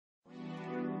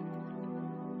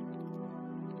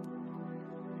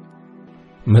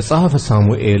መጽሐፈ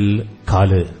ሳሙኤል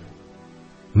ካል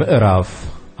ምዕራፍ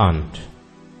 1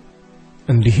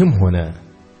 እንዲህም ሆነ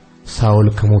ሳኦል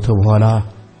ከሞተ በኋላ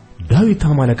ዳዊት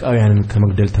አማሌቃውያንን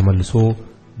ከመግደል ተመልሶ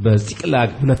በጺቅላግ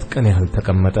 2 ቀን ያህል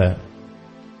ተቀመጠ።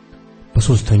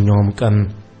 በሶስተኛውም ቀን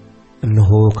እነሆ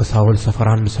ከሳኦል ሰፈር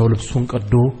አንድ ሰው ልብሱን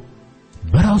ቀዶ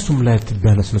በራሱም ላይ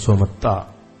ትቢያ ነስንሶ መጣ።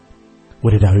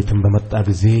 ወደ ዳዊትም በመጣ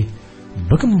ጊዜ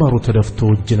በግንባሩ ተደፍቶ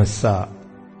እጅ ነሳ።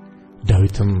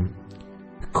 ዳዊትም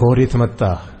ከወዴት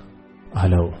መጣህ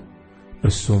አለው።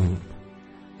 እርሱም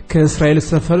ከእስራኤል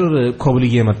ሰፈር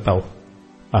ኮብልዬ መጣሁ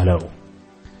አለው።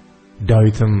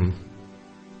 ዳዊትም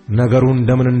ነገሩ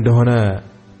እንደምን እንደሆነ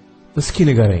እስኪ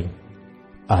ንገረኝ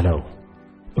አለው።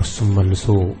 እርሱም መልሶ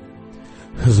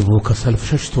ሕዝቡ ከሰልፍ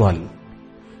ሸሽቷል፣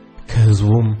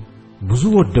 ከሕዝቡም ብዙ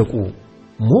ወደቁ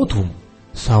ሞቱም፣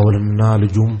 ሳኦልና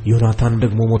ልጁም ዮናታን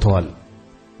ደግሞ ሞተዋል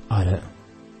አለ።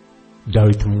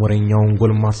 ዳዊትም ወሬኛውን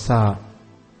ጎልማሳ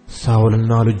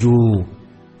ሳኦልና ልጁ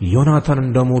ዮናታን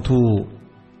እንደሞቱ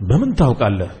በምን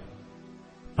ታውቃለህ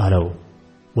አለው።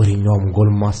 ወሬኛውም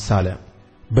ጎልማሳ አለ፣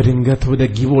 በድንገት ወደ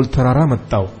ጊቦል ተራራ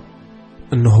መጣው፣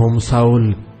 እነሆም ሳኦል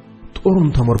ጦሩን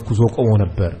ተመርኩዞ ቆሞ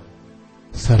ነበር።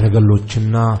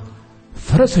 ሰረገሎችና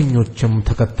ፈረሰኞችም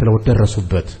ተከትለው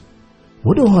ደረሱበት።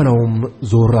 ወደ ኋላውም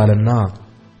ዞር አለና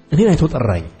እኔን አይቶ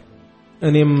ጠራኝ።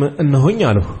 እኔም እነሆኝ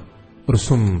አልሁ።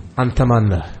 እርሱም አንተ ማን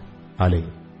ነህ አለኝ።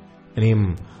 እኔም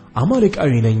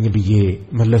አማሌቃዊ ነኝ ብዬ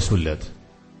መለሱለት።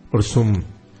 እርሱም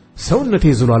ሰውነቴ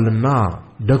ዝሏልና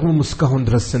ደግሞም እስካሁን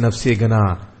ድረስ ነፍሴ ገና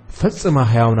ፈጽማ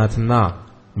ሕያው ናትና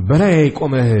በላዬ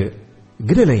ቆመህ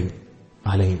ግደለኝ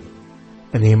አለኝ።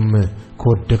 እኔም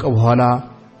ከወደቀ በኋላ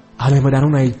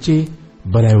አለመዳኑን አይቼ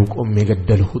በላዩ ቆሜ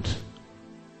ገደልሁት።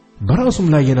 በራሱም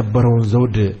ላይ የነበረውን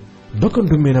ዘውድ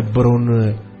በክንዱም የነበረውን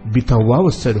ቢተዋ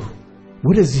ወሰድሁ፣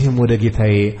 ወደዚህም ወደ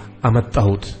ጌታዬ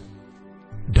አመጣሁት።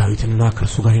 ዳዊትና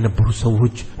ከእርሱ ጋር የነበሩ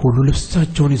ሰዎች ሁሉ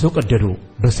ልብሳቸውን ይዘው ቀደዱ፣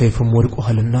 በሰይፍም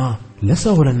ወድቀዋልና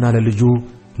ለሳኦልና ለልጁ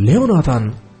ለዮናታን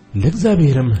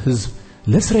ለእግዚአብሔርም ሕዝብ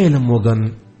ለእስራኤልም ወገን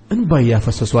እንባ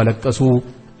እያፈሰሱ አለቀሱ፣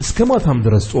 እስከ ማታም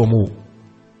ድረስ ጾሙ።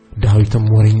 ዳዊትም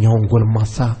ወሬኛውን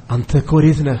ጎልማሳ አንተ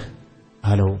ከወዴት ነህ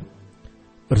አለው።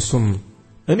 እርሱም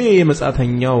እኔ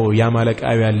የመጻተኛው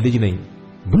የአማሌቃውያን ልጅ ነኝ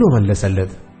ብሎ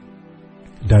መለሰለት።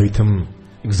 ዳዊትም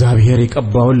እግዚአብሔር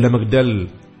የቀባውን ለመግደል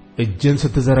እጅን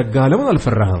ስትዘረጋ ለምን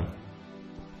አልፈራህም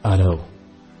አለው።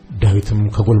 ዳዊትም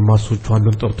ከጎልማሶቹ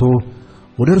አንዱን ጠርቶ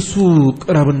ወደ እርሱ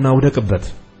ቅረብና ውደቅበት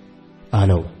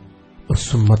አለው።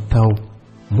 እርሱም መታው፣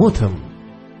 ሞተም።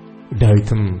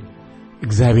 ዳዊትም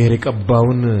እግዚአብሔር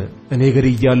የቀባውን እኔ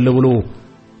ገድያለሁ ብሎ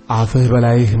አፍህ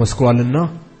በላይህ መስክሯልና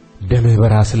ደምህ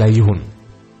በራስህ ላይ ይሁን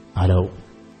አለው።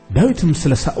 ዳዊትም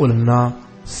ስለ ሳኦልና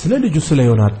ስለ ልጁ ስለ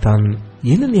ዮናታን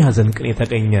ይህንን የሐዘን ቅኔ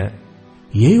ተቀኘ።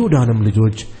 የይሁዳንም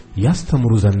ልጆች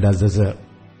ያስተምሩ ዘንድ አዘዘ።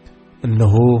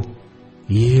 እነሆ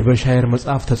ይህ በሻይር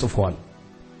መጽሐፍ ተጽፏል።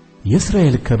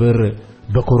 የእስራኤል ክብር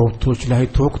በኮረብቶች ላይ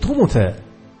ተወግቶ ሞተ፣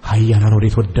 ኃያላን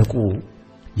ወዴት ወደቁ?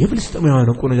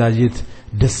 የፍልስጥኤማውያን ቆነጃጅት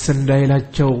ደስ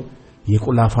እንዳይላቸው፣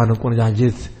 የቆላፋን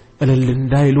ቆነጃጅት እልል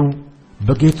እንዳይሉ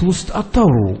በጌቱ ውስጥ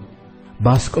አታውሩ፣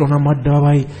 በአስቀሎናም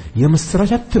አደባባይ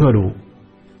የምሥራች አትበሉ።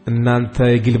 እናንተ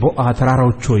የጊልቦዓ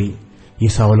ተራራዎች ሆይ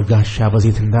የሳኦል ጋሻ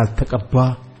በዘይት እንዳልተቀባ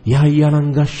የኃያላን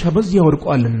ጋሻ በዚያ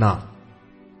ወድቋልና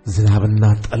ዝናብና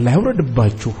ጠል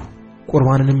አይውረድባችሁ፣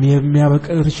 ቁርባንንም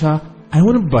የሚያበቅል እርሻ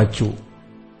አይሆንባችሁ።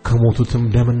 ከሞቱትም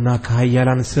ደምና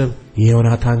ከኃያላን ስብ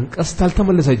የዮናታን ቀስት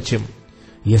አልተመለሰችም፣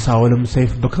 የሳኦልም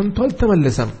ሰይፍ በከንቱ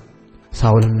አልተመለሰም።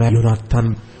 ሳኦልና ዮናታን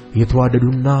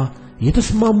የተዋደዱና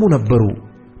የተስማሙ ነበሩ፣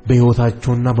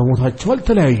 በሕይወታቸውና በሞታቸው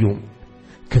አልተለያዩም።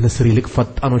 ከንስር ይልቅ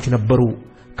ፈጣኖች ነበሩ፣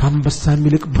 ከአንበሳም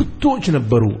ይልቅ ብርቱዎች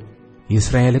ነበሩ።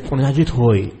 የእስራኤል ቆነጃጅት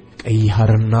ሆይ ቀይ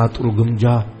ሐርና ጥሩ ግምጃ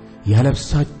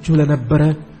ያለብሳችሁ ለነበረ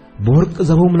በወርቅ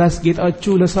ዘቦም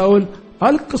ላስጌጣችሁ ለሳኦል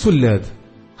አልቅሱለት።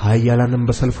 ኃያላንም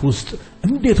በሰልፍ ውስጥ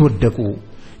እንዴት ወደቁ!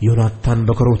 ዮናታን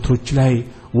በኮረብቶች ላይ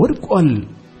ወድቋል።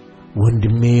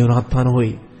 ወንድሜ ዮናታን ሆይ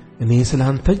እኔ ስለ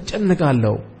አንተ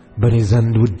እጨነቃለሁ። በእኔ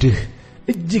ዘንድ ውድህ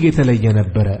እጅግ የተለየ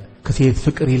ነበረ፣ ከሴት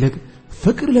ፍቅር ይልቅ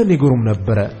ፍቅር ለእኔ ግሩም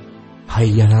ነበረ።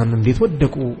 ኃያላን እንዴት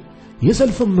ወደቁ!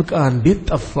 የሰልፍም ዕቃ እንዴት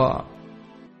ጠፋ!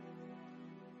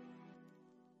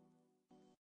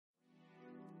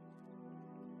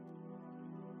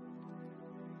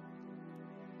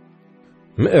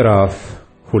 ምዕራፍ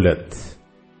 2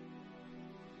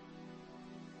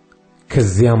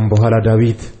 ከዚያም በኋላ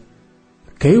ዳዊት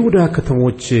ከይሁዳ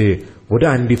ከተሞች ወደ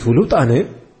አንዲቱ ልውጣን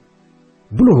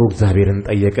ብሎ እግዚአብሔርን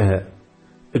ጠየቀ።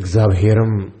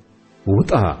 እግዚአብሔርም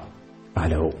ውጣ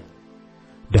አለው።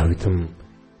 ዳዊትም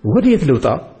ወዴት ልውጣ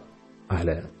አለ።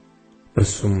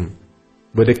 እርሱም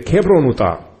ወደ ኬብሮን ውጣ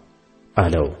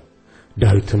አለው።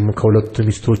 ዳዊትም ከሁለቱ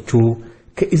ሚስቶቹ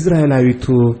ከኢዝራኤላዊቱ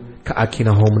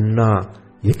ከአኪናሆምና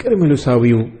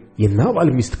የቀርሜሎሳዊው የናባል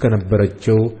ሚስት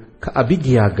ከነበረችው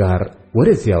ከአቢግያ ጋር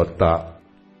ወደዚያ ወጣ።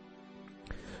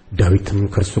 ዳዊትም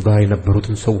ከእርሱ ጋር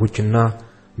የነበሩትን ሰዎችና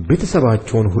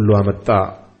ቤተሰባቸውን ሁሉ አመጣ።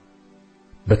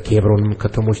 በኬብሮንም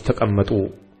ከተሞች ተቀመጡ።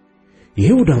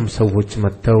 የይሁዳም ሰዎች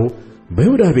መጥተው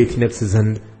በይሁዳ ቤት ይነግሥ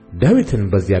ዘንድ ዳዊትን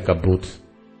በዚያ ቀቡት።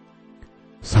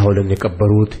 ሳኦልን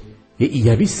የቀበሩት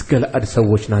የኢያቢስ ገለዓድ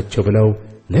ሰዎች ናቸው ብለው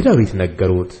ለዳዊት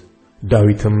ነገሩት።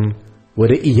 ዳዊትም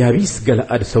ወደ ኢያቢስ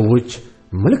ገለዓድ ሰዎች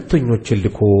መልእክተኞችን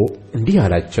ልኮ እንዲህ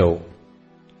አላቸው፣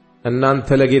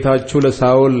 እናንተ ለጌታችሁ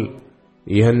ለሳኦል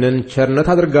ይህንን ቸርነት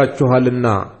አድርጋችኋልና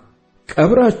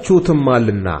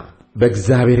ቀብራችሁትማልና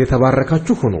በእግዚአብሔር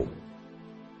የተባረካችሁ ሁኑ።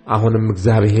 አሁንም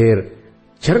እግዚአብሔር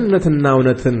ቸርነትና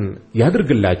እውነትን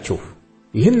ያድርግላችሁ።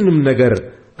 ይህንም ነገር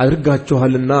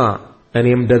አድርጋችኋልና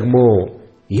እኔም ደግሞ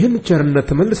ይህን ቸርነት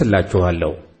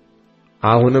እመልስላችኋለሁ።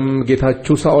 አሁንም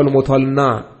ጌታችሁ ሳኦል ሞቷልና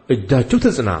እጃችሁ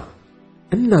ትጽና፣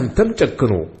 እናንተም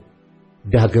ጨክኑ።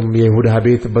 ዳግም የይሁዳ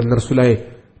ቤት በእነርሱ ላይ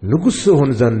ንጉሥ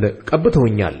እሆን ዘንድ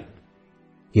ቀብተውኛል።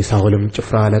 የሳኦልም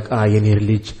ጭፍራ አለቃ የኔር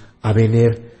ልጅ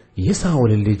አቢኔር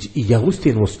የሳኦልን ልጅ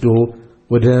ኢያቡስቴን ወስዶ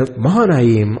ወደ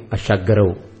ማህራዊም አሻገረው።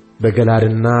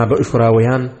 በገላድና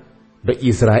በእሹራውያን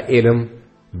በኢዝራኤልም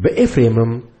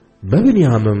በኤፍሬምም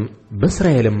በብንያምም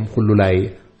በእስራኤልም ሁሉ ላይ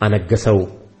አነገሠው።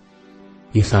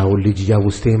 የሳኦል ልጅ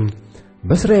ኢያቡስቴም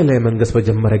በእስራኤል ላይ መንገሥ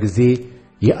በጀመረ ጊዜ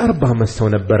የ40 ዓመት ሰው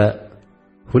ነበረ።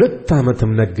 2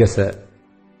 ዓመትም ነገሠ።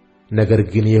 ነገር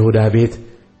ግን የይሁዳ ቤት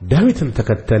ዳዊትን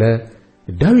ተከተለ።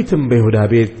 ዳዊትም በይሁዳ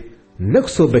ቤት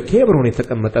ነግሶ በኬብሮን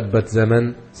የተቀመጠበት ዘመን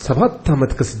 7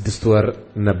 ዓመት ከ6 ወር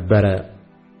ነበረ።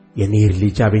 የኔር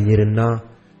ልጅ አቢኔርና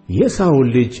የሳኦል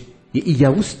ልጅ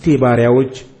የኢያቡስቴ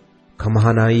ባሪያዎች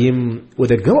ከመሃናይም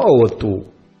ወደ ገባው ወጡ።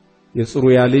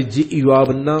 የጽሩያ ልጅ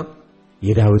ኢዮአብና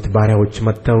የዳዊት ባሪያዎች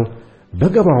መጥተው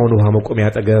በገባውን ውሃ መቆሚያ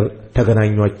አጠገብ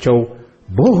ተገናኟቸው።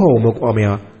 በውሃው መቆሚያ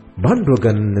በአንድ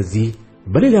ወገን እነዚህ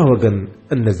በሌላ ወገን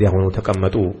እነዚያ ሆነው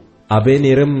ተቀመጡ።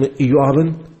 አቢኔርም ኢዮአብን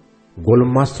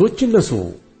ጎልማሶች ይነሱ፣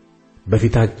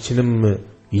 በፊታችንም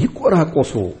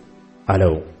ይቆራቆሱ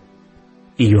አለው።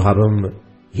 ኢዮአብም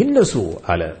ይነሱ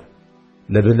አለ።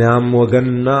 ለብንያም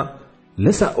ወገንና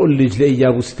ለሳኦል ልጅ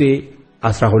ለኢያቡስቴ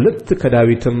 12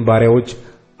 ከዳዊትም ባሪያዎች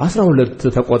 12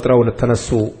 ተቆጥረው ተነሱ።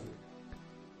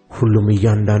 ሁሉም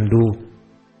እያንዳንዱ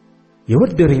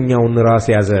የወደረኛውን ራስ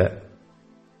ያዘ፣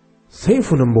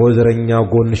 ሰይፉንም በወዘረኛው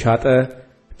ጎን ሻጠ።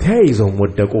 ተያይዘውም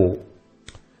ወደቁ።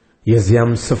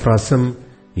 የዚያም ስፍራ ስም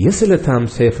የስለታም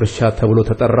ሰይፍ እርሻ ተብሎ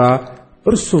ተጠራ።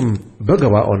 እርሱም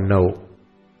በገባኦን ነው።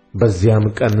 በዚያም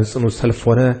ቀን ጽኑ ሰልፍ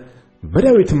ሆነ።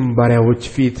 በዳዊትም ባሪያዎች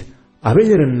ፊት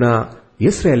አቢኔርና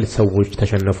የእስራኤል ሰዎች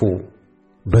ተሸነፉ።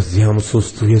 በዚያም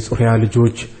 3ቱ የጽሩያ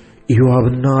ልጆች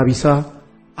ኢዮአብና አቢሳ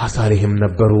አሳሌህም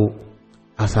ነበሩ።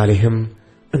 አሳሌህም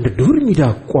እንደ ዱር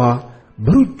ሚዳቋ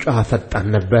በሩጫ ፈጣን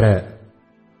ነበረ።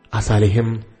 አሳሌህም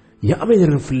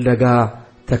የአቢኔርን ፍለጋ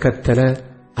ተከተለ።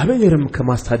 አቢኔርም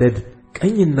ከማሳደድ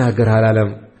ቀኝና ግራ አላለም።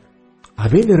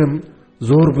 አቢኔርም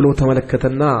ዞር ብሎ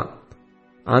ተመለከተና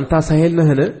አንተ አሳሄል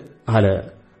ነህን አለ።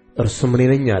 እርሱም እኔ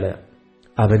ነኝ አለ።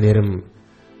 አቢኔርም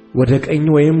ወደ ቀኝ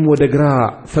ወይም ወደ ግራ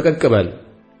ፈቀቅ በል፣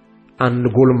 አንድ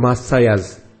ጎልማሳ ያዝ፣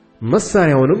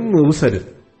 መሳሪያውንም ውሰድ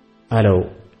አለው።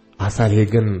 አሳሌህ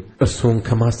ግን እርሱን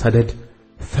ከማሳደድ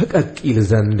ፈቀቅ ይል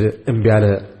ዘንድ እምቢ አለ።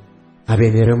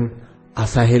 አቢኔርም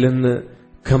አሳሄልን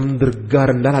ከምድር ጋር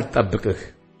እንዳላጣብቅህ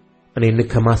እኔን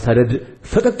ከማሳደድ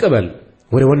ፈቀቅ በል፣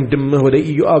 ወደ ወንድምህ ወደ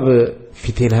ኢዮአብ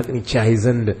ፊቴን አቅንቼ አይ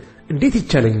ዘንድ እንዴት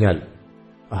ይቻለኛል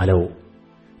አለው።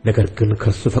 ነገር ግን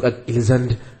ከእርሱ ፈቀቅ ይል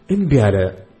ዘንድ እምቢ አለ።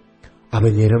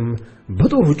 አቢኔርም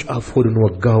በጦሩ ጫፍ ሆዱን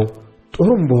ወጋው።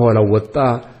 ጦሩም በኋላው ወጣ፣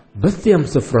 በዚያም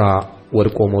ስፍራ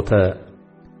ወድቆ ሞተ።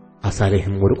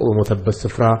 አሳሌህም ወድቆ በሞተበት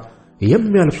ስፍራ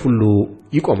የሚያልፍ ሁሉ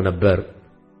ይቆም ነበር።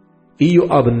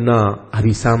 ኢዮአብና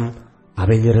አቢሳም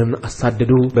አቢኔርን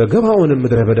አሳደዱ። በገባዖን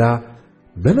ምድረ በዳ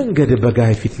በመንገድ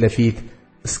በጋይ ፊት ለፊት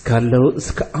እስካለው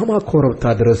እስከ አማ ኮረብታ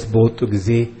ድረስ በወጡ ጊዜ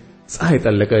ፀሐይ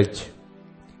ጠለቀች።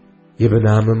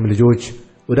 የብንያምም ልጆች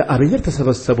ወደ አቢኔር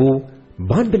ተሰበሰቡ፣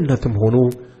 በአንድነትም ሆኑ፣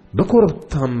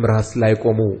 በኮረብታም ራስ ላይ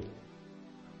ቆሙ።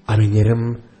 አቢኔርም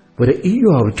ወደ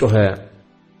ኢዮአብ ጮኸ፣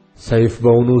 ሰይፍ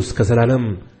በውኑ እስከ ዘላለም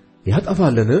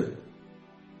ያጠፋልን?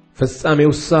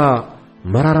 ፍጻሜውሳ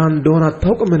መራራ እንደሆነ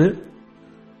አታውቅምን?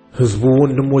 ሕዝቡ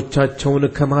ወንድሞቻቸውን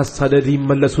ከማሳደድ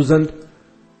ይመለሱ ዘንድ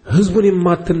ሕዝቡን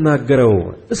የማትናገረው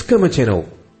እስከ መቼ ነው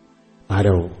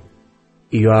አለው።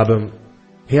 ኢዮአብም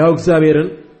ሕያው እግዚአብሔርን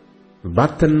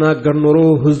ባትናገር ኖሮ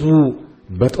ሕዝቡ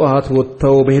በጠዋት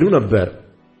ወጥተው በሄዱ ነበር፣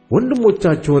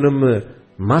 ወንድሞቻቸውንም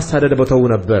ማሳደድ በተዉ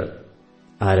ነበር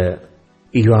አለ።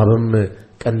 ኢዮአብም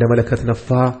ቀንደ መለከት ነፋ፣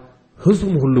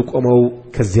 ሕዝቡም ሁሉ ቆመው።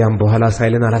 ከዚያም በኋላ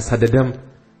እስራኤልን አላሳደደም፣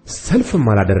 ሰልፍም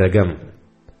አላደረገም።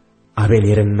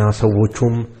 አቤኔርና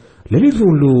ሰዎቹም ሌሊቱን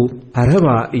ሁሉ አረባ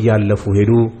እያለፉ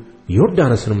ሄዱ፣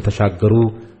 ዮርዳኖስንም ተሻገሩ።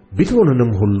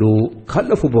 ቢትሮንንም ሁሉ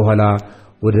ካለፉ በኋላ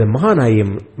ወደ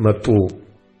መሃናይም መጡ።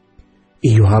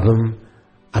 ኢዮአብም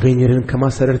አቤኔርን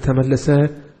ከማሰደድ ተመለሰ፣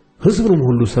 ሕዝቡንም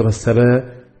ሁሉ ሰበሰበ።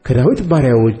 ከዳዊት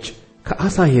ባሪያዎች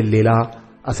ከአሳሄል ሌላ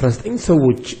 19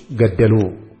 ሰዎች ገደሉ።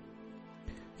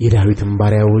 የዳዊትም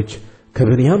ባሪያዎች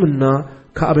ከብንያምና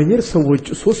ከአቤኔር ሰዎች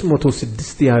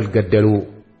 306 ያህል ገደሉ።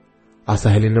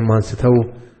 አሳሄልንም አንስተው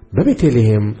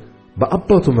በቤተልሔም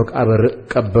በአባቱ መቃብር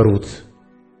ቀበሩት።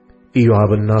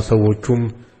 ኢዮአብና ሰዎቹም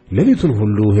ሌሊቱን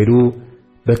ሁሉ ሄዱ፣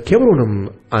 በኬብሮንም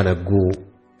አነጉ።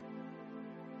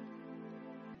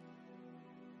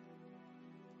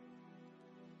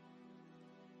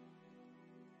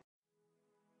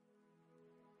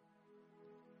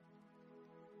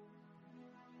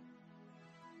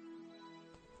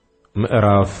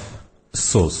 ምዕራፍ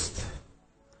 3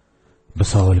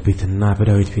 በሳኦል ቤትና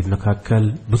በዳዊት ቤት መካከል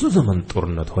ብዙ ዘመን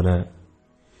ጦርነት ሆነ።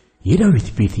 የዳዊት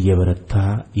ቤት እየበረታ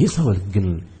የሳኦል ግን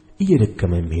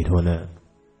እየደከመ መሄድ ሆነ።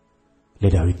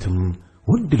 ለዳዊትም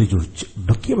ወንድ ልጆች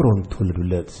በኬብሮን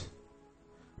ተወለዱለት።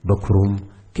 በኩሩም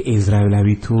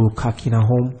ከኢዝራኤላዊቱ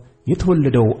ከአኪናሆም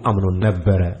የተወለደው አምኖን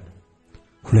ነበረ።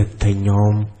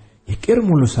 ሁለተኛውም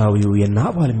የቄርሜሎሳዊው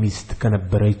የናባል ሚስት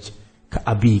ከነበረች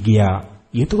ከአቢግያ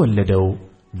የተወለደው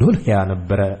ዶልያ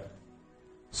ነበረ።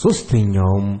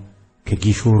 ሶስተኛውም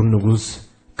ከጊሹር ንጉሥ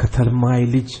ከተልማይ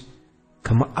ልጅ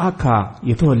ከመዓካ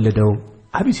የተወለደው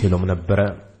አቢሴሎም ነበረ።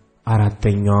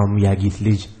 አራተኛውም ያጊት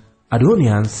ልጅ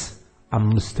አዶንያስ፣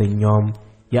 አምስተኛውም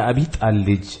የአቢጣል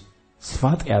ልጅ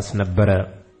ስፋጥያስ ነበረ።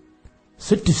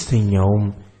 ስድስተኛውም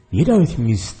የዳዊት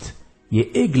ሚስት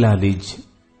የኤግላ ልጅ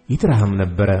ይትረሃም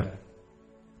ነበረ።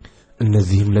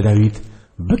 እነዚህም ለዳዊት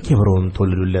በኬብሮን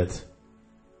ተወለዱለት።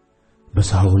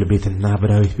 በሳኦል ቤትና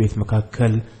በዳዊት ቤት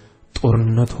መካከል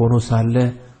ጦርነት ሆኖ ሳለ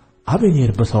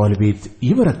አቤኔር በሳኦል ቤት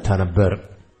ይበረታ ነበር።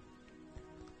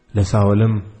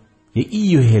 ለሳኦልም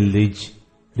የኢዮሄል ልጅ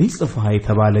ሪጽፋ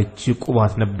የተባለች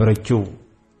ቁባት ነበረችው።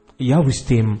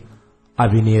 ኢያቡስቴም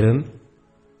አቤኔርን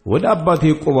ወደ አባቴ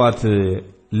ቁባት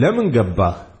ለምን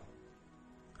ገባህ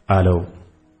አለው።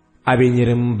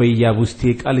 አቤኔርም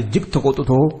በኢያቡስቴ ቃል እጅግ ተቆጥቶ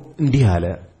እንዲህ አለ፣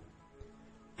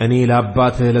 እኔ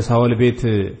ለአባትህ ለሳኦል ቤት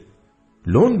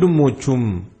ለወንድሞቹም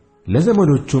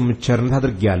ለዘመዶቹም ቸርነት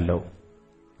አድርጌአለሁ።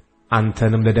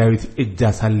 አንተንም ለዳዊት እጅ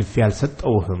አሳልፌ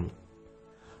አልሰጠውህም።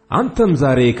 አንተም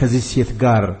ዛሬ ከዚህ ሴት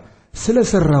ጋር ስለ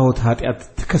ሠራሁት ኃጢአት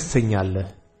ትከሰኛለህ።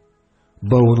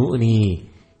 በውኑ እኔ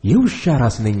የውሻ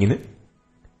ራስ ነኝን?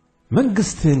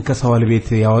 መንግሥትህን ከሳኦል ቤት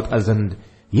ያወጣ ዘንድ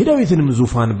የዳዊትንም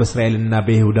ዙፋን በእስራኤልና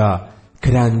በይሁዳ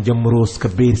ከዳን ጀምሮ እስከ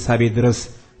ቤርሳቤ ድረስ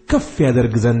ከፍ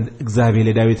ያደርግ ዘንድ እግዚአብሔር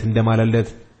ለዳዊት እንደማለለት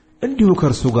እንዲሁ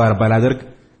ከእርሱ ጋር ባላደርግ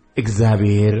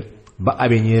እግዚአብሔር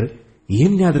በአቤኔር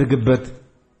ይህን ያድርግበት፣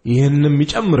 ይህንም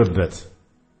ይጨምርበት።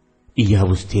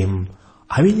 ኢያቡስቴም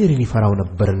አቤኔርን ይፈራው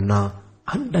ነበርና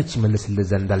አንዳች ይመልስለት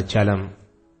ዘንድ አልቻለም።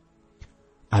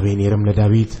 አቤኔርም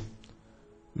ለዳዊት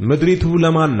ምድሪቱ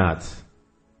ለማን ናት?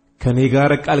 ከእኔ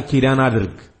ጋር ቃል ኪዳን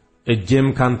አድርግ፣ እጄም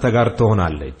ካንተ ጋር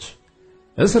ትሆናለች፣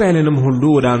 እስራኤልንም ሁሉ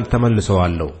ወደ አንተ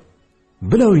መልሰዋለሁ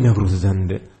ብለው ይነግሩት ዘንድ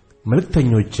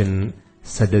መልእክተኞችን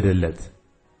ሰደደለት።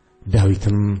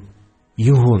 ዳዊትም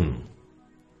ይሁን፣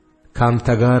 ካንተ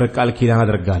ጋር ቃል ኪዳን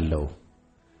አደርጋለሁ፣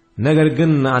 ነገር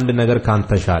ግን አንድ ነገር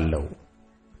ካንተ እሻለሁ።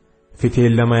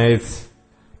 ፊቴን ለማየት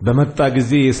በመጣ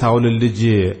ጊዜ የሳኦልን ልጅ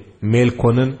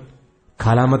ሜልኮልን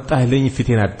ካላመጣህልኝ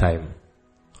ፊቴን አታይም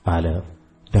አለ።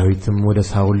 ዳዊትም ወደ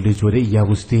ሳኦል ልጅ ወደ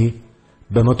ኢያቡስቴ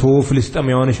በመቶ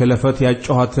ፍልስጥኤማውያን ሸለፈት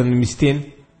ያጨኋትን ሚስቴን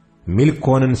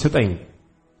ሜልኮልን ስጠኝ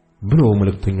ብሎ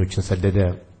መልእክተኞችን ሰደደ።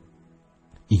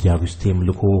 ኢያቡስቴም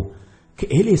ልኮ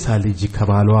ከኤሌሳ ልጅ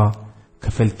ከባሏ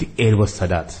ከፈልቲኤል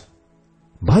ወሰዳት።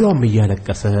 ባሏም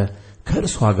እያለቀሰ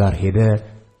ከእርሷ ጋር ሄደ፣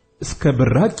 እስከ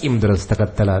ብራቂም ድረስ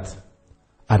ተከተላት።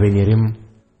 አቤኔርም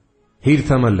ሂድ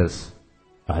ተመለስ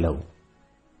አለው።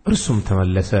 እርሱም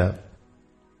ተመለሰ።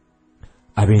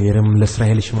 አቤኔርም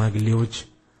ለእስራኤል ሽማግሌዎች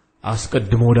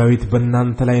አስቀድሞ ዳዊት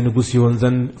በእናንተ ላይ ንጉሥ ይሆን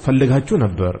ዘንድ ፈልጋችሁ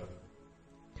ነበር።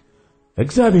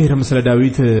 እግዚአብሔርም ስለ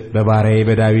ዳዊት በባሪያዬ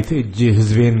በዳዊት እጅ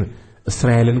ሕዝቤን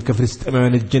እስራኤልን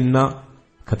ከፍልስጥኤማውያን እጅና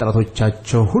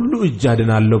ከጠላቶቻቸው ሁሉ እጅ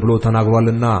አድናለሁ ብሎ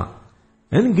ተናግሯልና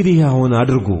እንግዲህ አሁን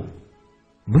አድርጉ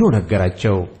ብሎ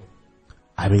ነገራቸው።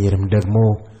 አቤኔርም ደግሞ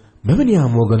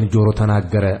በብንያም ወገን ጆሮ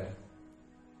ተናገረ።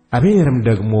 አቤኔርም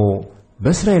ደግሞ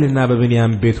በእስራኤልና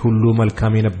በብንያም ቤት ሁሉ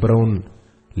መልካም የነበረውን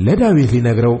ለዳዊት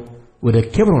ሊነግረው ወደ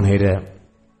ኬብሮን ሄደ።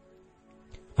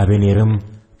 አቤኔርም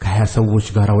ከ20 ሰዎች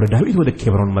ጋር ወደ ዳዊት ወደ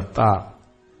ኬብሮን መጣ።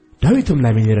 ዳዊትም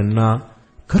ለአቢኔርና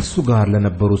ከእርሱ ጋር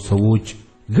ለነበሩ ሰዎች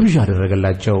ግብዣ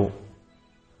አደረገላቸው።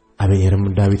 አቢኔርም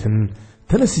ዳዊትን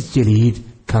ተነስቼ ልሂድ፣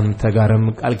 ካንተ ጋርም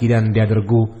ቃል ኪዳን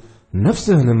እንዲያደርጉ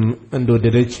ነፍስህንም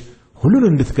እንደወደደች ሁሉን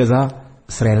እንድትገዛ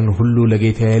እስራኤልን ሁሉ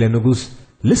ለጌታዬ ለንጉሥ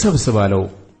ልሰብስብ አለው።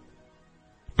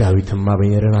 ዳዊትም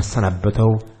አቢኔርን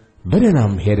አሰናበተው፣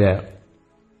 በደህናም ሄደ።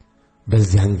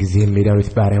 በዚያን ጊዜም የዳዊት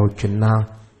ባሪያዎችና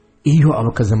ኢዮአብ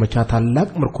ከዘመቻ ታላቅ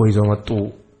ምርኮ ይዘው መጡ።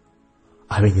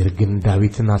 አቢኔር ግን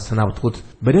ዳዊትን አሰናብቶት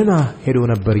በደህና ሄዶ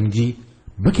ነበር እንጂ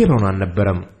በኬብሮን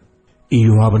አልነበረም።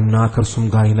 ኢዮአብና ከእርሱም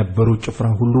ጋር የነበሩ ጭፍራ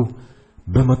ሁሉ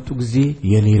በመጡ ጊዜ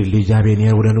የኔር ልጅ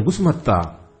አቢኔር ወደ ንጉሥ መጣ፣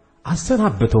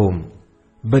 አሰናበተውም፣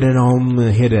 በደህናውም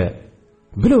ሄደ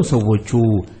ብለው ሰዎቹ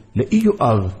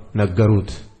ለኢዮአብ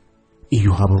ነገሩት።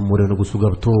 ኢዮአብም ወደ ንጉሡ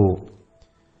ገብቶ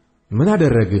ምን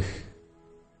አደረግህ?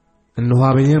 እነሆ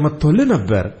አቢኔር መጥቶልህ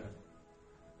ነበር፣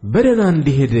 በደህና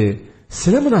እንዲሄድ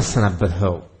ስለምን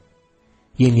አሰናበትኸው?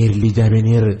 የኔር ልጅ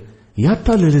አቢኔር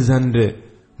ያታልልህ ዘንድ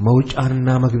መውጫንና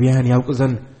መግቢያን ያውቅ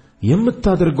ዘንድ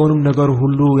የምታደርገውንም ነገር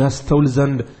ሁሉ ያስተውል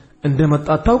ዘንድ እንደመጣ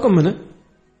አታውቅምን?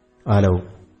 አለው።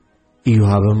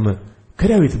 ኢዮአብም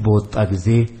ከዳዊት በወጣ ጊዜ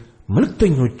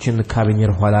መልእክተኞችን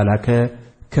ከአቢኔር ኋላ ላከ፣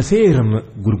 ከሴይርም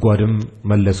ጉድጓድም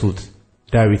መለሱት።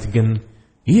 ዳዊት ግን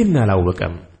ይህን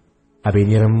አላወቀም።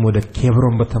 አቢኔርም ወደ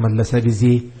ኬብሮን በተመለሰ ጊዜ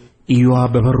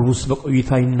ኢዮአብ በበሩ ውስጥ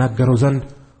በቆይታ ይናገረው ዘንድ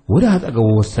ወደ አጠገቡ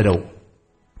ወሰደው።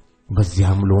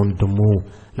 በዚያም ለወንድሙ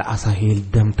ለአሳሄል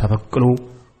ደም ተበቅሎ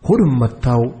ሆዱን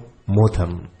መታው፣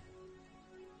 ሞተም።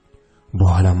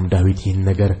 በኋላም ዳዊት ይህን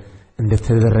ነገር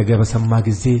እንደተደረገ በሰማ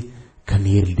ጊዜ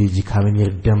ከኔር ልጅ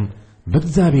ከአቢኔር ደም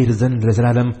በእግዚአብሔር ዘንድ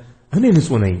ለዘላለም እኔ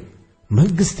ንጹሕ ነኝ፣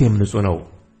 መንግሥቴም ንጹሕ ነው፣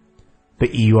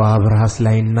 በኢዮአብ ራስ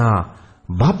ላይና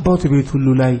በአባቱ ቤት ሁሉ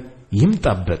ላይ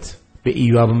ይምጣበት፣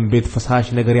 በኢዮአብም ቤት ፈሳሽ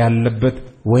ነገር ያለበት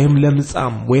ወይም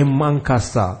ለምጻም ወይም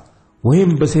አንካሳ ወይም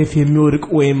በሰይፍ የሚወድቅ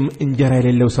ወይም እንጀራ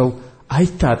የሌለው ሰው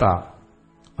አይታጣ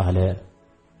አለ።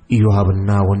 ኢዮአብና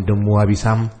ወንድሙ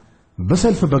አቢሳም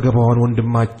በሰልፍ በገባዖን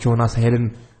ወንድማቸውን አሳሄልን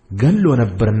ገሎ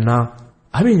ነበርና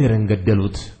አቢኔርን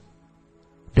ገደሉት።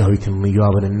 ዳዊትም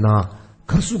ኢዮአብንና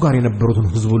ከእርሱ ጋር የነበሩትን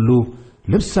ሕዝብ ሁሉ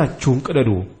ልብሳችሁን ቅደዱ፣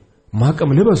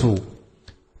 ማቅም ልበሱ፣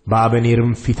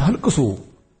 በአቢኔርም ፊት አልቅሱ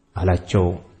አላቸው።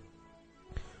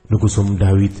 ንጉሡም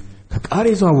ዳዊት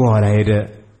ከቃሬዛው በኋላ ሄደ፣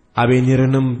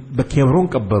 አቢኔርንም በኬብሮን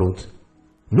ቀበሩት።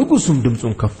 ንጉሡም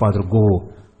ድምፁን ከፍ አድርጎ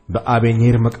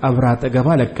በአቢኔር መቃብር አጠገብ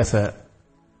አለቀሰ።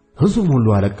 ሕዝቡም ሁሉ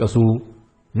አለቀሱ።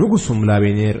 ንጉሡም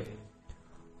ለአቢኔር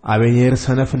አቢኔር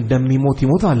ሰነፍ እንደሚሞት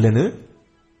ይሞታልን?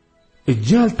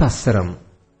 እጅህ አልታሰረም፣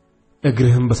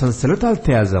 እግርህም በሰንሰለት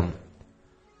አልተያዘም።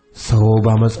 ሰው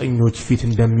በአመፀኞች ፊት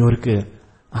እንደሚወድቅ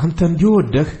አንተ እንዲሁ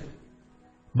ወደህ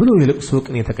ብሎ የልቅሶ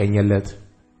ቅኔ ተቀኘለት።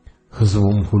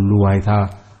 ሕዝቡም ሁሉ ዋይታ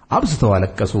አብዝተው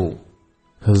አለቀሱ።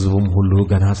 ሕዝቡም ሁሉ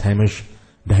ገና ሳይመሽ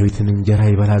ዳዊትን እንጀራ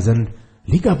ይበላ ዘንድ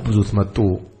ሊጋብዙት መጡ።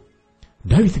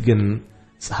 ዳዊት ግን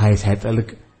ፀሐይ ሳይጠልቅ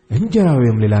እንጀራ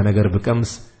ወይም ሌላ ነገር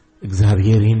ብቀምስ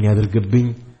እግዚአብሔር ይህን ያድርግብኝ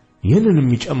ይህንንም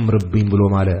ይጨምርብኝ ብሎ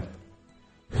ማለ።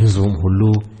 ሕዝቡም ሁሉ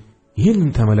ይህን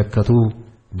ተመለከቱ፣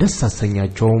 ደስ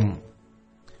አሰኛቸውም።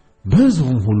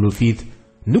 በሕዝቡም ሁሉ ፊት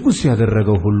ንጉሥ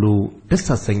ያደረገው ሁሉ ደስ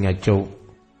አሰኛቸው።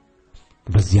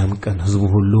 በዚያም ቀን ሕዝቡ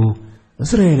ሁሉ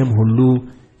እስራኤልም ሁሉ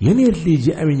የኔር ልጅ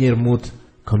የአቢኔር ሞት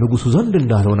ከንጉሡ ዘንድ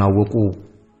እንዳልሆነ አወቁ።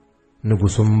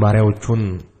 ንጉሡም ባሪያዎቹን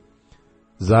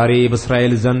ዛሬ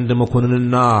በእስራኤል ዘንድ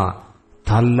መኮንንና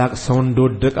ታላቅ ሰው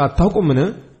እንደወደቀ አታውቁምን?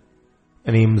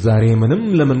 እኔም ዛሬ ምንም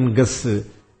ለመንገሥ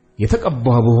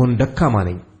የተቀባሁ ብሆን ደካማ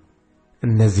ነኝ።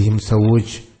 እነዚህም ሰዎች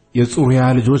የጽሩያ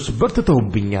ልጆች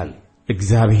በርትተውብኛል።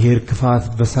 እግዚአብሔር ክፋት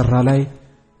በሠራ ላይ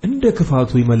እንደ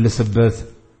ክፋቱ ይመልስበት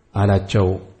አላቸው።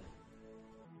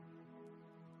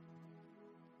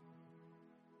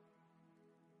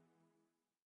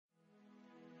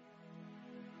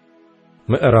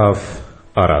 ምዕራፍ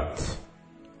 4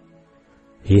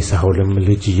 የሳኦልም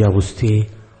ልጅ ኢያቡስቴ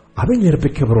አቢኔር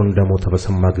በኬብሮን እንደሞተ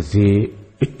በሰማ ጊዜ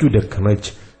እጁ ደከመች፣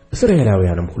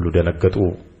 እስራኤላውያንም ሁሉ ደነገጡ።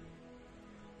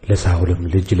 ለሳኦልም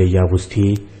ልጅ ለኢያቡስቴ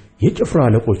የጭፍራ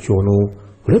አለቆች የሆኑ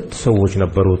 2 ሰዎች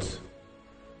ነበሩት።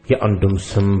 የአንዱም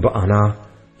ስም በዓና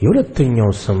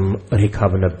የሁለተኛው ስም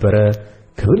ሬካብ ነበረ።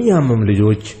 ከብንያምም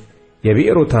ልጆች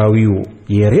የብኤሮታዊው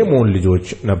የሬሞን ልጆች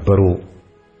ነበሩ።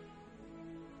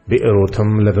 ብኤሮትም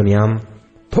ለብንያም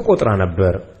ተቆጥራ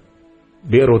ነበር።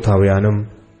 ብኤሮታውያንም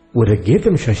ወደ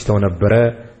ጌትም ሸሽተው ነበረ፣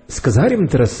 እስከ ዛሬም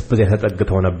ድረስ በዚያ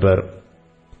ተጠግተው ነበር።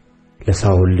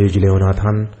 ለሳኦል ልጅ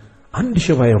ለዮናታን አንድ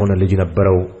ሽባ የሆነ ልጅ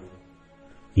ነበረው።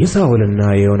 የሳኦልና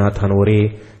የዮናታን ወሬ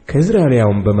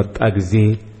ከኢይዝራኤላውያን በመጣ ጊዜ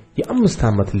የ5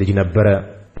 ዓመት ልጅ ነበረ።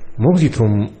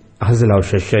 ሞግዚቱም አዝላው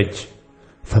ሸሸች።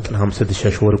 ፈጥናም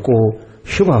ስትሸሽ ወድቆ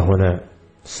ሽባ ሆነ።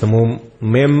 ስሙም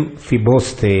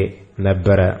ሜምፊቦስቴ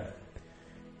ነበረ።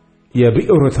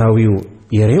 የብኤሮታዊው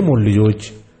የሬሞን ልጆች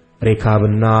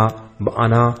ሬካብና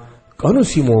በአና ቀኑ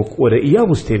ሲሞቅ ወደ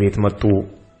ኢያቡስቴ ቤት መጡ።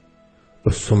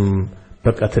 እርሱም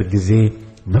በቀትር ጊዜ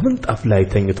በምንጣፍ ላይ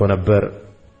ተኝቶ ነበር።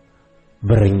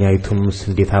 በረኛይቱም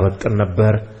ስንዴ ታበጥር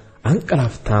ነበር፣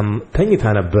 አንቀላፍታም ተኝታ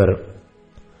ነበር።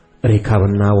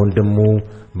 ሬካብና ወንድሙ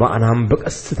በአናም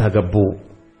በቀስታ ገቡ።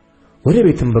 ወደ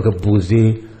ቤትም በገቡ ጊዜ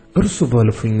እርሱ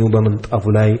በልፍኙ በምንጣፉ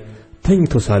ላይ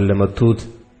ተኝቶ ሳለ መቱት፣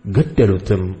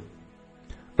 ገደሉትም።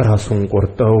 ራሱን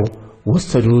ቆርጠው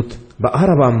ወሰዱት።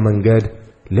 በአረባም መንገድ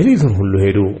ሌሊቱን ሁሉ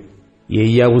ሄዱ።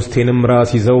 የኢያቡስቴንም ራስ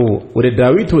ይዘው ወደ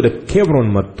ዳዊት ወደ ኬብሮን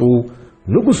መጡ።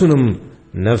 ንጉሡንም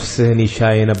ነፍስህን ይሻ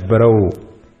የነበረው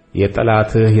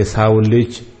የጠላትህ የሳውል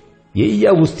ልጅ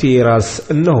የኢያቡስቴ ራስ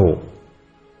እነሆ፣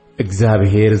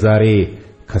 እግዚአብሔር ዛሬ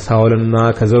ከሳውልና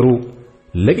ከዘሩ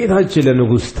ለጌታችን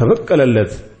ለንጉሥ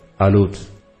ተበቀለለት አሉት።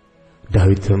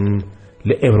 ዳዊትም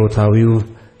ለኤብሮታዊው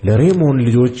ለሬሞን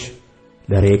ልጆች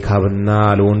ለሬካብና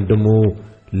ለወንድሙ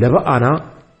ለበአና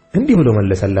እንዲህ ብሎ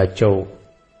መለሰላቸው።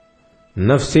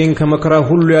 ነፍሴን ከመከራ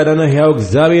ሁሉ ያዳነ ሕያው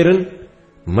እግዚአብሔርን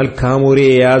መልካም ወሬ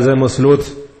የያዘ መስሎት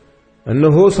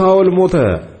እነሆ ሳውል ሞተ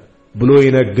ብሎ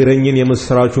የነገረኝን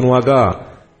የምሥራቹን ዋጋ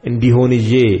እንዲሆን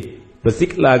ይዤ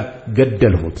በጺቅላግ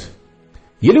ገደልሁት።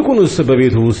 ይልቁንስ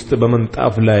በቤቱ ውስጥ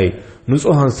በምንጣፍ ላይ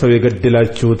ንጹሐን ሰው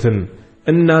የገደላችሁትን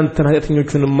እናንተን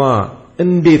ኃጢአተኞቹንማ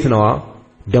እንዴት ነዋ?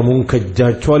 ደሙን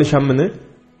ከእጃችሁ አልሻምን?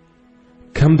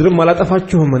 ከምድርም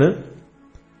አላጠፋችሁምን?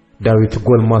 ዳዊት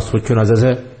ጎልማሶቹን አዘዘ፣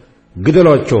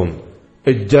 ግደሏቸውም።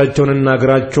 እጃቸውንና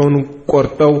እግራቸውን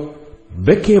ቆርጠው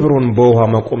በኬብሮን በውሃ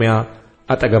መቆሚያ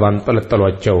አጠገብ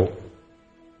አንጠለጠሏቸው።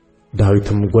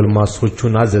 ዳዊትም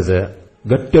ጎልማሶቹን አዘዘ፣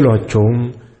 ገደሏቸውም።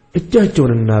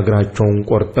 እጃቸውንና እግራቸውን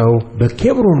ቆርጠው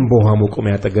በኬብሮን በውሃ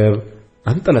መቆሚያ አጠገብ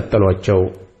አንጠለጠሏቸው።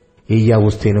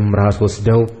 የኢያቡስቴንም ራስ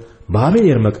ወስደው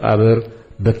በአበኔር መቃብር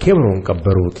በኬብሮን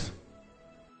ቀበሩት።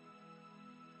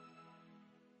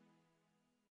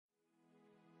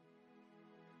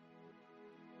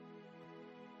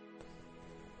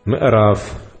 ምዕራፍ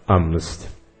 5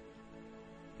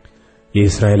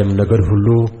 የእስራኤልም ነገድ ሁሉ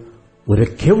ወደ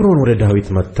ኬብሮን ወደ ዳዊት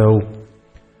መጥተው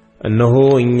እነሆ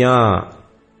እኛ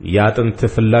የአጥንት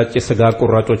ፍላጭ የሥጋ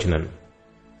ቁራጮች ነን።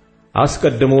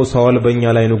 አስቀድሞ ሳውል በእኛ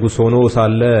ላይ ንጉሥ ሆኖ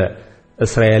ሳለ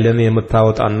እስራኤልን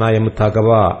የምታወጣና የምታገባ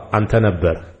አንተ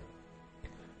ነበር።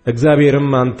 እግዚአብሔርም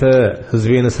አንተ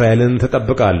ሕዝቤን እስራኤልን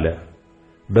ትጠብቃለህ፣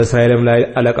 በእስራኤልም ላይ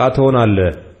አለቃ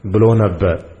ትሆናለህ ብሎ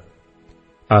ነበር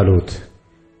አሉት።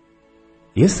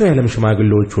 የእስራኤልም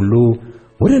ሽማግሌዎች ሁሉ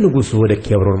ወደ ንጉሡ ወደ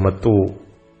ኬብሮን መጡ።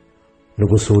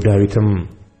 ንጉሡ ዳዊትም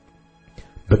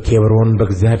በኬብሮን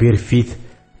በእግዚአብሔር ፊት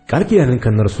ቃል ኪዳንን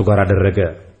ከእነርሱ ጋር አደረገ።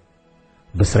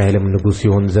 በእስራኤልም ንጉሥ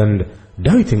ይሆን ዘንድ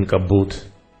ዳዊትን ቀቡት።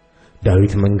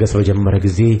 ዳዊት መንገሥ በጀመረ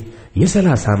ጊዜ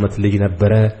የ30 ዓመት ልጅ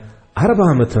ነበረ፣ 40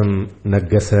 ዓመትም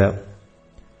ነገሠ።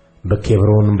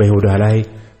 በኬብሮን በይሁዳ ላይ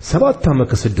 7 ዓመት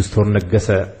ከ6 ወር ነገሠ።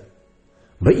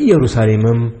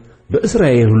 በኢየሩሳሌምም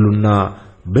በእስራኤል ሁሉና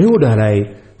በይሁዳ ላይ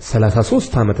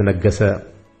 33 ዓመት ነገሠ።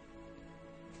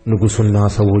 ንጉሡና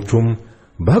ሰዎቹም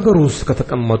በአገሩ ውስጥ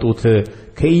ከተቀመጡት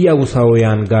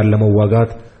ከኢያቡሳውያን ጋር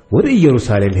ለመዋጋት ወደ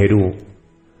ኢየሩሳሌም ሄዱ።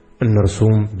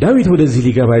 እነርሱም ዳዊት ወደዚህ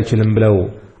ሊገባ አይችልም ብለው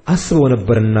አስበው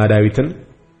ነበርና ዳዊትን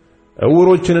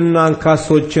ዕውሮችንና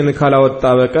አንካሶችን ካላወጣ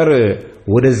በቀር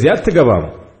ወደዚያ አትገባም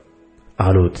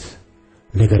አሉት።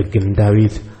 ነገር ግን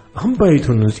ዳዊት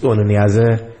አምባይቱን ጽዮንን ያዘ፣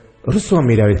 እርሷም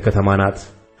የዳዊት ከተማ ናት።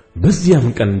 በዚያም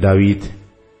ቀን ዳዊት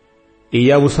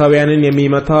ኢያቡሳውያንን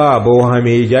የሚመታ በውሃ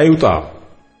ሜጃ ይውጣ፣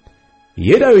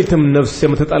 የዳዊትም ነፍስ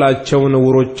የምትጠላቸውን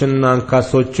ዕውሮችንና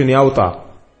አንካሶችን ያውጣ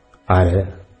አለ።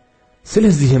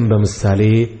 ስለዚህም በምሳሌ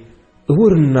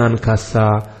ዕውርና አንካሳ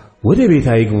ወደ ቤት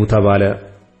አይግቡ ተባለ።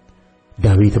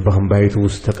 ዳዊት በአምባይቱ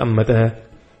ውስጥ ተቀመጠ፣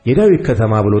 የዳዊት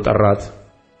ከተማ ብሎ ጠራት።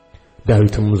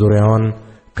 ዳዊትም ዙሪያዋን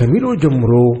ከሚሎ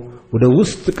ጀምሮ ወደ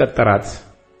ውስጥ ቀጠራት።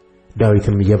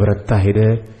 ዳዊትም እየበረታ ሄደ፣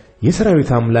 የሠራዊት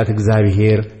አምላክ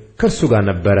እግዚአብሔር ከእርሱ ጋር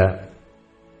ነበረ።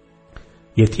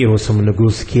 የጢሮስም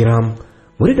ንጉሥ ኪራም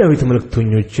ወደ ዳዊት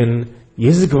መልእክተኞችን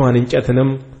የዝግባን እንጨትንም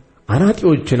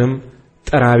አናጢዎችንም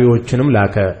ጠራቢዎችንም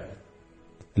ላከ።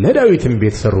 ለዳዊትም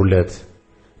ቤት ሠሩለት።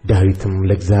 ዳዊትም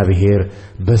ለእግዚአብሔር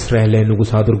በእስራኤል ላይ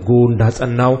ንጉሥ አድርጎ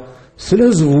እንዳጸናው ስለ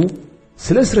ሕዝቡ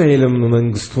ስለ እስራኤልም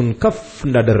መንግሥቱን ከፍ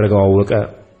እንዳደረገው አወቀ።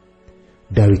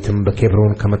 ዳዊትም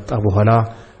በኬብሮን ከመጣ በኋላ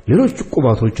ሌሎች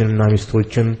ቁባቶችንና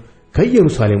ሚስቶችን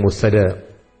ከኢየሩሳሌም ወሰደ።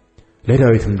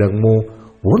 ለዳዊትም ደግሞ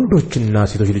ወንዶችና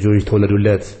ሴቶች ልጆች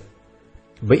ተወለዱለት።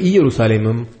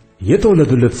 በኢየሩሳሌምም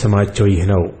የተወለዱለት ስማቸው ይህ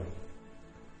ነው: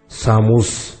 ሳሙስ፣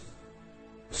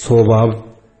 ሶባብ፣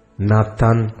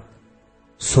 ናታን፣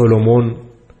 ሶሎሞን፣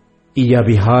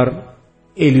 ኢያቢሃር፣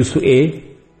 ኤሊሱኤ፣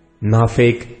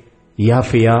 ናፌቅ፣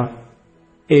 ያፍያ፣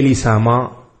 ኤሊሳማ፣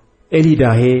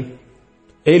 ኤሊዳሄ፣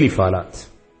 ኤሊፋላት።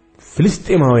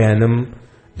 ፍልስጤማውያንም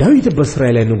ዳዊት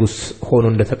በእስራኤል ላይ ንጉሥ ሆኖ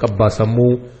እንደተቀባ ሰሙ።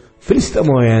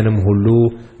 ፍልስጤማውያንም ሁሉ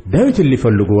ዳዊትን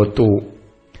ሊፈልጉ ወጡ።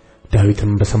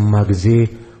 ዳዊትም በሰማ ጊዜ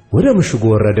ወደ ምሽጉ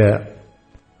ወረደ።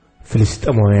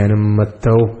 ፍልስጤማውያንም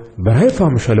መጥተው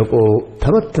በራይፋም ሸለቆ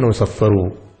ተበትነው ሰፈሩ።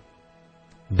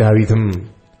 ዳዊትም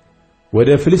ወደ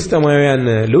ፍልስጤማውያን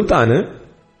ልውጣን?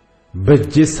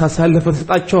 በእጄስ አሳልፈህ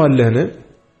ትሰጣቸዋለህን?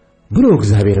 ብሎ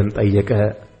እግዚአብሔርን ጠየቀ።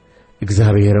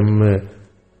 እግዚአብሔርም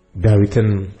ዳዊትን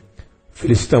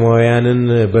ፍልስጤማውያንን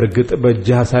በርግጥ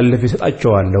በእጅህ አሳልፌ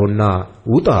እሰጣቸዋለሁና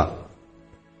ውጣ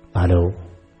አለው።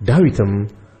 ዳዊትም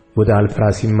ወደ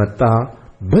አልፈራሲም መጣ።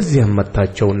 በዚያም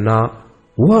መታቸውና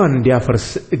ውሃ እንዲያፈርስ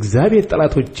እግዚአብሔር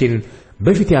ጠላቶችን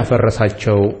በፊት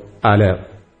ያፈረሳቸው አለ።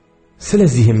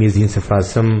 ስለዚህም የዚህን ስፍራ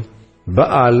ስም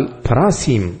በአል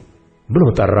ፐራሲም ብሎ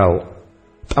ጠራው።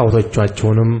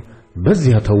 ጣዖቶቻቸውንም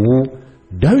በዚያ ተዉ።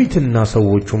 ዳዊትና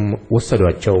ሰዎቹም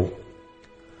ወሰዷቸው።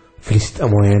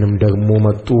 ፍልስጤማውያንም ደግሞ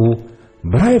መጡ፣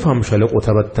 በራይፋም ሸለቆ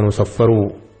ተበትነው ሰፈሩ።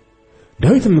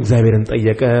 ዳዊትም እግዚአብሔርን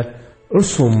ጠየቀ።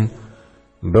 እርሱም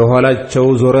በኋላቸው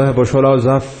ዞረህ በሾላው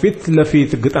ዛፍ ፊት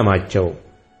ለፊት ግጠማቸው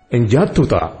እንጂ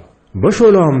አትውጣ።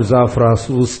 በሾላውም ዛፍ ራስ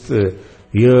ውስጥ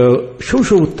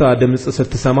የሽውሽውታ ድምፅ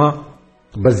ስትሰማ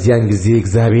በዚያን ጊዜ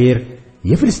እግዚአብሔር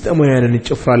የፍልስጤማውያንን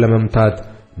ጭፍራ ለመምታት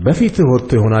በፊትህ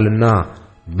ወጥቶ ይሆናልና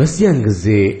በዚያን ጊዜ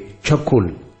ቸኩል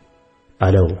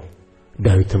አለው።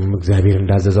 ዳዊትም እግዚአብሔር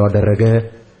እንዳዘዘው አደረገ።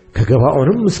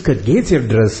 ከገባዖንም እስከ ጌቴር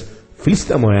ድረስ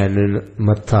ፍልስጤማውያንን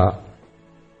መታ።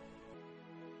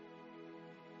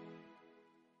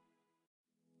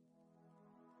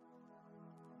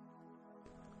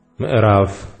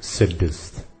 ምዕራፍ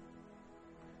 6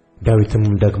 ዳዊትም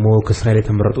ደግሞ ከእስራኤል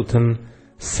የተመረጡትን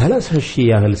 30,000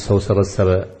 ያህል ሰው ሰበሰበ።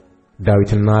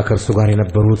 ዳዊትና ከእርሱ ጋር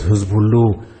የነበሩት ሕዝብ ሁሉ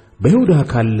በይሁዳ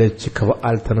ካለች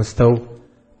ከበዓል ተነስተው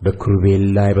በኪሩቤል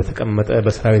ላይ በተቀመጠ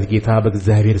በሰራዊት ጌታ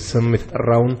በእግዚአብሔር ስም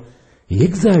የተጠራውን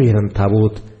የእግዚአብሔርን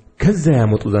ታቦት ከዚያ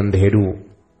ያመጡ ዘንድ ሄዱ።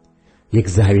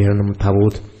 የእግዚአብሔርንም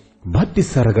ታቦት በአዲስ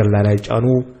ሰረገላ ላይ ጫኑ።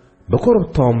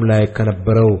 በኮረብታውም ላይ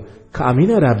ከነበረው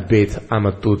ከአሚናዳብ ቤት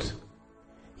አመጡት።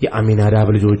 የአሚናዳብ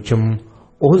ልጆችም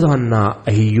ዖዛና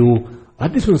አሂዩ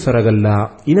አዲሱን ሰረገላ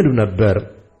ይነዱ ነበር።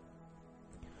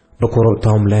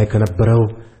 በኮረብታውም ላይ ከነበረው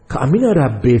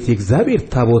ከአሚናዳብ ቤት የእግዚአብሔር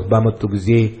ታቦት ባመጡ ጊዜ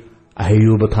አሂዩ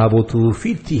በታቦቱ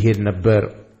ፊት ይሄድ ነበር።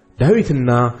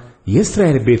 ዳዊትና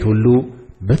የእስራኤል ቤት ሁሉ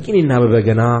በቂኔና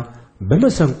በበገና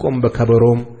በመሰንቆም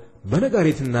በከበሮም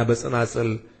በነጋሪትና በጸናጽል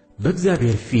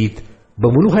በእግዚአብሔር ፊት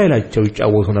በሙሉ ኃይላቸው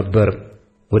ይጫወቱ ነበር።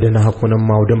 ወደ ናኮንም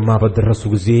አውድማ በደረሱ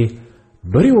ጊዜ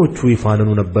በሬዎቹ ይፋንኑ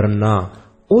ነበርና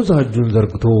ዖዛ እጁን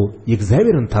ዘርግቶ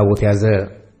የእግዚአብሔርን ታቦት ያዘ።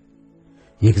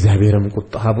 የእግዚአብሔርም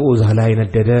ቁጣ በዖዛ ላይ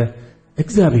ነደደ።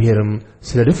 እግዚአብሔርም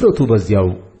ስለ ድፍረቱ በዚያው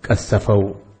ቀሰፈው።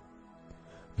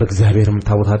 በእግዚአብሔርም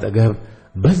ታቦት አጠገብ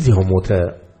በዚያው ሞተ።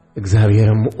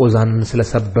 እግዚአብሔርም ዖዛን ስለ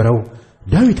ሰበረው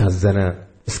ዳዊት አዘነ።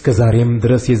 እስከ ዛሬም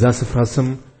ድረስ የዛ ስፍራ ስም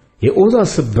የዖዛ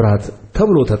ስብራት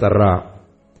ተብሎ ተጠራ።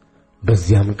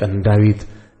 በዚያም ቀን ዳዊት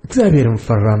እግዚአብሔርን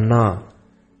ፈራና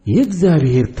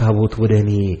የእግዚአብሔር ታቦት ወደ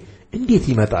እኔ እንዴት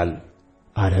ይመጣል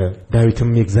አለ። ዳዊትም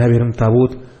የእግዚአብሔርን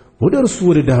ታቦት ወደ እርሱ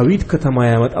ወደ ዳዊት ከተማ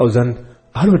ያመጣው ዘንድ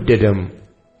አልወደደም።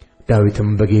 ዳዊትም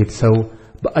በጌት ሰው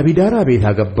በአቢዳራ ቤት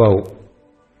አገባው።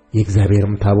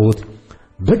 የእግዚአብሔርም ታቦት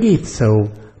በጌት ሰው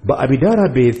በአቢዳራ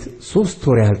ቤት 3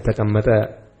 ወር ያህል ተቀመጠ።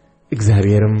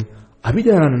 እግዚአብሔርም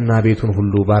አቢዳራንና ቤቱን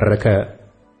ሁሉ ባረከ።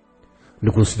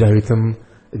 ንጉሥ ዳዊትም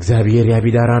እግዚአብሔር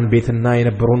የአቢዳራን ቤትና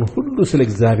የነበረውን ሁሉ ስለ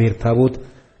እግዚአብሔር ታቦት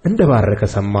እንደባረከ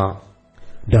ሰማ።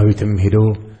 ዳዊትም ሄዶ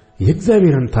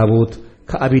የእግዚአብሔርን ታቦት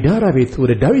ከአቢዳራ ቤት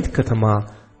ወደ ዳዊት ከተማ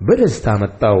በደስታ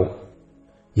መጣው።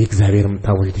 የእግዚአብሔርም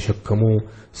ታቦት የተሸከሙ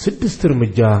 6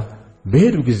 እርምጃ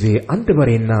በሄዱ ጊዜ 1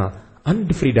 በሬና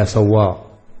 1 ፍሪዳ ሰዋ።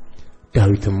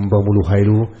 ዳዊትም በሙሉ ኃይሉ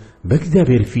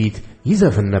በእግዚአብሔር ፊት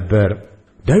ይዘፍን ነበር።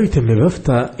 ዳዊትም የበፍታ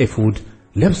ኤፉድ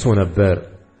ለብሶ ነበር።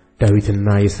 ዳዊትና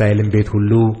የእስራኤልም ቤት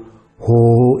ሁሉ ሆ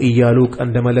እያሉ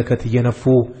ቀንደ መለከት እየነፉ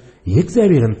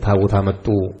የእግዚአብሔርን ታቦት አመጡ።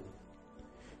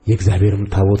 የእግዚአብሔርም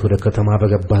ታቦት ወደ ከተማ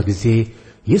በገባ ጊዜ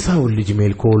የሳውል ልጅ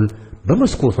ሜልኮል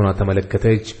በመስኮት ሆና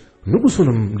ተመለከተች።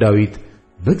 ንጉሡንም ዳዊት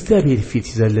በእግዚአብሔር ፊት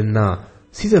ሲዘልና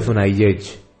ሲዘፍን አየች፣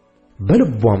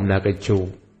 በልቧም ናቀችው።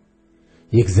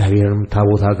 የእግዚአብሔርንም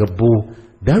ታቦት አገቡ።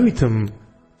 ዳዊትም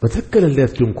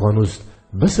በተከለለት ድንኳን ውስጥ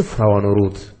በስፍራው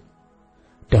አኖሩት።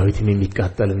 ዳዊትም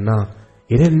የሚቃጠልና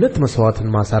የደህንነት መሥዋዕትን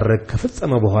ማሳረግ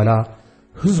ከፈጸመ በኋላ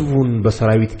ሕዝቡን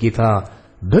በሰራዊት ጌታ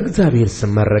በእግዚአብሔር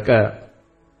ስም መረቀ።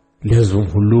 ለሕዝቡም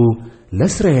ሁሉ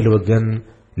ለእስራኤል ወገን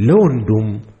ለወንዱም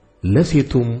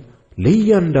ለሴቱም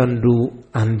ለእያንዳንዱ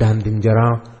አንዳንድ እንጀራ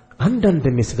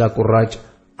አንዳንድም የሥጋ ቁራጭ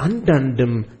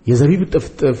አንዳንድም የዘቢብ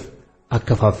ጥፍጥፍ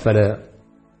አከፋፈለ።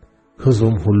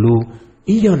 ሕዝቡም ሁሉ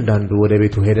እያንዳንዱ ወደ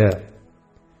ቤቱ ሄደ።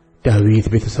 ዳዊት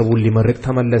ቤተሰቡን ሊመርቅ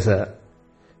ተመለሰ።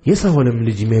 የሳኦልም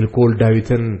ልጅ ሜልኮል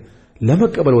ዳዊትን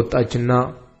ለመቀበል ወጣችና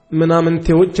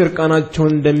ምናምንቴዎች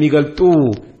እርቃናቸውን እንደሚገልጡ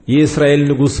የእስራኤል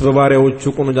ንጉሥ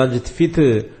በባሪያዎቹ ቆነጃጅት ፊት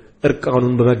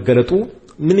እርቃኑን በመገለጡ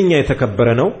ምንኛ የተከበረ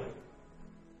ነው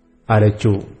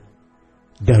አለችው።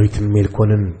 ዳዊትም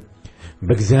ሜልኮልን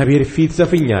በእግዚአብሔር ፊት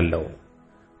ዘፍኛለሁ፣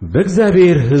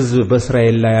 በእግዚአብሔር ሕዝብ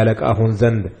በእስራኤል ላይ አለቃ ሆን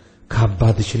ዘንድ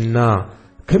ከአባትሽና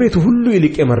ከቤቱ ሁሉ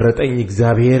ይልቅ የመረጠኝ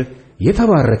እግዚአብሔር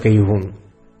የተባረከ ይሁን።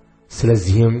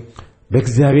 ስለዚህም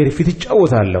በእግዚአብሔር ፊት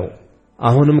እጫወታለሁ።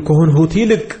 አሁንም ከሆንሁት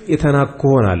ይልቅ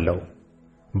የተናቅሁ ሆናለሁ፣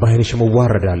 በዓይንሽም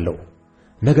እዋረዳለሁ።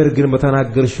 ነገር ግን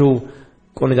በተናገርሽው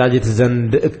ቆነጃጅት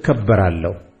ዘንድ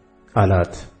እከበራለሁ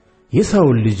አላት።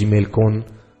 የሳኦል ልጅ ሜልኮል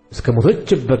እስከ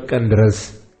ሞተችበት ቀን ድረስ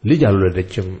ልጅ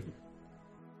አልወለደችም።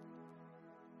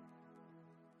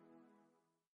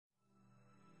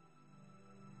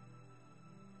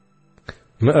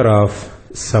 ምዕራፍ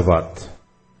 7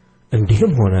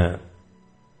 እንዲህም ሆነ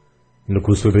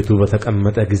ንጉሡ በቤቱ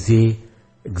በተቀመጠ ጊዜ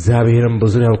እግዚአብሔርም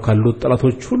በዙሪያው ካሉት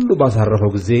ጠላቶች ሁሉ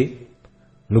ባሳረፈው ጊዜ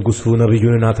ንጉሡ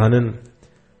ነቢዩን ናታንን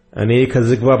እኔ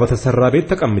ከዝግባ በተሠራ ቤት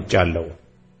ተቀምጫለሁ፣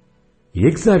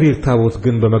 የእግዚአብሔር ታቦት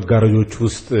ግን በመጋረጆች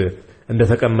ውስጥ እንደ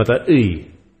ተቀመጠ እይ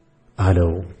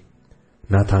አለው።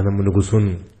 ናታንም ንጉሡን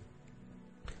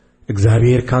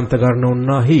እግዚአብሔር ካንተ ጋር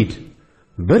ነውና ሂድ፣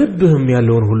 በልብህም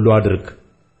ያለውን ሁሉ አድርግ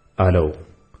አለው።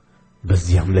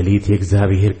 በዚያም ሌሊት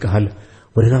የእግዚአብሔር ቃል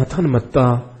ወደ ናታን መጣ፣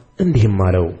 እንዲህም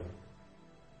አለው፣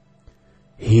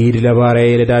 ሂድ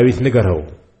ለባሪያዬ ለዳዊት ንገረው፣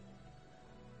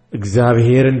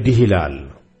 እግዚአብሔር እንዲህ ይላል፣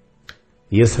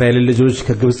 የእስራኤልን ልጆች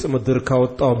ከግብጽ ምድር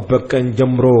ካወጣሁበት ቀን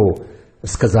ጀምሮ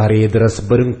እስከ ዛሬ ድረስ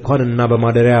በድንኳንና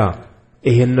በማደሪያ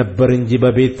ይሄን ነበር እንጂ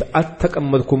በቤት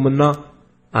አልተቀመጥኩምና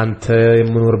አንተ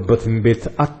የምኖርበትን ቤት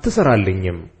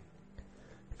አትሰራልኝም።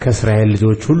 ከእስራኤል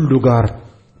ልጆች ሁሉ ጋር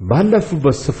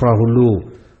ባለፉበት ስፍራ ሁሉ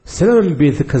ስለምን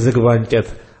ቤት ከዝግባ እንጨት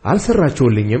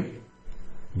አልሰራችሁልኝም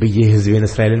ብዬ ሕዝቤን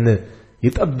እስራኤልን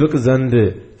ይጠብቅ ዘንድ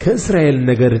ከእስራኤል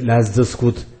ነገድ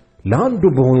ላዘዝኩት ለአንዱ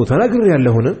በሆኑ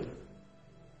ተናግሬአለሁን?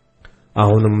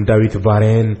 አሁንም ዳዊት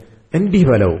ባሪያዬን እንዲህ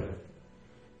በለው፣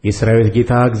 የሠራዊት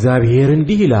ጌታ እግዚአብሔር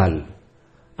እንዲህ ይላል፣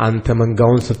 አንተ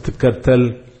መንጋውን ስትከተል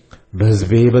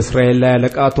በሕዝቤ በእስራኤል ላይ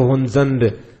አለቃ ትሆን ዘንድ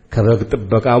ከበግ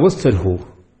ጥበቃ ወሰድሁህ።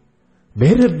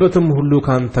 በሄድህበትም ሁሉ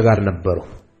ካንተ ጋር ነበርሁ።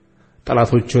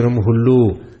 ጠላቶችንም ሁሉ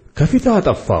ከፊትህ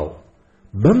አጠፋው።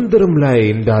 በምድርም ላይ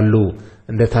እንዳሉ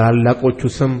እንደ ታላላቆቹ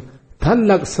ስም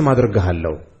ታላቅ ስም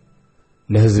አድርግሃለሁ።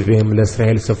 ለሕዝቤም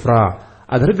ለእስራኤል ስፍራ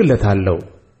አደርግለታለሁ፣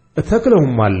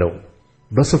 እተክለውማለሁ፣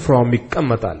 በስፍራውም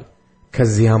ይቀመጣል።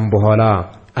 ከዚያም በኋላ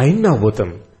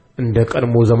አይናወጥም። እንደ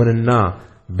ቀድሞ ዘመንና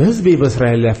በሕዝቤ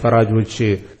በእስራኤል ላይ ፈራጆች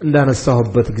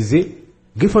እንዳነሳሁበት ጊዜ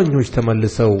ግፈኞች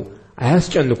ተመልሰው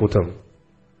አያስጨንቁትም።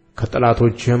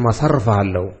 ከጠላቶችህም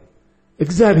አሳርፈሃለሁ።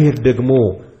 እግዚአብሔር ደግሞ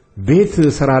ቤት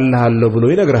እሠራልሃለሁ ብሎ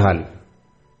ይነግርሃል።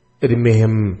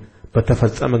 ዕድሜህም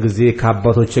በተፈጸመ ጊዜ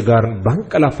ከአባቶች ጋር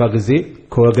ባንቀላፋ ጊዜ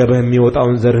ከወገብህ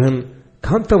የሚወጣውን ዘርህን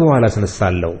ካንተ በኋላ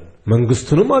አስነሳለሁ፣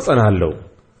 መንግሥቱንም አጸናለሁ።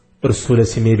 እርሱ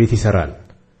ለስሜ ቤት ይሠራል፣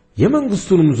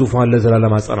 የመንግሥቱንም ዙፋን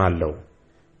ለዘላለም አጸናለሁ።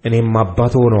 እኔም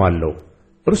አባት ሆነዋለሁ፣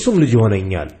 እርሱም ልጅ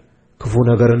ይሆነኛል። ክፉ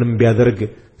ነገርንም ቢያደርግ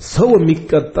ሰው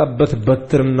የሚቀጣበት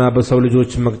በትርና በሰው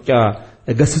ልጆች መቅጫ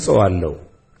እገሥጸዋለሁ።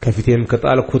 ከፊቴም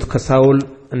ከጣልኩት ከሳኦል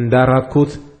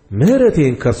እንዳራኩት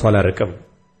ምሕረቴን ከእርሱ አላርቅም።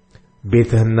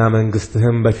 ቤትህና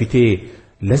መንግሥትህም በፊቴ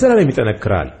ለዘላለም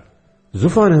ይጠነክራል፣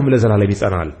 ዙፋንህም ለዘላለም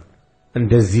ይጸናል።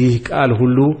 እንደዚህ ቃል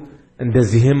ሁሉ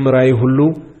እንደዚህም ራእይ ሁሉ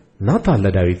ናታን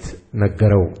ለዳዊት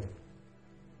ነገረው።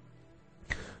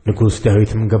 ንጉሥ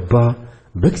ዳዊትም ገባ፣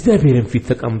 በእግዚአብሔርም ፊት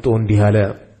ተቀምጦ እንዲህ አለ፣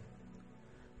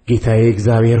 ጌታዬ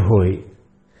እግዚአብሔር ሆይ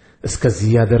እስከዚህ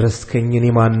ያደረስከኝ እኔ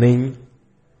ማን ነኝ?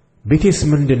 ቤቴስ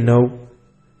ምንድን ነው?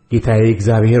 ጌታዬ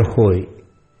እግዚአብሔር ሆይ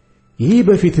ይህ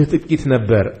በፊትህ ጥቂት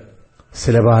ነበር፣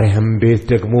 ስለ ባሪያህም ቤት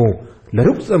ደግሞ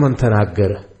ለሩቅ ዘመን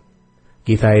ተናገርህ።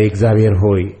 ጌታዬ እግዚአብሔር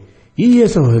ሆይ ይህ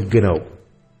የሰው ሕግ ነው።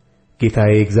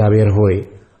 ጌታዬ እግዚአብሔር ሆይ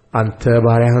አንተ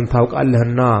ባሪያህን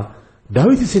ታውቃለህና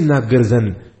ዳዊት ሲናገር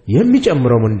ዘንድ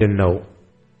የሚጨምረው ምንድን ነው?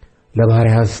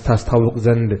 ለባሪያህስ ታስታውቅ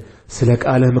ዘንድ ስለ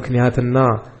ቃልህ ምክንያትና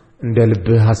እንደ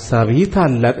ልብህ ሐሳብ ይህ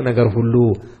ታላቅ ነገር ሁሉ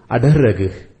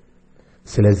አደረግህ።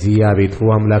 ስለዚህ አቤቱ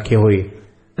አምላኬ ሆይ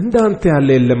እንዳንተ ያለ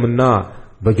የለምና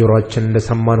በጆሮአችን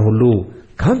እንደሰማን ሁሉ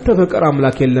ካንተ በቀር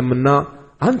አምላክ የለምና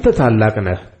አንተ ታላቅ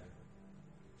ነህ።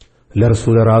 ለእርሱ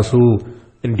ለራሱ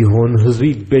እንዲሆን ሕዝብ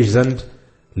ይቤዥ ዘንድ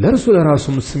ለእርሱ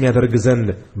ለራሱም ስም ያደርግ ዘንድ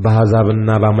በአሕዛብና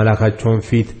በአምላካቸውም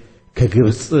ፊት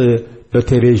ከግብፅ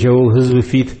በተቤዠው ሕዝብ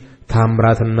ፊት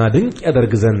ታምራትና ድንቅ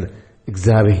ያደርግ ዘንድ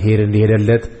እግዚአብሔር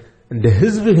እንዲሄደለት እንደ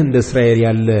ሕዝብህ እንደ እስራኤል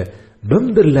ያለ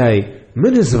በምድር ላይ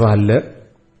ምን ሕዝብ አለ?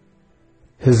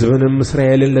 ሕዝብንም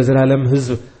እስራኤልን ለዘላለም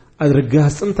ሕዝብ አድርገህ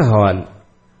አጽንተኸዋል።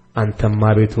 አንተም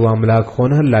አቤቱ አምላክ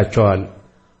ሆነህላቸዋል።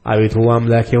 አቤቱ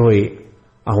አምላኬ ሆይ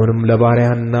አሁንም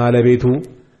ለባሪያህና ለቤቱ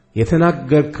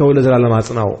የተናገርከው ለዘላለም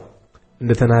አጽናው፣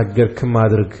 እንደ ተናገርክም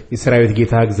አድርግ። የሠራዊት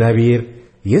ጌታ እግዚአብሔር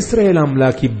የእስራኤል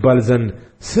አምላክ ይባል ዘንድ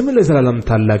ስም ለዘላለም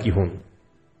ታላቅ ይሁን።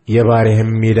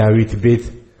 የባሪያህም የዳዊት ቤት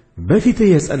በፊትህ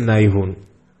የጸና ይሁን።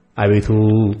 አቤቱ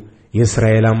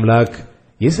የእስራኤል አምላክ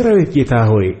የሠራዊት ጌታ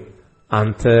ሆይ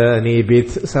አንተ እኔ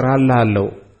ቤት እሠራልሃለሁ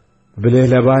ብለህ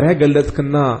ለባሪያ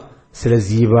ገለጥክና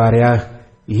ስለዚህ ባሪያህ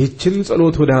ይህችን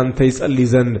ጸሎት ወደ አንተ ይጸልይ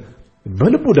ዘንድ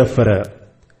በልቡ ደፈረ።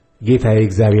 ጌታዬ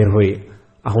እግዚአብሔር ሆይ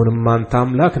አሁንም አንተ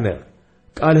አምላክ ነህ፣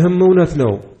 ቃልህም እውነት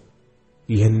ነው።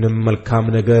 ይህንም መልካም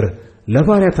ነገር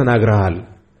ለባሪያ ተናግረሃል።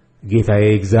 ጌታዬ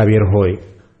እግዚአብሔር ሆይ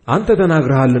አንተ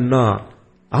ተናግረሃልና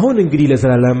አሁን እንግዲህ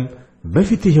ለዘላለም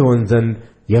በፊትህ ይሆን ዘንድ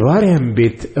የባሪያህን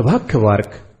ቤት እባክህ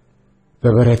ባርክ።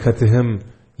 በበረከትህም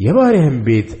የባሪያህን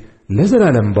ቤት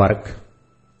ለዘላለም ባርክ።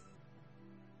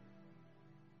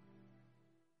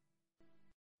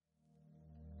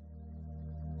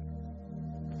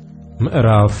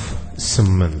 ምዕራፍ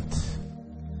 8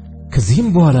 ከዚህም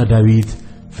በኋላ ዳዊት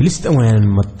ፍልስጥኤማውያንን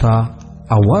መታ፣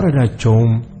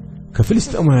 አዋረዳቸውም።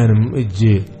 ከፍልስጥኤማውያንም እጅ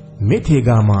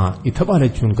ሜቴጋማ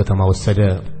የተባለችውን ከተማ ወሰደ።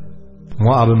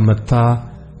 ሞዓብም መታ፣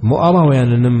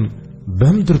 ሞዓባውያንንም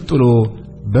በምድር ጥሎ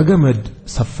በገመድ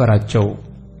ሰፈራቸው።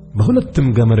 በሁለትም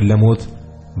ገመድ ለሞት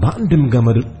በአንድም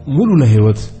ገመድ ሙሉ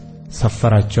ለሕይወት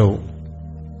ሰፈራቸው።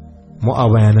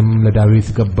 ሞዓባውያንም ለዳዊት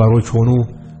ገባሮች ሆኑ፣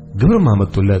 ግብርም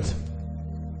አመጡለት።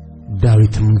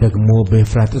 ዳዊትም ደግሞ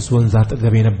በኤፍራጥስ ወንዝ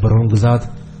አጠገብ የነበረውን ግዛት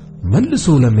መልሶ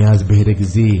ለመያዝ በሄደ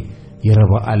ጊዜ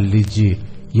የረባዓል ልጅ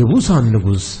የቡሳን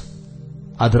ንጉሥ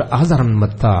አድርአዛርን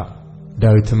መታ።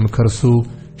 ዳዊትም ከእርሱ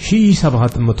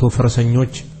 1700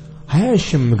 ፈረሰኞች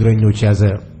 20,000 እግረኞች ያዘ።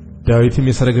 ዳዊትም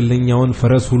የሰረገለኛውን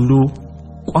ፈረስ ሁሉ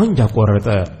ቋንጃ ቆረጠ፣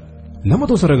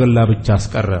 ለ100 ሰረገላ ብቻ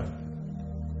አስቀረ።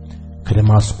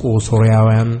 ከደማስቆ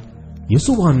ሶርያውያን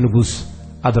የሱባን ንጉሥ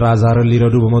አድርአዛርን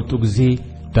ሊረዱ በመጡ ጊዜ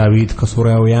ዳዊት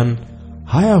ከሶርያውያን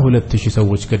 22,000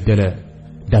 ሰዎች ገደለ።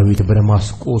 ዳዊት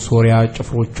በደማስቆ ሶርያ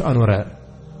ጭፍሮች አኖረ።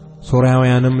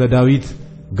 ሶርያውያንም ለዳዊት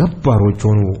ገባሮች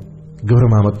ሆኑ፣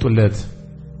 ግብርም አመጡለት።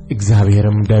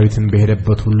 እግዚአብሔርም ዳዊትን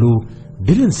በሄደበት ሁሉ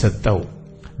ድልን ሰጠው።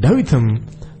 ዳዊትም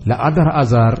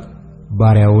ለአድርአዛር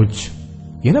ባሪያዎች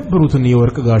የነበሩትን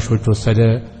የወርቅ ጋሾች ወሰደ፣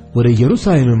 ወደ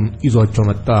ኢየሩሳሌምም ይዟቸው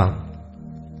መጣ።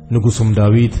 ንጉሡም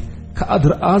ዳዊት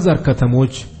ከአድርአዛር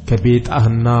ከተሞች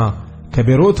ከቤጣህና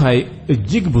ከቤሮታይ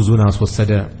እጅግ ብዙ ናስ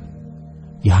ወሰደ።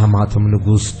 የሐማትም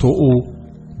ንጉሥ ቶዑ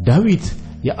ዳዊት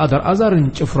የአድርአዛርን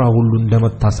ጭፍራ ሁሉ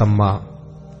እንደመታ ሰማ።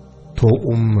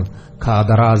 ቶዑም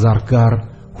ከአድርአዛር ጋር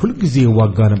ሁልጊዜ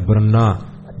ይዋጋ ነበርና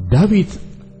ዳዊት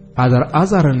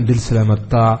አድርአዛርን ድል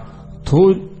ስለመታ ቶዑ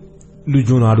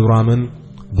ልጁን አዶራምን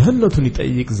ደህንነቱን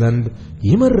ይጠይቅ ዘንድ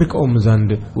ይመርቀውም ዘንድ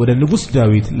ወደ ንጉሥ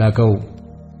ዳዊት ላከው።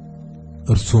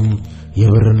 እርሱም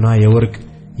የብርና የወርቅ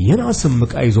የናስም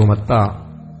ዕቃ ይዞ መጣ።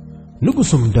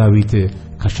 ንጉሡም ዳዊት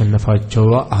ካሸነፋቸው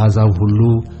አሕዛብ ሁሉ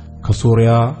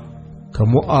ከሶርያ፣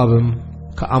 ከሞዓብም፣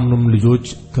 ከአምኖም ልጆች፣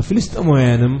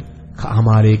 ከፍልስጥኤማውያንም፣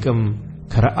 ከአማሌቅም፣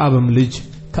 ከረአብም ልጅ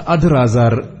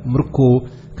ከአድርአዛር ምርኮ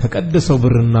ከቀደሰው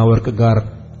ብርና ወርቅ ጋር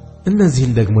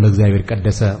እነዚህን ደግሞ ለእግዚአብሔር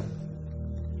ቀደሰ።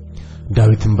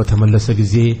 ዳዊትም በተመለሰ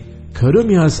ጊዜ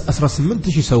ከኤዶምያስ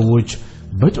 18,000 ሰዎች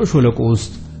በጨው ሸለቆ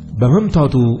ውስጥ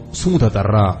በመምታቱ ስሙ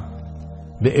ተጠራ።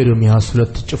 በኤዶምያስ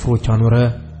 2 ጭፍሮች አኖረ።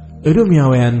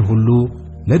 ኤዶምያውያን ሁሉ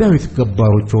ለዳዊት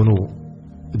ገባሮች ሆኑ።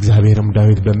 እግዚአብሔርም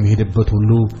ዳዊት በሚሄድበት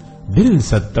ሁሉ ድልን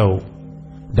ሰጠው።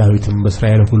 ዳዊትም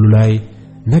በእስራኤል ሁሉ ላይ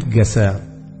ነገሰ።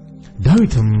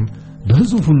 ዳዊትም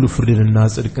በሕዝቡ ሁሉ ፍርድንና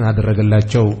ጽድቅን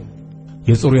አደረገላቸው።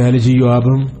 የጽሩያ ልጅ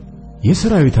ኢዮአብም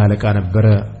የሰራዊት አለቃ ነበረ።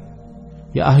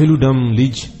 የአሂሉዳም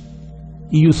ልጅ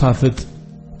ኢዮሳፍጥ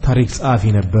ታሪክ ጸሐፊ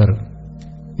ነበር።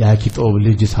 የአኪጦብ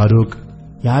ልጅ ሳዶቅ፣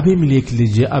 የአቤሜሌክ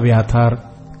ልጅ አብያታር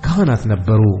ካህናት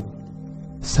ነበሩ።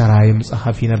 ሰራይም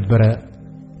ጸሐፊ ነበረ።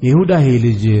 የይሁዳሄ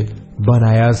ልጅ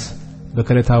ባናያስ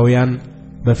በከለታውያን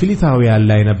በፊሊታውያን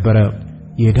ላይ ነበረ።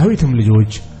 የዳዊትም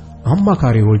ልጆች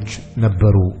አማካሪዎች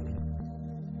ነበሩ።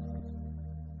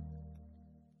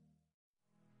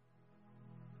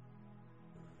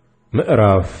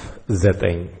 ምዕራፍ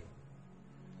 9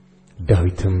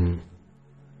 ዳዊትም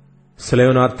ስለ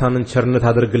ዮናታን ቸርነት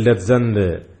አድርግለት ዘንድ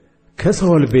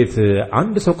ከሳኦል ቤት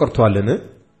አንድ ሰው ቀርቶአልን?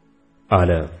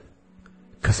 አለ።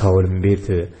 ከሳኦልም ቤት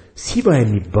ሲባ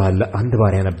የሚባል አንድ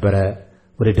ባሪያ ነበረ።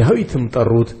 ወደ ዳዊትም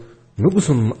ጠሩት።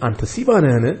 ንጉሡም አንተ ሲባ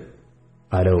ነህን?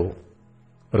 አለው።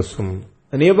 እርሱም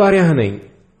እኔ ባሪያህ ነኝ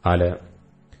አለ።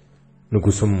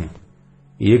 ንጉሡም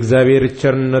የእግዚአብሔር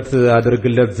ቸርነት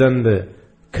አድርግለት ዘንድ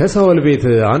ከሳኦል ቤት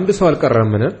አንድ ሰው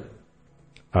አልቀረምን?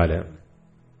 አለ።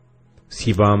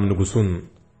 ሲባም ንጉሡን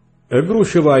እግሩ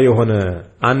ሽባ የሆነ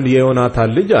አንድ የዮናታን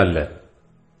ልጅ አለ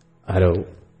አለው።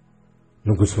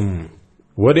 ንጉሡም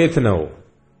ወዴት ነው?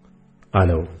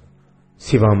 አለው።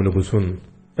 ሲባም ንጉሡን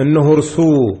እነሆ እርሱ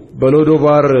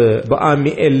በሎዶባር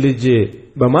በአሚኤል ልጅ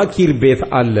በማኪር ቤት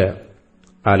አለ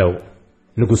አለው።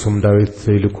 ንጉሡም ዳዊት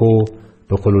ልኮ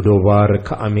በሎዶባር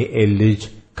ከአሚኤል ልጅ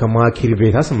ከማኪር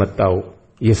ቤት አስመጣው።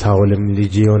 የሳኦልም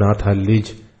ልጅ የዮናታን ልጅ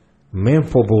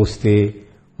ሜምፊቦስቴ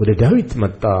ወደ ዳዊት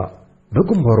መጣ።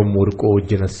 በግንባሩም ወድቆ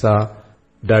እጅ ነሣ።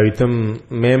 ዳዊትም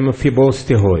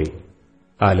ሜምፊቦስቴ ሆይ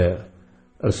አለ።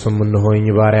 እርሱም እነሆኝ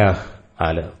ባሪያህ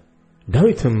አለ።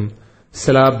 ዳዊትም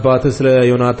ስለ አባትህ ስለ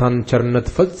ዮናታን ቸርነት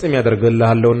ፈጽም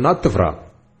ያደርግልሃለሁና አትፍራ፣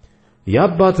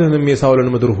 የአባትህንም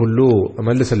የሳኦልን ምድር ሁሉ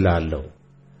እመልስልሃለሁ፣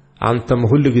 አንተም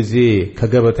ሁል ጊዜ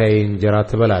ከገበታዬ እንጀራ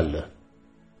ትበላለህ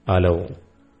አለው።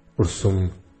 እርሱም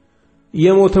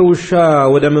የሞተ ውሻ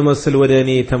ወደምመስል ወደ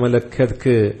እኔ ተመለከትክ፣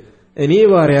 እኔ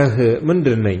ባሪያህ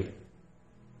ምንድር ነኝ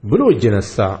ብሎ እጅ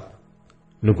ነሣ።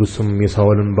 ንጉሡም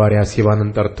የሳኦልን ባሪያ ሲባንን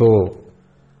ጠርቶ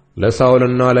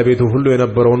ለሳኦልና ለቤቱ ሁሉ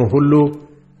የነበረውን ሁሉ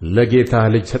ለጌታህ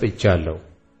ልጅ ሰጥቻለሁ፣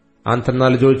 አንተና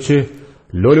ልጆችህ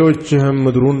ሎሌዎችህም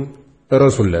ምድሩን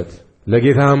እረሱለት፣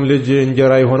 ለጌታህም ልጅ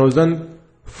እንጀራ የሆነው ዘንድ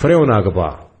ፍሬውን አግባ።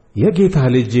 የጌታህ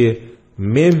ልጅ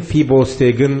ሜምፊቦስቴ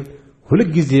ግን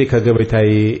ሁልጊዜ ከገበታዬ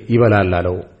ይበላል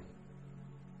አለው።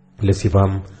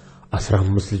 ለሲባም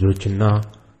 15 ልጆችና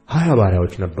 20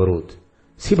 ባሪያዎች ነበሩት።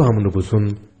 ሲባም ንጉሡን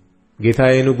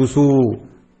ጌታዬ ንጉሡ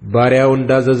ባሪያው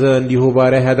እንዳዘዘ እንዲሁ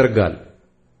ባሪያህ ያደርጋል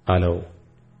አለው።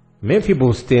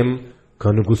 ሜምፊቦስቴም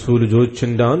ከንጉሡ ልጆች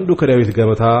እንደ አንዱ ከዳዊት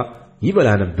ገበታ ይበላ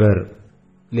ነበር።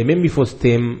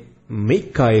 ለሜምፊቦስቴም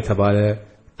ሚካ የተባለ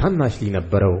ታናሽ ልጅ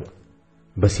ነበረው።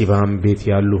 በሲባም ቤት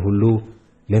ያሉ ሁሉ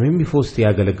ለሜምፊቦስቴ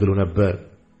ያገለግሉ ነበር።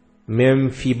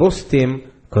 ሜምፊቦስቴም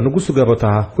ከንጉሡ ገበታ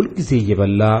ሁልጊዜ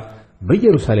እየበላ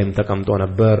በኢየሩሳሌም ተቀምጦ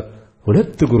ነበር።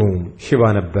 2 እግሩም ሽባ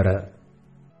ነበረ።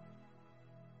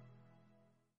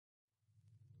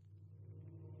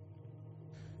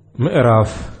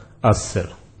 ምዕራፍ 10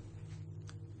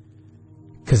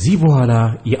 ከዚህ በኋላ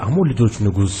የአሞን ልጆች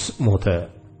ንጉሥ ሞተ።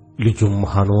 ልጁም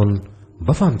ሐኖን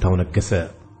በፋንታው ነገሠ።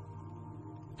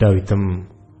 ዳዊትም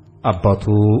አባቱ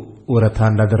ወረታ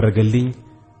እንዳደረገልኝ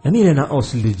እኔ ለናኦስ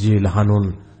ልጅ ለሐኖን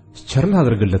ቸርነት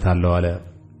አደርግለታለሁ አለ።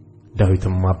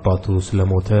 ዳዊትም አባቱ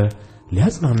ስለሞተ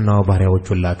ሊያጽናናው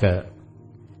ባሪያዎቹን ላከ።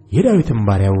 የዳዊትም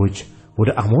ባሪያዎች ወደ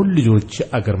አሞን ልጆች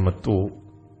አገር መጡ።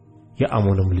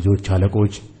 የአሞንም ልጆች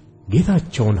አለቆች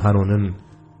ጌታቸውን ሐኖንን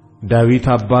ዳዊት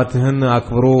አባትህን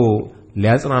አክብሮ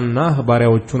ሊያጽናናህ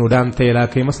ባሪያዎቹን ወደ አንተ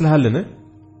የላከ ይመስልሃልን?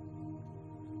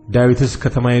 ዳዊትስ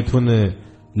ከተማይቱን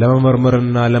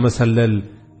ለመመርመርና ለመሰለል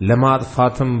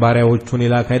ለማጥፋትም ባሪያዎቹን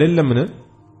የላከ አይደለምን?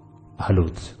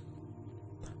 አሉት።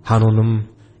 ሐኖንም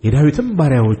የዳዊትም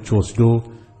ባሪያዎች ወስዶ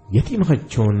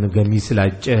የጢማቸውን ገሚስ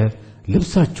ላጨ፣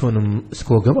 ልብሳቸውንም እስከ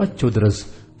ወገባቸው ድረስ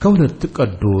ከሁለት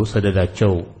ቀዶ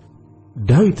ሰደዳቸው።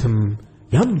 ዳዊትም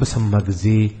ያን በሰማ ጊዜ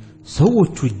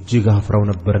ሰዎቹ እጅግ አፍረው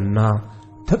ነበርና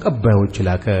ተቀባዮች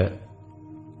ላከ።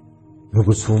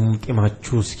 ንጉሡም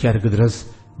ጢማችሁ እስኪያድግ ድረስ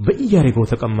በኢያሪኮ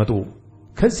ተቀመጡ፣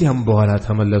 ከዚያም በኋላ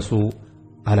ተመለሱ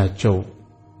አላቸው።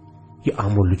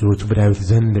 የአሞን ልጆች በዳዊት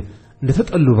ዘንድ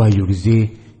እንደተጠሉ ባዩ ጊዜ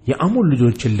የአሞን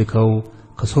ልጆች ልከው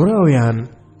ከሶርያውያን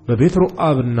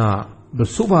በቤትሮአብና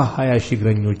በሱባ 20,000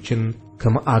 እግረኞችን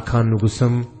ከመዓካን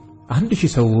ንጉሥም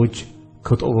 1,000 ሰዎች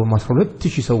ከጦብም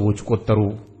 12,000 ሰዎች ቆጠሩ።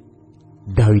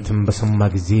 ዳዊትም በሰማ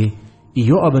ጊዜ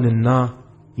ኢዮአብንና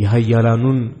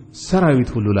የኃያላኑን ሰራዊት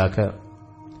ሁሉ ላከ።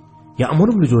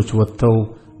 የአሞንም ልጆች ወጥተው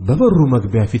በበሩ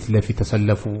መግቢያ ፊት ለፊት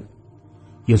ተሰለፉ።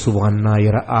 የሱባና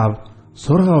የረአብ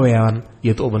ሶርያውያን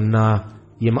የጦብና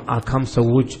የመዓካም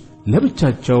ሰዎች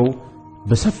ለብቻቸው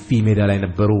በሰፊ ሜዳ ላይ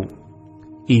ነበሩ።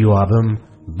 ኢዮአብም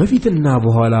በፊትና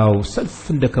በኋላው ሰልፍ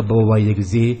እንደከበበው ባየ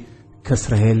ጊዜ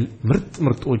ከእስራኤል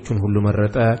ምርጦቹን ሁሉ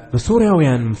መረጠ፣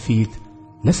 በሶርያውያን ፊት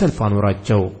ለሰልፍ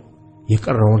አኖራቸው።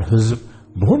 የቀረውን ሕዝብ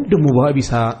በወንድሙ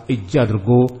በአቢሳ እጅ አድርጎ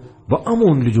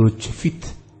በአሞን ልጆች ፊት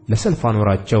ለሰልፍ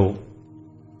አኖራቸው።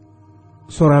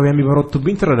 ሶርያውያን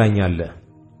ቢበረቱብኝ ትረዳኛለህ፣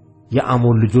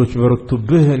 የአሞን ልጆች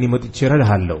ቢበረቱብህ እኔ መጥቼ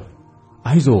እረዳሃለሁ።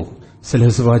 አይዞህ፣ ስለ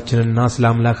ሕዝባችንና ስለ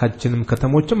አምላካችንም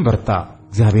ከተሞችም በርታ፣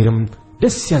 እግዚአብሔርም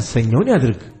ደስ ያሰኘውን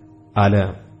ያድርግ አለ።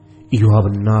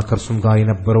 ኢዮአብና ከእርሱም ጋር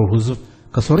የነበረው ሕዝብ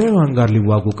ከሶርያውያን ጋር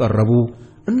ሊዋጉ ቀረቡ።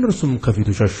 እነርሱም ከፊቱ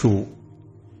ሸሹ።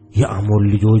 የአሞን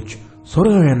ልጆች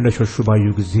ሶርያውያን እንደሸሹ ባዩ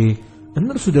ጊዜ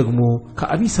እነርሱ ደግሞ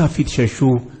ከአቢሳ ፊት ሸሹ፣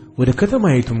 ወደ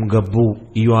ከተማይቱም ገቡ።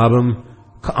 ኢዮአብም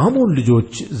ከአሞን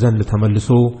ልጆች ዘንድ ተመልሶ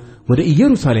ወደ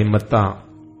ኢየሩሳሌም መጣ።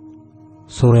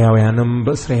 ሶርያውያንም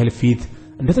በእስራኤል ፊት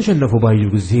እንደተሸነፉ ባዩ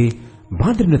ጊዜ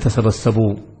በአንድነት ተሰበሰቡ።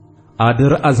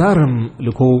 አድር አዛርም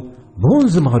ልኮ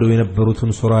በወንዝ ማዶ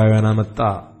የነበሩትን ሶርያውያን አመጣ።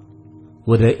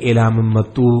 ወደ ኤላምም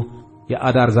መጡ።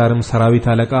 የአዳር ዛርም ሰራዊት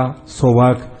አለቃ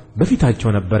ሶባክ በፊታቸው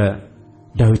ነበረ።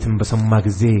 ዳዊትም በሰማ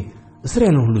ጊዜ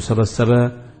እስራኤልን ሁሉ ሰበሰበ።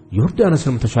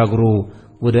 ዮርዳኖስንም ተሻግሮ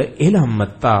ወደ ኤላም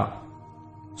መጣ።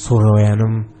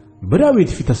 ሶርያውያንም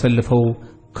በዳዊት ፊት ተሰልፈው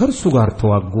ከእርሱ ጋር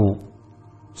ተዋጉ።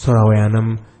 ሶርያውያንም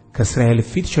ከእስራኤል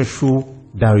ፊት ሸሹ።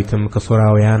 ዳዊትም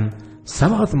ከሶርያውያን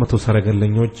 700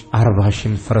 ሰረገለኞች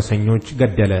 40,000 ፈረሰኞች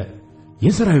ገደለ።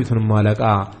 የሰራዊቱንም አለቃ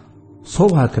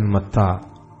ሶባክን መታ፣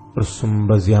 እርሱም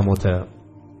በዚያ ሞተ።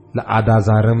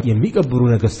 ለአዳዛርም የሚገብሩ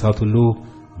ነገሥታት ሁሉ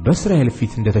በእስራኤል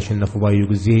ፊት እንደተሸነፉ ባዩ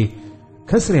ጊዜ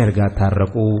ከእስራኤል ጋር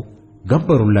ታረቁ፣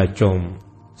 ገበሩላቸውም።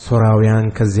 ሶርያውያን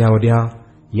ከዚያ ወዲያ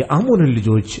የአሞንን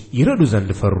ልጆች ይረዱ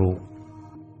ዘንድ ፈሩ።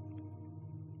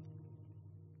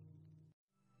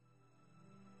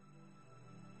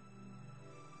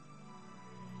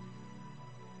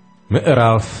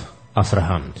 ምዕራፍ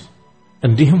 11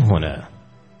 እንዲህም ሆነ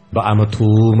በዓመቱ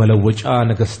መለወጫ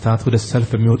ነገሥታት ወደ ሰልፍ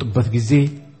በሚወጡበት ጊዜ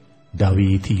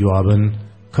ዳዊት ኢዮአብን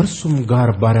ከእርሱም ጋር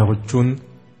ባሪያዎቹን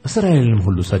እስራኤልንም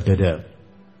ሁሉ ሰደደ።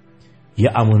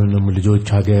 የአሞንንም ልጆች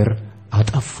አገር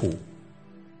አጠፉ፣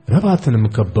 ረባትንም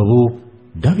ከበቡ።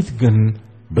 ዳዊት ግን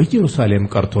በኢየሩሳሌም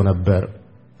ቀርቶ ነበር።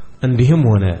 እንዲህም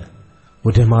ሆነ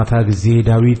ወደ ማታ ጊዜ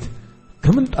ዳዊት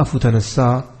ከምንጣፉ ተነሳ፣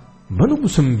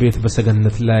 በንጉሥም ቤት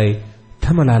በሰገነት ላይ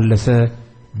ተመላለሰ።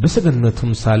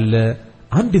 በሰገነቱም ሳለ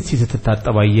አንዲት ሴት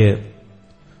ስትታጠብ አየ።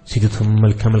 ሴቲቱም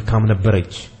መልከ መልካም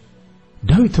ነበረች።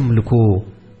 ዳዊትም ልኮ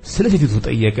ስለ ሴቲቱ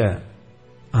ጠየቀ።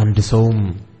 አንድ ሰውም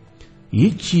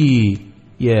ይህች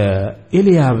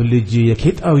የኤልያብ ልጅ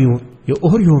የኬጣዊው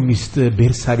የኦርዮ ሚስት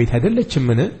ቤርሳቤት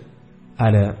አይደለችምን?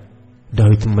 አለ።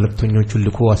 ዳዊትም መልእክተኞቹን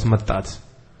ልኮ አስመጣት።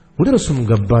 ወደ እርሱም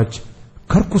ገባች።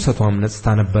 ከርኩሰቷም ነጽታ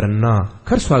ነበርና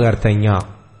ከእርሷ ጋር ተኛ።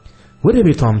 ወደ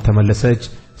ቤቷም ተመለሰች።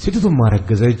 ሴቲቱም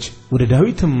አረገዘች። ወደ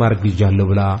ዳዊትም አርግዣለሁ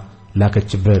ብላ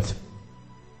ላከችበት።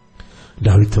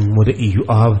 ዳዊትም ወደ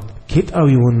ኢዮአብ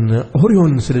ኬጣዊውን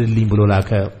ኦርዮን ስደድልኝ ብሎ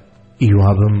ላከ።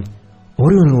 ኢዮአብም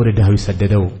ኦርዮንን ወደ ዳዊት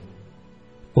ሰደደው።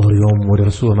 ኦርዮም ወደ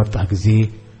እርሱ በመጣ ጊዜ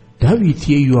ዳዊት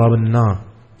የኢዮአብና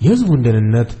የሕዝቡን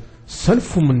ደህንነት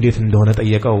ሰልፉም እንዴት እንደሆነ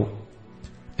ጠየቀው።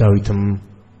 ዳዊትም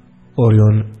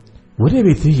ኦርዮን ወደ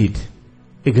ቤትህ ሂድ፣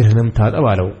 እግርህንም ታጠብ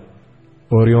አለው።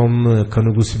 ኦርዮም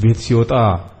ከንጉሥ ቤት ሲወጣ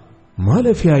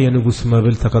ማለፊያ የንጉሥ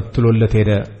መብል ተከትሎለት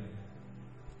ሄደ።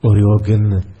 ኦርዮ ግን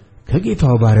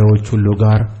ከጌታው ባሪያዎች ሁሉ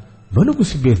ጋር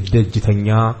በንጉሥ ቤት ደጅ ተኛ፣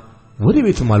 ወደ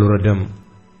ቤቱም አልወረደም።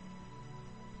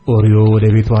 ኦርዮ ወደ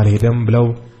ቤቱ አልሄደም ብለው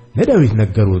ለዳዊት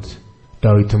ነገሩት።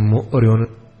 ዳዊትም ኦርዮን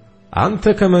አንተ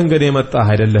ከመንገድ የመጣህ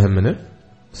አይደለህምን?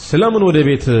 ስለምን ወደ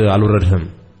ቤት አልወረድህም?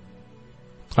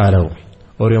 አለው።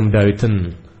 ኦርዮም ዳዊትን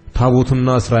ታቦቱና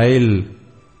እስራኤል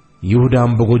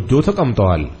ይሁዳም በጎጆ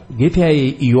ተቀምጠዋል፣ ጌታዬ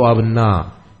ኢዮአብና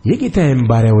የጌታዬም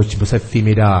ባሪያዎች በሰፊ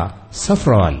ሜዳ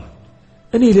ሰፍረዋል።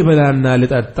 እኔ ልበላና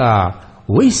ልጠጣ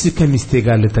ወይስ ከሚስቴ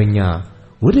ጋር ልተኛ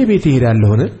ወደ ቤት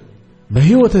እሄዳለሁን?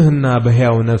 በሕይወትህና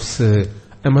በሕያው ነፍስ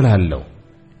እምላለሁ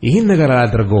ይህን ነገር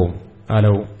አላደርገውም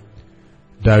አለው።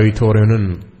 ዳዊት ኦርዮንን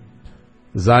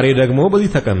ዛሬ ደግሞ በዚህ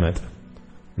ተቀመጥ፣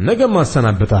 ነገም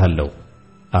አሰናብትሃለሁ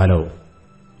አለው።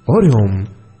 ኦርዮም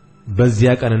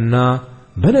በዚያ ቀንና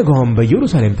በነጋውም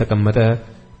በኢየሩሳሌም ተቀመጠ።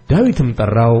 ዳዊትም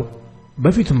ጠራው፣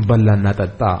 በፊቱም በላና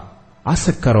ጠጣ፣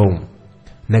 አሰከረውም።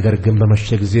 ነገር ግን በመሸ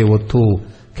ጊዜ ወጥቶ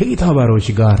ከጌታ ባሪያዎች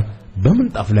ጋር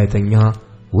በምንጣፍ ላይ ተኛ፣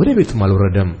 ወደ ቤቱም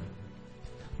አልወረደም።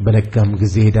 በነጋም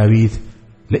ጊዜ ዳዊት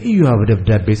ለኢዮአብ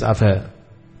ደብዳቤ ጻፈ፣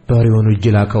 በኦርዮን እጅ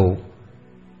ላከው።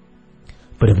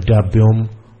 በደብዳቤውም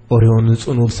ኦርዮን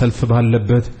ጽኑ ሰልፍ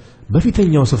ባለበት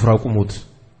በፊተኛው ስፍራ ቁሙት፣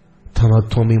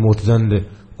 ተመቶም ይሞት ዘንድ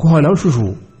ከኋላው ሽሹ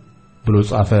ብሎ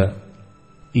ጻፈ።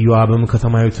 ኢዮአብም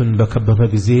ከተማይቱን በከበበ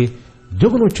ጊዜ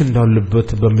ጀግኖች እንዳሉበት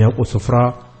በሚያውቁ ስፍራ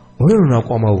ኦርዮንን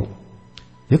አቆመው።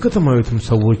 የከተማይቱም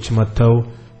ሰዎች መጥተው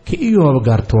ከኢዮአብ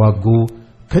ጋር ተዋጉ።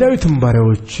 ከዳዊትም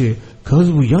ባሪያዎች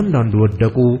ከሕዝቡ እያንዳንዱ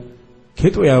ወደቁ።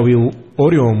 ኬጦያዊው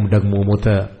ኦርዮም ደግሞ ሞተ።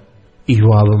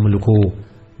 ኢዮአብም ልኮ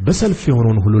በሰልፍ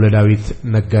የሆነውን ሁሉ ለዳዊት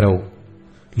ነገረው።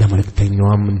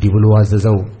 ለመልእክተኛውም እንዲህ ብሎ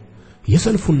አዘዘው፣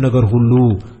 የሰልፉን ነገር ሁሉ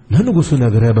ለንጉሡ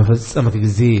ነግረህ በፈጸምክ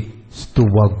ጊዜ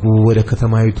ስትዋጉ ወደ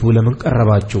ከተማይቱ ለምን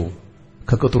ቀረባችሁ?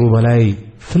 ከቅጥሩ በላይ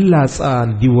ፍላጻ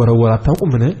እንዲወረወር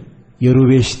አታውቁምን?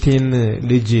 የሩቤሽቴን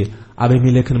ልጅ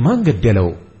አቤሜሌክን ማን ገደለው?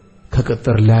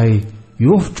 ከቅጥር ላይ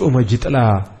የወፍጮ መጅ ጥላ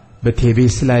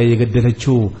በቴቤስ ላይ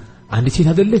የገደለችው አንዲት ሴት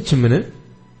አይደለችምን?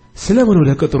 ስለምን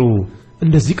ወደ ቅጥሩ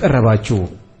እንደዚህ ቀረባችሁ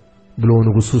ብሎ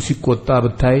ንጉሡ ሲቆጣ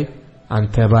ብታይ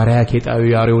አንተ ባሪያ ኬጣዊ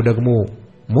አርዮ ደግሞ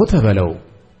ሞተ በለው።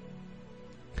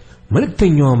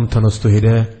 መልእክተኛውም ተነስቶ ሄደ፣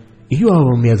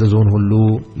 ኢዮአብም ያዘዘውን ሁሉ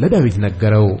ለዳዊት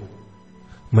ነገረው።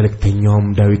 መልእክተኛውም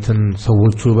ዳዊትን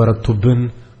ሰዎቹ በረቱብን፣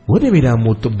 ወደ ሜዳም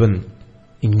ወጡብን፣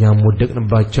 እኛም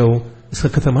ወደቅንባቸው፣ እስከ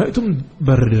ከተማይቱም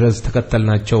በር ድረስ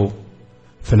ተከተልናቸው።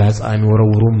 ፍላጻም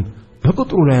ወረወሩም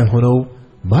በቅጥሩ ላይ ሆነው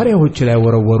ባሪያዎች ላይ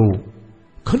ወረወሩ።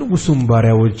 ከንጉሡም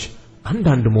ባሪያዎች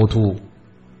አንዳንድ ሞቱ፣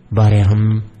 ባሪያህም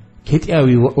ኬጢያዊ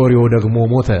ኦርዮ ደግሞ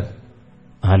ሞተ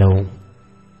አለው።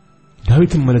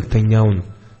 ዳዊትም መልእክተኛውን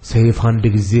ሰይፍ አንድ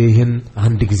ጊዜ ይህን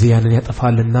አንድ ጊዜ ያንን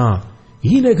ያጠፋልና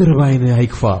ይህ ነገር ባይንህ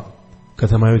አይክፋ፣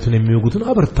 ከተማይቱን የሚወጉትን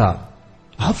አበርታ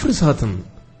አፍርሳትም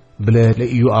ብለህ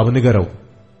ለኢዮአብ ንገረው፣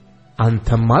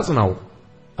 አንተም አጽናው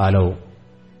አለው።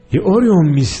 የኦርዮም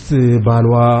ሚስት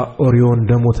ባልዋ ኦርዮ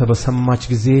እንደሞተ በሰማች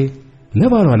ጊዜ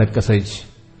ለባሏ አለቀሰች።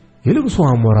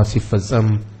 የልቅሶዋም ወራት ሲፈጸም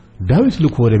ዳዊት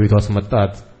ልኮ ወደ ቤቷ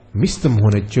አስመጣት፣ ሚስትም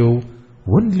ሆነችው፣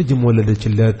 ወንድ ልጅም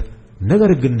ወለደችለት።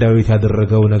 ነገር ግን ዳዊት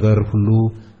ያደረገው ነገር ሁሉ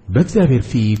በእግዚአብሔር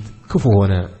ፊት ክፉ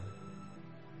ሆነ።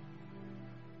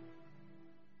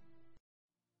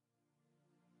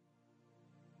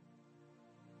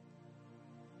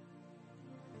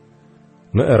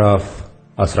 ምዕራፍ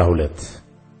 12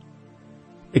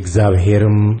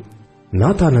 እግዚአብሔርም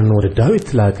ናታንን ወደ ዳዊት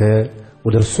ላከ፣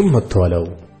 ወደ እርሱም መጥቶ አለው፣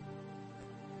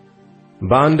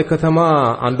 በአንድ ከተማ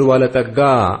አንዱ ባለጠጋ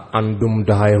አንዱም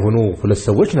ድሃ የሆኑ ሁለት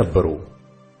ሰዎች ነበሩ።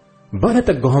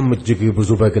 ባለጠጋውም እጅግ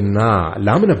ብዙ በግና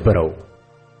ላም ነበረው።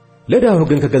 ለድሃው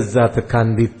ግን ከገዛት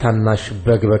ከአንዲት ታናሽ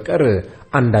በግ በቀር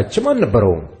አንዳችም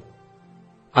አልነበረውም።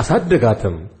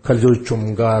 አሳደጋትም፣ ከልጆቹም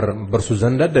ጋር በእርሱ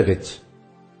ዘንድ አደገች።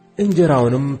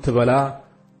 እንጀራውንም ትበላ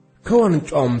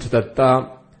ከዋንጫውም ትጠጣ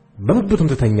በብብቱም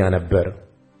ትተኛ ነበር፣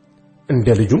 እንደ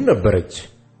ልጁም ነበረች።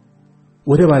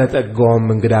 ወደ ባለጠጋውም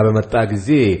እንግዳ በመጣ ጊዜ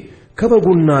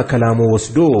ከበጉና ከላሙ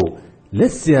ወስዶ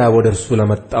ለዚያ ወደ እርሱ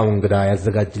ለመጣው እንግዳ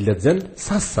ያዘጋጅለት ዘንድ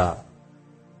ሳሳ።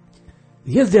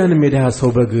 የዚያንም የድሃ ሰው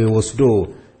በግ ወስዶ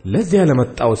ለዚያ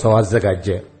ለመጣው ሰው አዘጋጀ።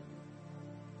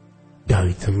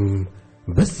 ዳዊትም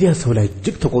በዚያ ሰው ላይ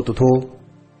እጅግ ተቆጥቶ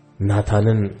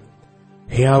ናታንን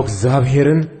ሕያው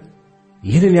እግዚአብሔርን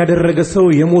ይህንን ያደረገ ሰው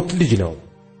የሞት ልጅ ነው፣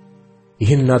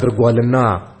 ይህን አድርጓልና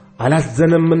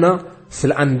አላዘነምና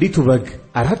ስለ አንዲቱ በግ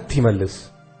 4 ይመልስ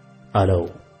አለው።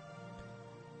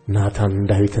 ናታን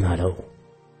ዳዊትን አለው፣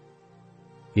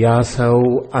 ያ ሰው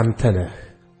አንተ ነህ።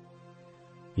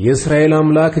 የእስራኤል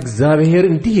አምላክ እግዚአብሔር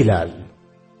እንዲህ ይላል፣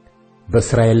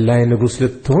 በእስራኤል ላይ ንጉሥ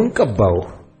ልትሆን ቀባሁህ፣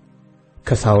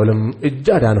 ከሳኦልም እጅ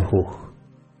አዳንሁህ፣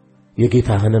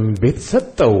 የጌታህንም ቤት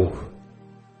ሰጠሁህ፣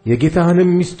 የጌታህንም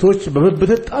ሚስቶች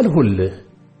በብብትህ ጣልሁልህ፣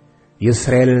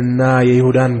 የእስራኤልንና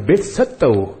የይሁዳን ቤት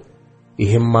ሰጠሁህ።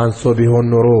 ይህም አንሶ ቢሆን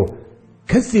ኖሮ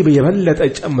ከዚህ የበለጠ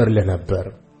ጨምርልህ ነበር።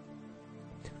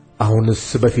 አሁንስ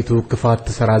በፊቱ ክፋት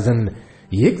ትሠራ ዘንድ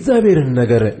የእግዚአብሔርን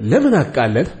ነገር ለምን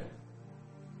አቃለልህ?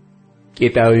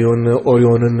 ቄጣዊውን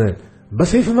ኦርዮንን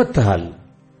በሰይፍ መትተሃል፣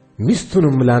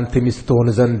 ሚስቱንም ለአንተ ሚስት ትሆን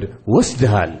ዘንድ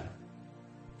ወስደሃል፣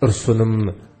 እርሱንም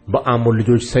በአሞን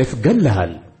ልጆች ሰይፍ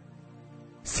ገለሃል።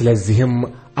 ስለዚህም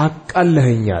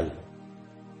አቃለኸኛል።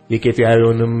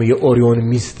 የቄጣዊውንም የኦርዮን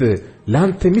ሚስት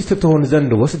ለአንተ ሚስት ትሆን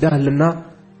ዘንድ ወስደሃልና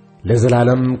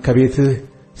ለዘላለም ከቤትህ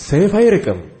ሰይፍ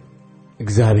አይርቅም።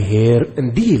 እግዚአብሔር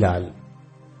እንዲህ ይላል፣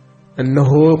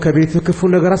 እነሆ ከቤትህ ክፉ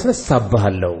ነገር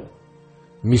አስነሳብሃለሁ፣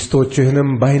 ሚስቶችህንም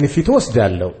በዓይን ፊት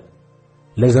ወስዳለሁ፣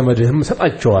 ለዘመድህም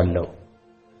እሰጣቸዋለሁ።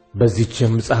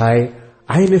 በዚህችም ፀሐይ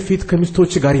ዓይን ፊት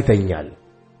ከሚስቶች ጋር ይተኛል።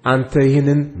 አንተ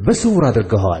ይህንን በስውር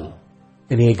አድርገኸዋል፣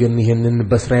 እኔ ግን ይህንን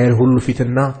በእስራኤል ሁሉ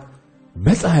ፊትና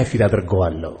በፀሐይ ፊት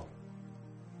አድርገዋለሁ።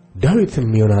 ዳዊትም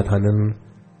ዮናታንን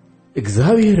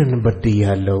እግዚአብሔርን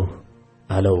በድያለሁ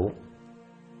አለው።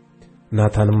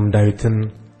 ናታንም ዳዊትን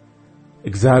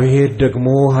እግዚአብሔር ደግሞ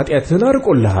ኃጢአትህን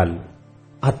አርቆልሃል፣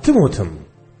 አትሞትም።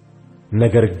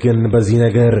 ነገር ግን በዚህ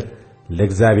ነገር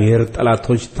ለእግዚአብሔር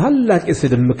ጠላቶች ታላቅ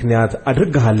የስድብ ምክንያት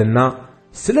አድርገሃልና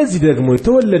ስለዚህ ደግሞ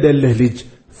የተወለደልህ ልጅ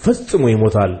ፈጽሞ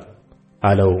ይሞታል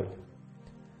አለው።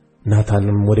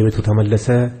 ናታንም ወደ ቤቱ ተመለሰ።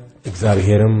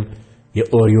 እግዚአብሔርም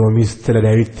የኦርዮ ሚስት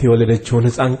ለዳዊት የወለደችውን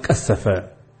ሕፃን ቀሰፈ፣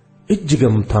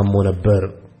 እጅግም ታሞ ነበር።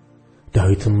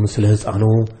 ዳዊትም ስለ ሕፃኑ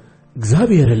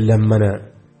እግዚአብሔርን ለመነ።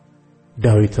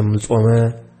 ዳዊትም ጾመ፣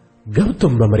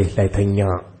 ገብቶም በመሬት ላይ ተኛ።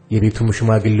 የቤቱም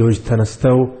ሽማግሌዎች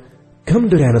ተነስተው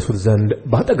ከምድር ያነሱት ዘንድ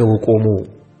ባጠገቡ ቆሙ።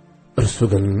 እርሱ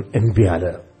ግን እምቢ አለ፣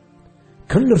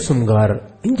 ከእነርሱም ጋር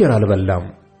እንጀራ አልበላም።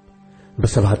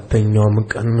 በሰባተኛውም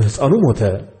ቀን ሕፃኑ ሞተ።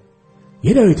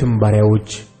 የዳዊትም ባሪያዎች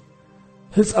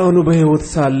ሕፃኑ በሕይወት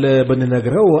ሳለ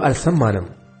ብንነግረው አልሰማንም፣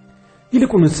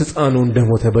 ይልቁንስ ሕፃኑ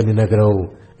እንደሞተ ብንነግረው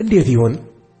እንዴት ይሆን?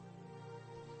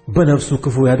 በነፍሱ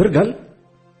ክፉ ያደርጋል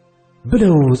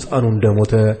ብለው ሕፃኑ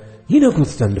እንደሞተ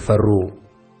ይነግሩት ዘንድ ፈሩ።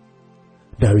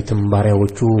 ዳዊትም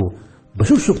ባሪያዎቹ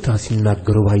በሹክሹክታ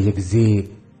ሲናገሩ ባየ ጊዜ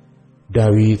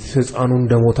ዳዊት ሕፃኑ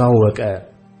እንደሞተ አወቀ።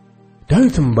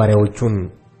 ዳዊትም ባሪያዎቹን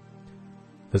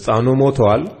ሕፃኑ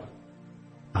ሞቷል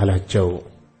አላቸው።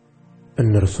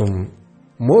 እነርሱም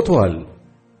ሞቷል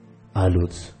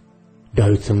አሉት።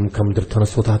 ዳዊትም ከምድር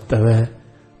ተነስቶ ታጠበ፣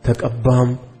 ተቀባም፣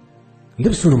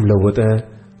 ልብሱንም ለወጠ፣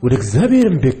 ወደ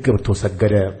እግዚአብሔርም ቤት ገብቶ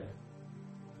ሰገደ።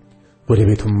 ወደ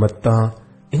ቤቱም መጣ፣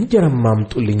 እንጀራም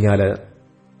አምጡልኝ አለ።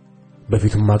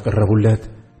 በፊቱም አቀረቡለት፣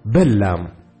 በላም።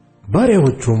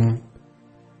 ባሪያዎቹም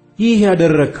ይህ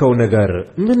ያደረግከው ነገር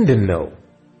ምንድን ነው?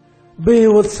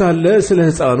 በሕይወት ሳለ ስለ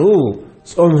ሕፃኑ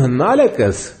ጾምህና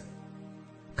አለቀስ፣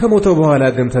 ከሞተ በኋላ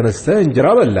ግን ተነስተህ እንጀራ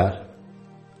በላህ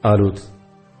አሉት።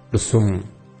 እሱም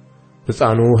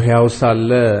ሕፃኑ ሕያው ሳለ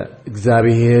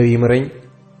እግዚአብሔር ይምረኝ፣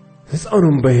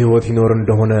 ሕፃኑም በሕይወት ይኖር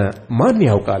እንደሆነ ማን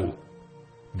ያውቃል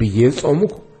ብዬ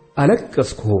ጾምኩ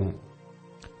አለቀስኩም።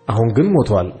 አሁን ግን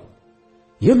ሞቷል።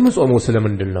 የምጾመው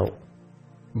ስለምንድን ነው?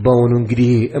 በእውኑ እንግዲህ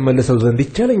እመልሰው ዘንድ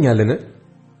ይቻለኛልን?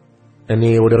 እኔ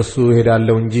ወደ እርሱ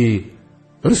እሄዳለሁ እንጂ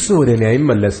እርሱ ወደ እኔ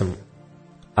አይመለስም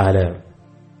አለ።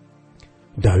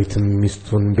 ዳዊትም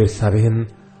ሚስቱን ቤርሳቤህን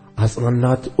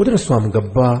አጽናናት፣ ወደ እርሷም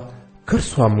ገባ፣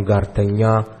 ከእርሷም ጋር ተኛ፣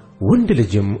 ወንድ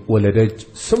ልጅም ወለደች፣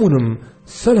 ስሙንም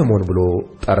ሰሎሞን ብሎ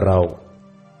ጠራው።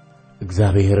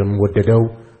 እግዚአብሔርም ወደደው፣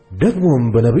 ደግሞም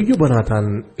በነቢዩ በናታን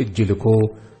እጅ ልኮ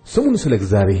ስሙን ስለ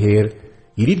እግዚአብሔር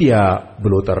ይዲድያ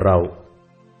ብሎ ጠራው።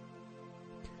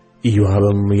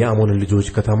 ኢዮአብም የአሞንን ልጆች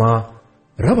ከተማ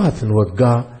ረባትን ወጋ፣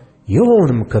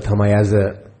 የውኃውንም ከተማ ያዘ።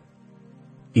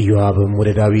 ኢዮአብም ወደ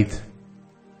ዳዊት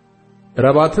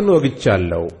ረባትን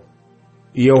ወግቻለሁ፣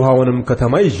 የውኃውንም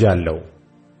ከተማ ይዣለሁ።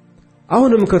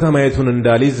 አሁንም ከተማይቱን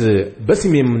እንዳልይዝ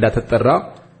በስሜም እንዳትጠራ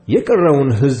የቀረውን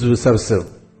ሕዝብ ሰብስብ፣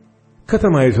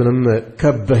 ከተማይቱንም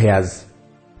ከበህ ያዝ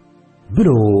ብሎ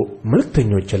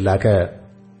መልእክተኞችን ላከ።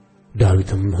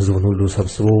 ዳዊትም ሕዝቡን ሁሉ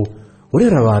ሰብስቦ ወደ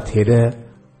ረባት ሄደ፣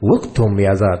 ወግቶም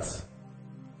ያዛት።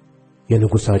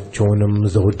 የንጉሣቸውንም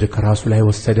ዘውድ ከራሱ ላይ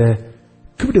ወሰደ።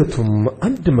 ክብደቱም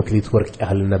 1 መክሊት ወርቅ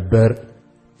ያህል ነበር፣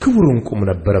 ክቡር ዕንቁም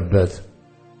ነበረበት።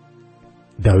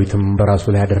 ዳዊትም በራሱ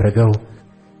ላይ ያደረገው፣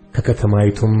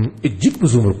 ከከተማይቱም እጅግ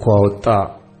ብዙ ምርኮ አወጣ።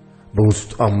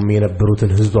 በውስጧም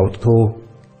የነበሩትን ሕዝብ አውጥቶ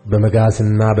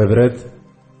በመጋዝና በብረት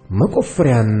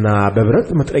መቆፈሪያና በብረት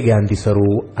መጥረጊያ እንዲሰሩ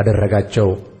አደረጋቸው።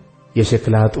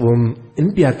 የሸክላ ዕጡብም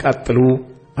እንዲያቃጥሉ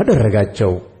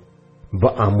አደረጋቸው።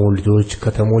 በአሞን ልጆች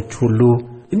ከተሞች ሁሉ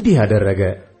እንዲህ አደረገ።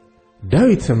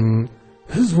 ዳዊትም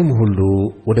ሕዝቡም ሁሉ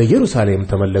ወደ ኢየሩሳሌም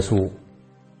ተመለሱ።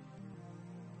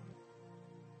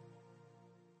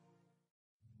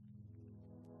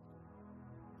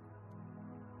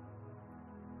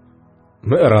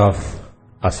 ምዕራፍ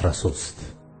 13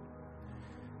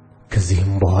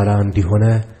 ከዚህም በኋላ እንዲሆነ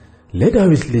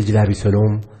ለዳዊት ልጅ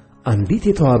ለአቢሰሎም አንዲት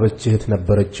የተዋበች እህት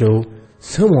ነበረችው፣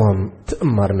 ስሟም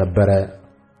ትዕማር ነበረ።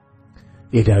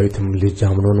 የዳዊትም ልጅ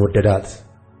አምኖን ወደዳት።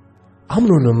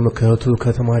 አምኖንም ከእህቱ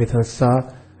ከትዕማር የተነሣ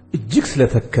እጅግ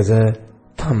ስለተከዘ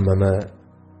ታመመ።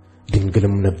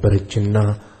 ድንግልም ነበረችና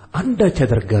አንዳች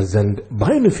ያደርጋት ዘንድ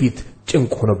በዓይኑ ፊት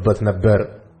ጭንቅ ሆኖበት ነበር።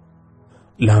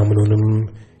 ለአምኖንም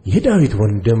የዳዊት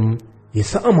ወንድም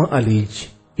የሳሙኤል ልጅ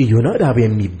ኢዮናዳብ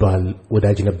የሚባል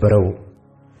ወዳጅ ነበረው።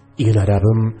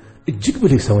 ኢዮናዳብም እጅግ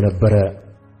ብልህ ሰው ነበረ።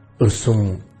 እርሱም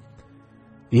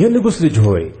የንጉሥ ልጅ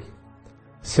ሆይ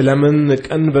ስለምን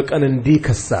ቀን በቀን እንዲህ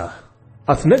ከሳህ?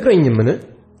 አትነግረኝምን?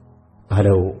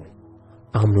 አለው።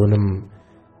 አምኖንም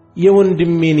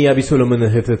የወንድሜን የአቢሰሎምን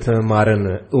እህት ትዕማርን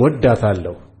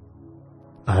እወዳታለሁ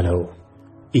አለው።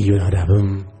 ኢዮናዳብም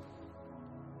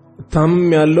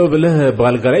ታምሜአለሁ ብለህ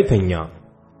በአልጋ ላይ ተኛ።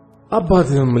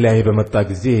 አባትህም ላይ በመጣ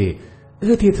ጊዜ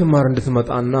እህቴ ትዕማር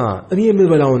እንድትመጣና እኔ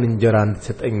የምበላውን እንጀራ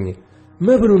እንድትሰጠኝ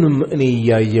መብሉንም እኔ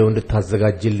እያየሁ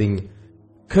እንድታዘጋጅልኝ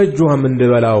ከእጇም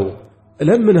እንድበላው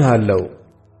እለምንሃለሁ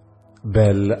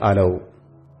በል አለው።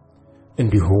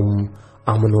 እንዲሁም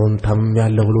አምኖን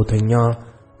ታምሜአለሁ ብሎ ተኛ።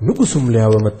 ንጉሡም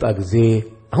ሊያየው በመጣ ጊዜ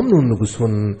አምኖን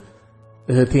ንጉሡን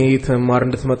እህቴ ትዕማር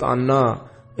እንድትመጣና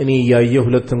እኔ እያየሁ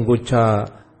 2 እንጎቻ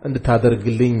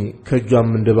እንድታደርግልኝ ከእጇም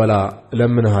እንድበላ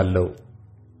እለምንሃለሁ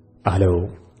አለው።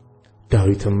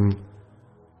 ዳዊትም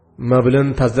መብልን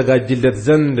ታዘጋጅለት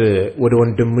ዘንድ ወደ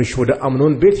ወንድምሽ ወደ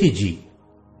አምኖን ቤት ሂጂ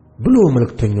ብሎ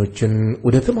መልእክተኞችን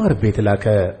ወደ ትዕማር ቤት ላከ።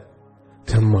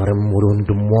 ትዕማርም ወደ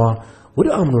ወንድሟ ወደ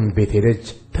አምኖን ቤት ሄደች፣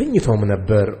 ተኝቶም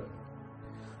ነበር።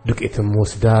 ዱቄትም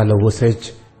ወስዳ ለወሰች፣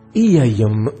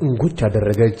 እያየም እንጎቻ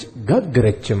አደረገች፣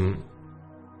 ጋገረችም።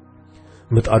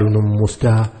 ምጣዱንም ወስዳ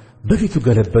በፊቱ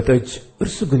ገለበጠች።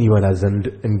 እርሱ ግን ይበላ ዘንድ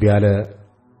እምቢ አለ።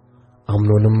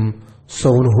 አምኖንም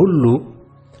ሰውን ሁሉ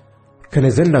ከኔ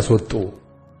ዘንድ አስወጡ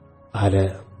አለ።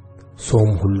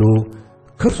 ሰውም ሁሉ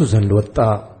ከእርሱ ዘንድ ወጣ።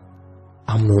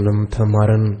 አምኖንም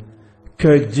ትዕማርን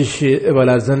ከእጅሽ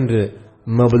እበላ ዘንድ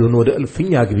መብሉን ወደ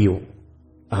እልፍኝ አግቢው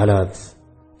አላት።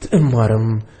 ትዕማርም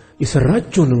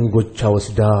የሰራችውን እንጎቻ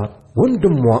ወስዳ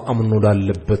ወንድሟ አምኖ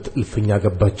ላለበት እልፍኝ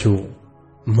አገባችው።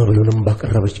 መብሉንም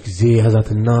ባቀረበች ጊዜ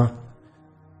ያዛትና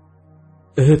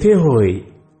እህቴ ሆይ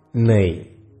ነይ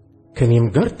ከኔም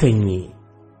ጋር ተኚ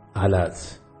አላት።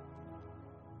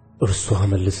 እርሷ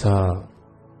መልሳ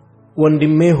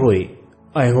ወንድሜ ሆይ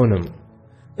አይሆንም፣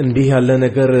 እንዲህ ያለ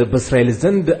ነገር በእስራኤል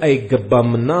ዘንድ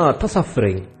አይገባምና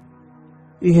ታሳፍረኝ።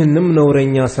 ይህንም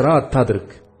ነውረኛ ሥራ አታድርግ።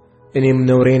 እኔም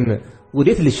ነውሬን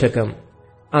ወዴት ልሸከም?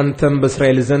 አንተም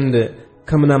በእስራኤል ዘንድ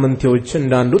ከምናምንቴዎች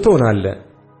እንዳንዱ ትሆናለህ።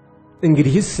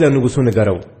 እንግዲህስ ለንጉሡ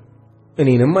ንገረው፣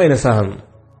 እኔንም አይነሳህም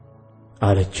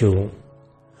አለችው።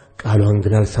 ቃሏን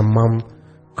ግን አልሰማም።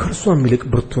 ከእርሷም ይልቅ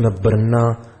ብርቱ ነበርና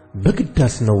በግድ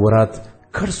አስነወራት፣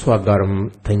 ከእርሷ ጋርም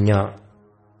ተኛ።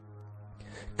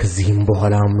 ከዚህም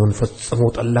በኋላ አምኖን ፈጽሞ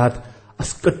ጠላት።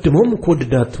 አስቀድሞም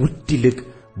ከወደዳት ውድ ይልቅ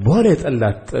በኋላ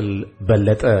የጠላት ጥል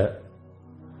በለጠ።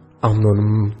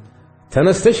 አምኖንም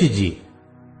ተነስተሽ ሂጂ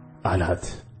አላት።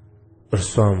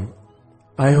 እርሷም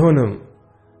አይሆንም፣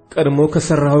 ቀድሞ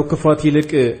ከሠራኸው ክፋት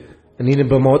ይልቅ እኔን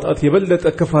በማውጣት የበለጠ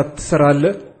ክፋት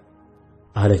ትሠራለህ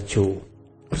አለችው።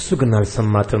 እርሱ ግን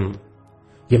አልሰማትም።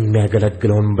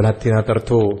 የሚያገለግለውን ብላቴና ጠርቶ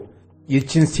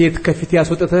ይህችን ሴት ከፊቴ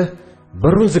አስወጥተህ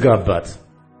በሩን ዝጋባት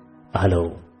አለው።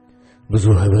 ብዙ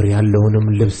ኅብር ያለውንም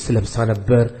ልብስ ለብሳ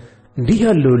ነበር። እንዲህ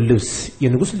ያለውን ልብስ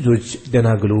የንጉሥ ልጆች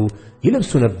ደናግሉ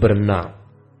ይለብሱ ነበርና።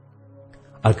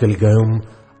 አገልጋዩም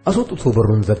አስወጥቶ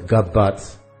በሩን ዘጋባት።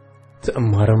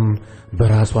 ትዕማርም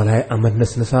በራሷ ላይ አመድ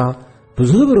ነስንሳ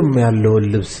ብዙ ኅብርም ያለውን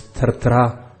ልብስ ተርትራ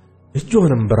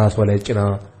እጇንም በራሷ ላይ ጭና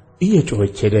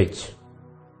እየጮኸች ሄደች።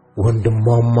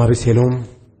 ወንድሟም አቤሴሎም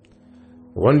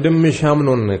ወንድምሽ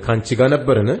አምኖን ካንቺ ጋር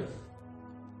ነበርን?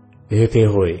 እህቴ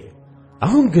ሆይ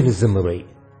አሁን ግን ዝም በይ፣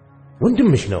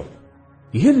 ወንድምሽ ነው፣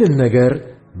 ይህንን ነገር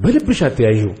በልብሽ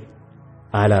አትያዢው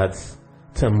አላት።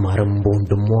 ትዕማርም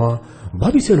በወንድሟ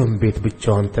በአቤሴሎም ቤት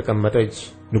ብቻዋን ተቀመጠች።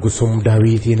 ንጉሡም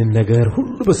ዳዊት ይህንን ነገር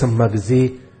ሁሉ በሰማ ጊዜ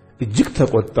እጅግ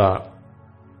ተቆጣ።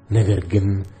 ነገር ግን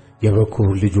የበኩር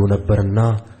ልጁ ነበርና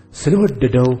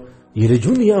ስለወደደው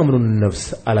የልጁን የአምኖን ነፍስ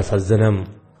አላሳዘነም።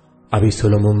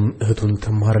 አቤሴሎምም እህቱን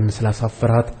ትዕማርን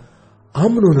ስላሳፈራት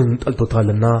አምኖንን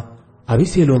ጠልቶታልና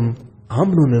አቤሴሎም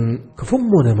አምኖንን ክፉም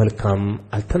ሆነ መልካም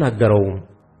አልተናገረውም።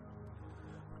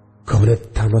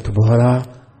 ከሁለት ዓመት በኋላ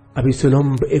አቤሴሎም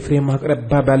በኤፍሬም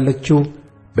አቅራቢያ ባለችው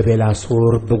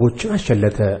በቤላሶር በጎችን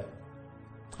አሸለተ።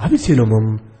 አቤሴሎምም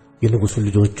የንጉሡን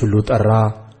ልጆች ሁሉ ጠራ።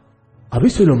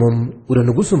 አቤሴሎምም ወደ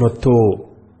ንጉሡ መጥቶ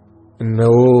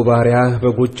እነሆ ባሪያህ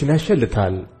በጎችን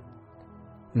ያሸልታል፣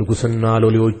 ንጉሥና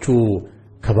ሎሌዎቹ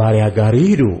ከባሪያ ጋር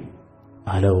ይሂዱ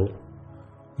አለው።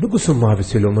 ንጉሡም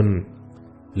አቤሴሎምን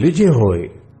ልጄ ሆይ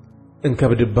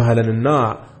እንከብድብሃለንና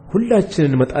ሁላችንን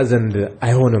እንመጣ ዘንድ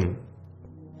አይሆንም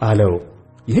አለው።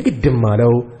 የግድም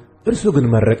አለው። እርሱ ግን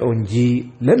መረቀው እንጂ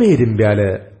ለመሄድ እምቢ አለ።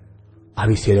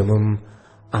 አቤሴሎምም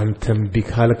አንተም እምቢ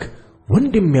ካልክ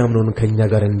ወንድሜ አምኖን ከእኛ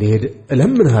ጋር እንዲሄድ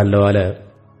እለምንሃለሁ አለ።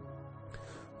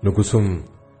 ንጉሡም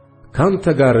ካንተ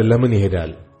ጋር ለምን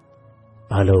ይሄዳል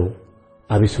አለው።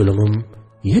 አቤሴሎምም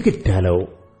የግድ አለው።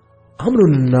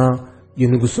 አምኖንና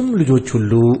የንጉሡም ልጆች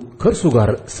ሁሉ ከእርሱ ጋር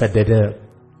ሰደደ።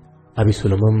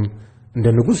 አቤሴሎምም እንደ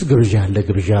ንጉሥ ግብዣ ያለ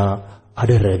ግብዣ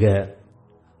አደረገ።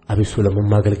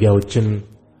 አቤሴሎምም አገልጋዮችን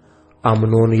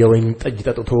አምኖን የወይን ጠጅ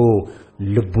ጠጥቶ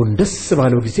ልቡን ደስ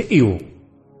ባለው ጊዜ እዩ፣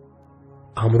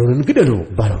 አምኖንን ግደሉ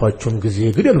ባልኋችሁም ጊዜ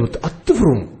ግደሉት፣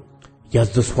 አትፍሩም፣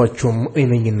 ያዘዝኋችሁም እኔ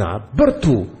ነኝና በርቱ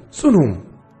ጽኑም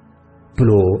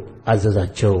ብሎ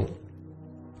አዘዛቸው።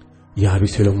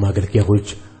 የአቤሴሎም አገልጋዮች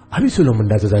አቤሴሎም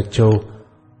እንዳዘዛቸው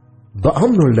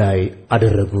በአምኖን ላይ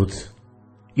አደረጉት።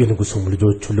 የንጉሡም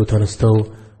ልጆች ሁሉ ተነስተው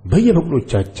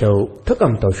በየበቅሎቻቸው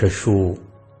ተቀምጠው ሸሹ።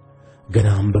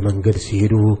 ገናም በመንገድ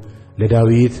ሲሄዱ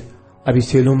ለዳዊት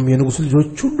አቤሴሎም የንጉሥ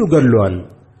ልጆች ሁሉ ገድሏል፣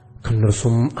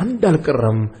 ከእነርሱም አንድ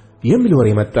አልቀረም የሚል ወሬ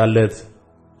መጣለት።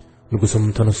 ንጉሡም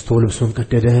ተነስቶ ልብሱን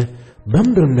ቀደደ፣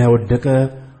 በምድርም ላይ ወደቀ።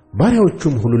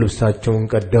 ባሪያዎቹም ሁሉ ልብሳቸውን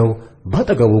ቀደው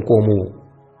ባጠገቡ ቆሙ።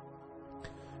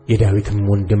 የዳዊትም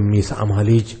ወንድም የሳማ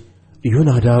ልጅ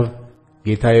ኢዮናዳብ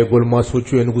ጌታ የጎልማሶቹ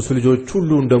የንጉሥ ልጆች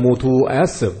ሁሉ እንደሞቱ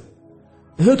አያስብ፣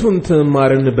 እህቱን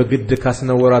ትዕማርን በግድ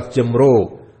ካስነወራት ጀምሮ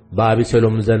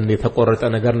በአቤሴሎም ዘንድ የተቆረጠ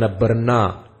ነገር ነበርና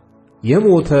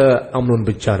የሞተ አምኖን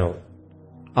ብቻ ነው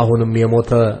አሁንም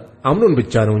የሞተ አምኖን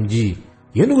ብቻ ነው እንጂ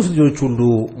የንጉሥ ልጆች ሁሉ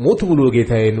ሞቱ ብሎ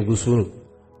ጌታዬ ንጉሡ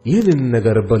ይህንን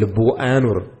ነገር በልቡ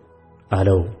አያኑር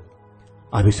አለው።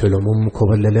 አቤሴሎምም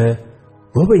ኮበለለ።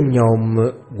 ጎበኛውም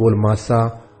ጎልማሳ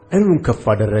ዓይኑን ከፍ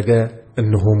አደረገ።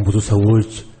 እነሆም ብዙ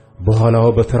ሰዎች በኋላው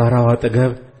በተራራው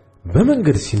አጠገብ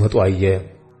በመንገድ ሲመጡ አየ።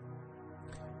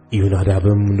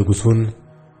 ኢዮናዳብም ንጉሡን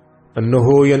እነሆ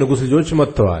የንጉሥ ልጆች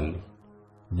መጥተዋል፣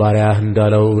 ባሪያህ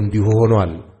እንዳለው እንዲሁ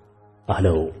ሆኗል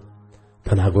አለው።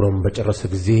 ተናግሮም በጨረሰ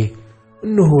ጊዜ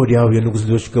እነሆ ወዲያው የንጉሥ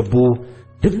ልጆች ገቡ፣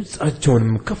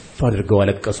 ድምፃቸውንም ከፍ አድርገው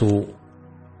አለቀሱ።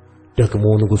 ደግሞ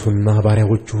ንጉሡና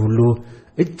ባሪያዎቹ ሁሉ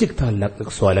እጅግ ታላቅ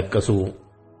ልቅሶ አለቀሱ።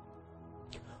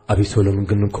 አቤሴሎም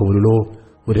ግን ኮብልሎ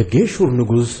ወደ ጌሹር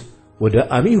ንጉሥ ወደ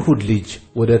አሚሁድ ልጅ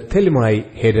ወደ ተልማይ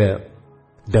ሄደ።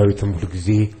 ዳዊትም ሁሉ ጊዜ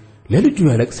ለልጁ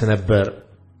ያለቅስ ነበር።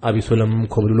 አቤሴሎም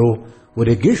ኮብልሎ ወደ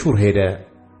ጌሹር ሄደ።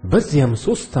 በዚያም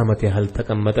 3 ዓመት ያህል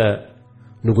ተቀመጠ።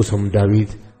 ንጉሡም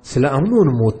ዳዊት ስለ አምኖን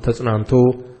ሞት ተጽናንቶ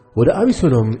ወደ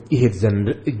አቤሴሎም ይሄድ ዘንድ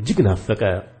እጅግ ናፈቀ።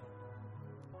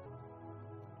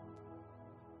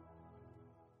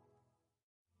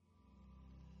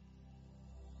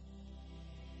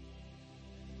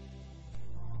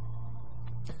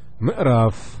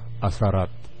 ምዕራፍ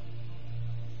 14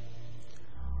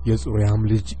 የጽሩያም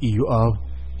ልጅ ኢዮአብ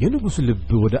የንጉሥ ልብ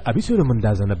ወደ አቤሴሎም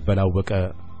እንዳዘነበለ አወቀ።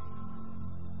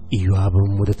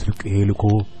 ኢዮአብም ወደ ትልቅሄ ልኮ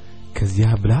ከዚያ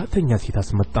ብልሃተኛ ሴት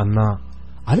አስመጣና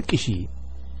አልቅሺ፣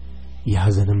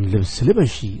 የሐዘንም ልብስ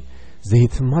ልበሺ፣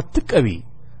 ዘይትም አትቀቢ፣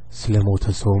 ስለ ሞተ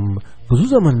ሰውም ብዙ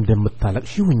ዘመን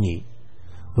እንደምታለቅሺ ሁኚ፣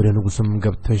 ወደ ንጉሥም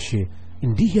ገብተሽ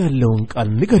እንዲህ ያለውን ቃል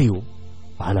ንገሪው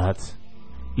አላት።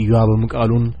 ኢዮአብም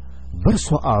ቃሉን በእርሷ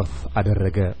አፍ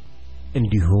አደረገ።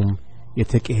 እንዲሁም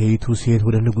የተቄሄይቱ ሴት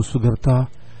ወደ ንጉሡ ገብታ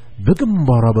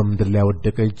በግንባሯ በምድር ላይ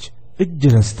ወደቀች። እጅ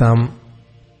ነስታም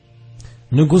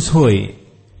ንጉሥ ሆይ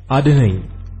አድነኝ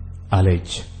አለች።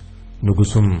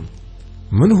 ንጉሡም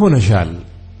ምን ሆነሻል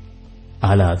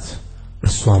አላት።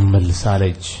 እርሷም መልሳ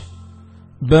አለች፣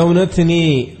 በእውነት እኔ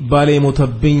ባሌ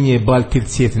ሞተብኝ ባልቴት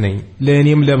ሴት ነኝ።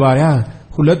 ለእኔም ለባሪያ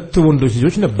 2 ወንዶች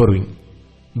ልጆች ነበሩኝ።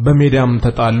 በሜዳም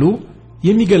ተጣሉ፣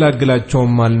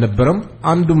 የሚገላግላቸውም አልነበረም።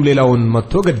 አንዱም ሌላውን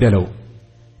መጥቶ ገደለው።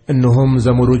 እነሆም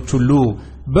ዘመዶች ሁሉ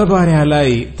በባሪያ ላይ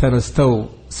ተነስተው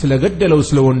ስለ ገደለው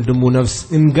ስለ ወንድሙ ነፍስ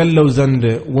እንገለው ዘንድ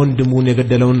ወንድሙን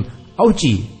የገደለውን አውጪ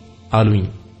አሉኝ።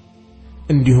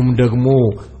 እንዲሁም ደግሞ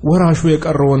ወራሹ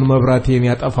የቀረውን መብራቴን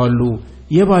ያጠፋሉ፣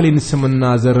 የባሌን ስምና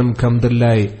ዘርም ከምድር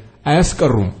ላይ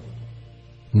አያስቀሩም።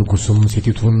 ንጉሡም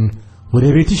ሴቲቱን ወደ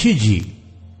ቤትሽ ሂጂ፣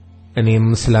 እኔም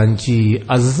ስላንቺ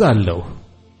አዝዛለሁ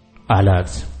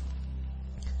አላት።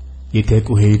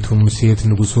 የቴቁሄይቱም ሴት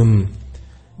ንጉሡን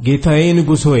ጌታዬ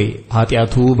ንጉሥ ሆይ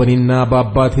ኃጢአቱ በእኔና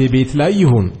በአባቴ ቤት ላይ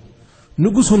ይሁን፣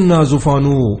 ንጉሡና ዙፋኑ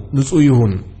ንጹሕ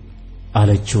ይሁን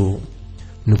አለችው።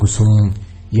 ንጉሡም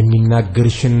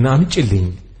የሚናገርሽን አምጪልኝ፣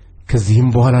 ከዚህም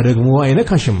በኋላ ደግሞ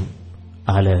አይነካሽም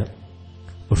አለ።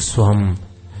 እርሷም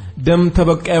ደም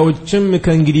ተበቃዮችም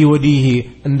ከእንግዲህ ወዲህ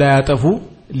እንዳያጠፉ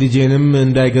ልጄንም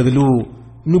እንዳይገድሉ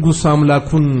ንጉሥ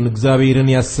አምላኩን እግዚአብሔርን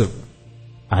ያስብ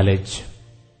አለች።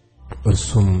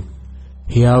 እርሱም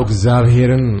ሕያው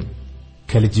እግዚአብሔርን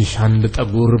ከልጅሽ አንድ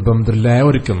ጠጉር በምድር ላይ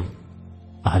አይወድቅም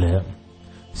አለ።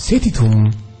 ሴቲቱም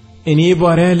እኔ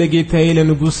ባሪያ ለጌታዬ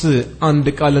ለንጉሥ አንድ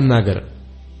ቃል እናገር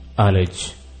አለች።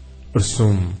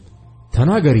 እርሱም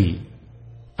ተናገሪ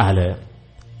አለ።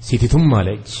 ሴቲቱም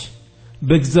አለች፣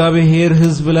 በእግዚአብሔር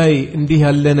ሕዝብ ላይ እንዲህ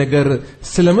ያለ ነገር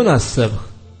ስለምን አሰብህ?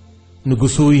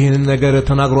 ንጉሡ ይህን ነገር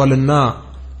ተናግሯልና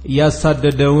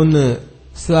ያሳደደውን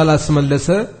ስላላስመለሰ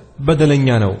በደለኛ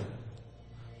ነው።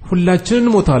 ሁላችን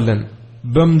እንሞታለን፣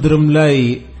 በምድርም ላይ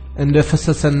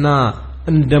እንደፈሰሰና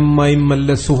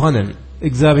እንደማይመለስ ውሃ ነን።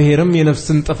 እግዚአብሔርም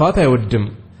የነፍስን ጥፋት አይወድም፣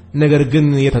 ነገር ግን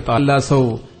የተጣላ ሰው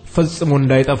ፈጽሞ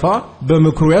እንዳይጠፋ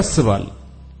በምክሩ ያስባል።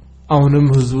 አሁንም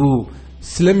ሕዝቡ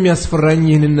ስለሚያስፈራኝ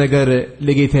ይህንን ነገር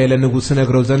ለጌታዬ ለንጉሥ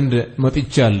ነግረው ዘንድ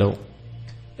መጥቻለሁ።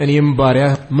 እኔም ባሪያ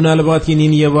ምናልባት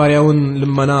የኔን የባሪያውን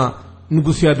ልመና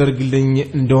ንጉሥ ያደርግልኝ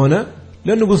እንደሆነ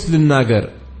ለንጉሥ ልናገር፣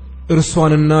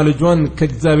 እርሷንና ልጇን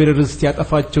ከእግዚአብሔር ርስት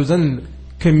ያጠፋቸው ዘንድ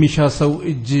ከሚሻ ሰው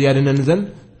እጅ ያድነን ዘንድ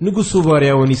ንጉሡ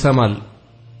ባሪያውን ይሰማል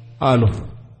አሉ።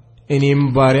 እኔም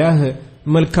ባሪያህ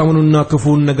መልካሙንና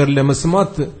ክፉውን ነገር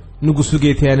ለመስማት ንጉሡ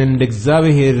ጌታዬን እንደ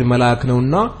እግዚአብሔር መልአክ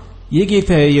ነውና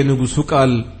የጌታዬ የንጉሡ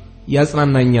ቃል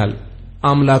ያጽናናኛል፣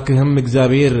 አምላክህም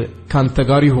እግዚአብሔር ካንተ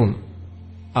ጋር ይሁን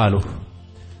አሉ።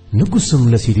 ንጉሡም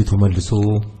ለሴቲቱ መልሶ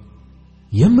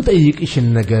የምጠይቅሽን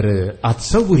ነገር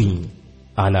አትሰውሪኝ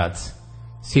አላት።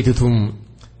 ሴቲቱም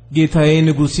ጌታዬ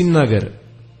ንጉሥ ይናገር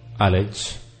አለች።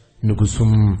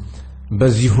 ንጉሡም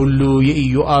በዚህ ሁሉ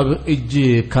የኢዮአብ እጅ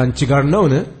ካንቺ ጋር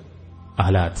ነውን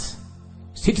አላት።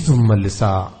 ሴቲቱም መልሳ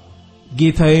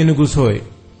ጌታዬ ንጉሥ ሆይ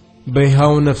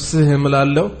በሕያው ነፍስህ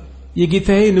እምላለሁ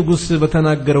የጌታዬ ንጉሥ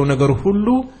በተናገረው ነገር ሁሉ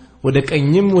ወደ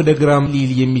ቀኝም ወደ ግራም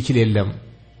ሊል የሚችል የለም።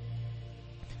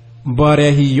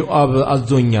 ባሪያህ ኢዮአብ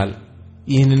አዞኛል፣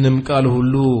 ይህንንም ቃል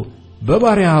ሁሉ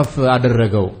በባሪያህ አፍ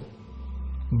አደረገው።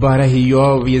 ባሪያህ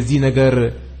ኢዮአብ የዚህ ነገር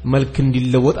መልክ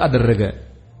እንዲለወጥ አደረገ።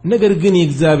 ነገር ግን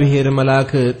የእግዚአብሔር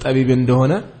መልአክ ጠቢብ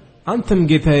እንደሆነ አንተም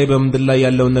ጌታዬ በምድር ላይ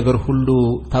ያለውን ነገር ሁሉ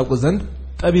ታውቅ ዘንድ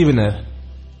ጠቢብ ነህ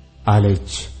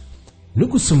አለች።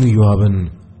 ንጉሡም ኢዮአብን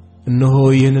እነሆ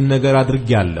ይህንን ነገር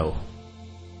አድርጌአለሁ፣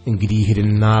 እንግዲህ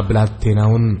ሂድና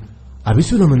ብላቴናውን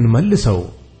አቢሶሎምን መልሰው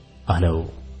አለው።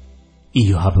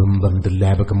 ኢዮአብም በምድር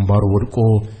ላይ በግንባሩ ወድቆ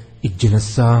እጅ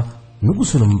ነሣ፣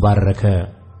 ንጉሡንም ባረከ።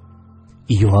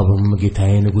 ኢዮአብም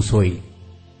ጌታዬ ንጉሥ ሆይ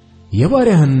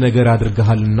የባሪያህን ነገር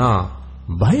አድርገሃልና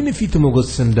በዓይን ፊት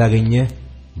ሞገስ እንዳገኘ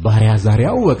ባሪያ ዛሬ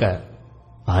አወቀ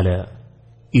አለ።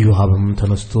 ኢዮአብም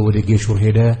ተነስቶ ወደ ጌሹር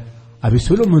ሄደ፣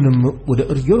 አቢሶሎምንም ወደ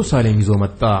ኢየሩሳሌም ይዞ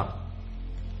መጣ።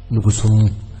 ንጉሡም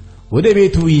ወደ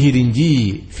ቤቱ ይሂድ እንጂ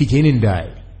ፊቴን እንዳይ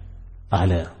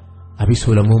አለ።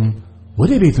 አቢሶሎምም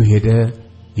ወደ ቤቱ ሄደ፣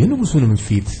 የንጉሡንም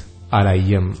ፊት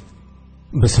አላየም።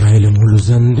 በእስራኤልም ሁሉ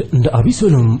ዘንድ እንደ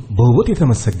አቢሶሎም በውበት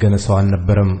የተመሰገነ ሰው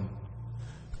አልነበረም።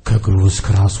 ከእግሩ እስከ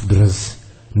ራሱ ድረስ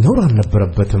ነውር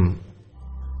አልነበረበትም።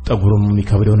 ጠጉሩም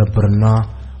ይከብደው ነበርና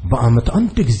በዓመት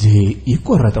አንድ ጊዜ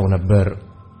ይቆረጠው ነበር።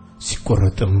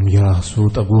 ሲቆረጥም የራሱ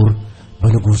ጠጉር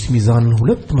በንጉሥ ሚዛን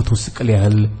 200 ስቅል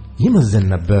ያህል ይመዘን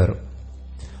ነበር።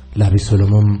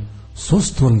 ለአቢሶሎምም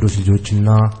 3 ወንዶች ልጆችና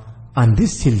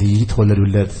አንዲት ሴት ልጅ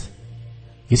ተወለዱለት።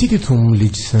 የሴቲቱም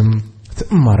ልጅ ስም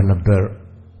ትዕማር ነበር፣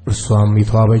 እርሷም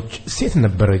የተዋበች ሴት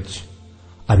ነበረች።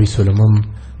 አቢሶሎምም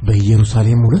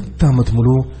በኢየሩሳሌም 2 ዓመት ሙሉ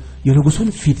የንጉሡን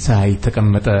ፊት ሳያይ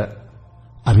ተቀመጠ።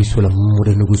 አቢሶሎምም ወደ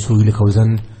ንጉሡ ይልከው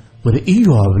ዘንድ ወደ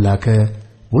ኢዮአብ ላከ፣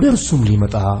 ወደ እርሱም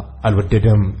ሊመጣ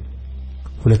አልወደደም።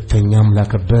 ሁለተኛም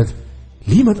ላከበት፣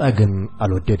 ሊመጣ ግን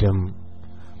አልወደደም።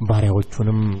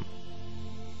 ባሪያዎቹንም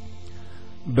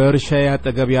በእርሻዬ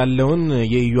አጠገብ ያለውን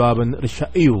የኢዮአብን እርሻ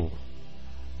እዩ፣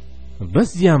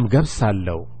 በዚያም ገብስ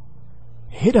አለው፣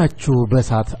 ሄዳችሁ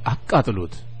በእሳት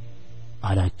አቃጥሉት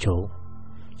አላቸው።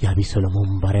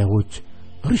 የአቢሶሎምም ባሪያዎች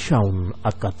እርሻውን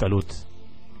አቃጠሉት።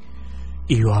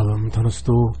 ኢዮአብም ተነስቶ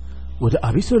ወደ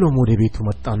አቢሶሎም ወደ ቤቱ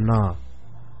መጣና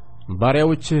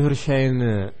ባሪያዎችህ እርሻዬን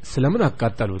ስለምን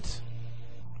አቃጠሉት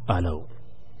አለው።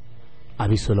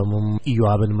 አቢሶሎምም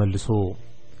ኢዮአብን መልሶ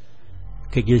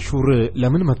ከጌሹር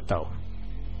ለምን መጣሁ?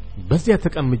 በዚያ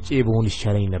ተቀምጬ በሆን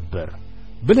ይሻለኝ ነበር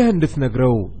ብለህ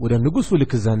እንድትነግረው ወደ ንጉሡ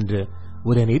ልክ ዘንድ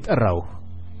ወደ እኔ ጠራሁህ።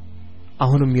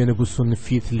 አሁንም የንጉሡን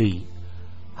ፊት ልይ፣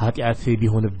 ኃጢአት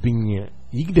ቢሆንብኝ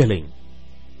ይግደለኝ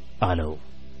አለው።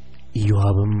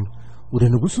 ኢዮአብም ወደ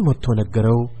ንጉሡ መጥቶ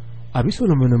ነገረው።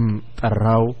 አቢሶሎምንም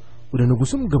ጠራው። ወደ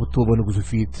ንጉሡም ገብቶ በንጉሡ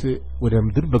ፊት ወደ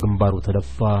ምድር በግንባሩ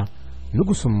ተደፋ።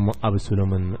 ንጉሡም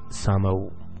አቢሶሎምን ሳመው።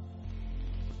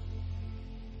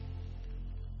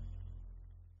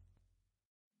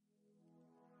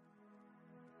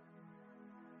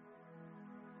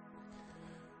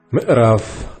 ምዕራፍ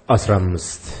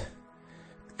 15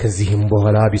 ከዚህም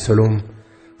በኋላ አቢሶሎም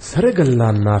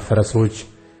ሰረገላና ፈረሶች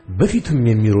በፊቱም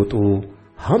የሚሮጡ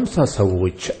 50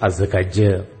 ሰዎች አዘጋጀ።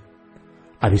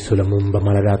 አቢሶሎምም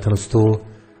በማለዳ ተነስቶ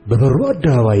በበሩ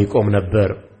አደባባይ ይቆም ነበር።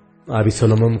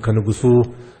 አቢሶሎምም ከንጉሡ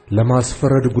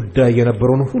ለማስፈረድ ጉዳይ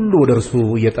የነበረውን ሁሉ ወደ እርሱ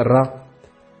እየጠራ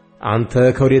አንተ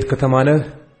ከወዴት ከተማ ነህ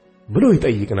ብሎ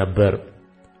ይጠይቅ ነበር።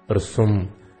 እርሱም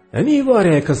እኔ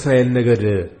ባሪያ ከእስራኤል ነገድ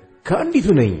ከአንዲቱ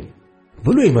ነኝ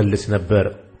ብሎ ይመልስ ነበር።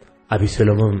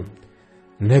 አቢሶሎምም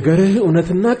ነገርህ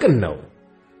እውነትና ቅን ነው፣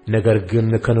 ነገር ግን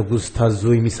ከንጉሥ ታዞ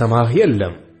የሚሰማህ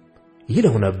የለም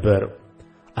ይለው ነበር።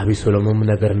 አቢሶሎምም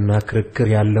ነገርና ክርክር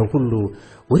ያለው ሁሉ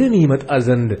ወደ እኔ ይመጣ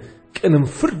ዘንድ ቅንም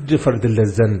ፍርድ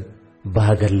ፈርድለት ዘንድ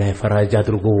በሀገር ላይ ፈራጅ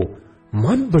አድርጎ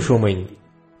ማን በሾመኝ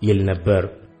ይል ነበር።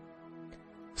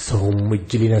 ሰውም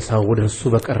እጅ ሊነሳው ወደ እርሱ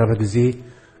በቀረበ ጊዜ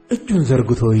እጁን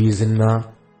ዘርግቶ ይይዝና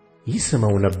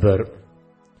ይስመው ነበር።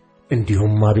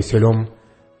 እንዲሁም አቤሴሎም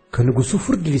ከንጉሡ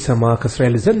ፍርድ ሊሰማ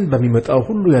ከእስራኤል ዘንድ በሚመጣው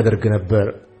ሁሉ ያደርግ ነበር።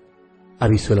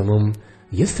 አቤሴሎምም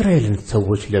የእስራኤልን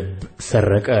ሰዎች ልብ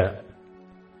ሰረቀ።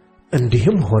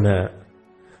 እንዲህም ሆነ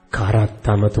ከ4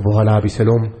 ዓመት በኋላ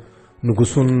አቤሴሎም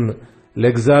ንጉሡን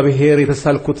ለእግዚአብሔር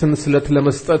የተሳልኩትን ስለት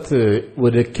ለመስጠት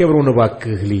ወደ ኬብሮን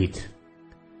እባክህ ልሂድ፣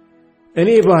 እኔ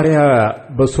ባሪያ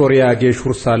በሶርያ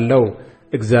ጌሹር ሳለሁ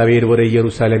እግዚአብሔር ወደ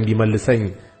ኢየሩሳሌም ቢመልሰኝ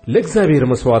ለእግዚአብሔር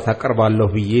መሥዋዕት አቀርባለሁ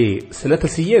ብዬ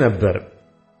ስለተስዬ ነበር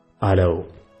አለው።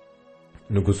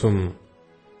 ንጉሡም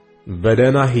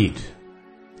በደህና ሂድ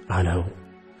አለው።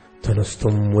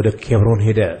 ተነስቶም ወደ ኬብሮን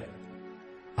ሄደ።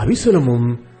 አቤሴሎምም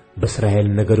በእስራኤል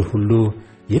ነገድ ሁሉ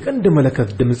የቀንድ መለከት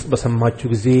ድምፅ በሰማችሁ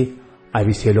ጊዜ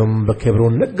አቢሴሎም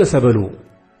በኬብሮን ነገሠ በሉ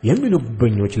የሚሉ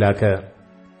ጉበኞች ላከ።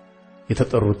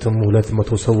 የተጠሩትም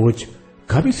 200 ሰዎች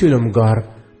ከአቢሴሎም ጋር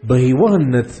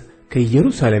በየዋህነት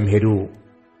ከኢየሩሳሌም ሄዱ።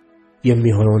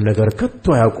 የሚሆነውን ነገር ከቶ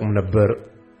አያውቁም ነበር።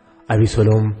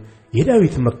 አቢሴሎም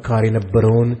የዳዊት መካር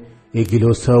የነበረውን የጊሎ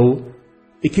ሰው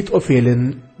አኪጦፌልን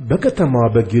በከተማዋ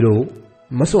በጊሎ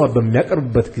መሥዋዕት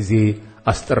በሚያቀርብበት ጊዜ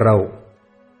አስጠራው።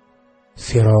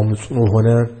 ሴራውም ጽኑ ሆነ።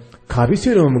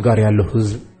 ከአቢሴሎም ጋር ያለው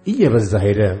ሕዝብ እየበዛ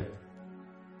ሄደ።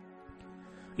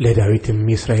 ለዳዊትም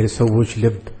የእስራኤል ሰዎች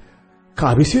ልብ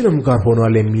ከአቢሴሎም ጋር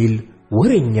ሆኗል የሚል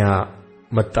ወሬኛ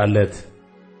መጣለት።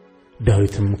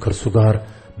 ዳዊትም ከእርሱ ጋር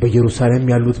በኢየሩሳሌም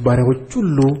ያሉት ባሪያዎች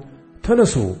ሁሉ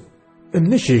ተነሱ፣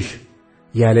 እንሽሽ፣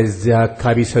 ያለዚያ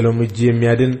ከአቢሴሎም እጅ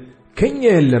የሚያድን ከኛ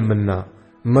የለምና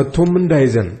መጥቶም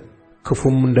እንዳይዘን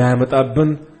ክፉም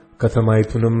እንዳያመጣብን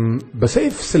ከተማይቱንም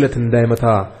በሰይፍ ስለት እንዳይመታ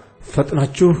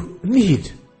ፈጥናችሁ እንሂድ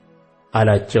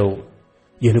አላቸው።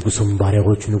 የንጉሡም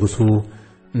ባሪያዎች ንጉሡ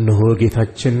እነሆ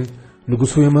ጌታችን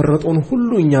ንጉሡ የመረጠውን ሁሉ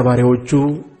እኛ ባሪያዎቹ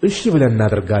እሺ ብለን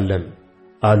እናደርጋለን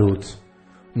አሉት።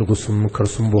 ንጉሡም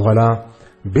ከእርሱም በኋላ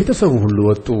ቤተሰቡ ሁሉ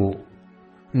ወጡ።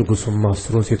 ንጉሡም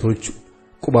 10 ሴቶች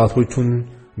ቁባቶቹን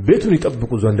ቤቱን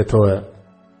ይጠብቁ ዘንድ ተወ።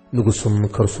 ንጉሡም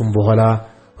ከእርሱም በኋላ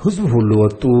ሕዝቡ ሁሉ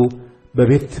ወጡ፣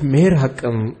 በቤት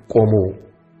መርሐቅም ቆሙ።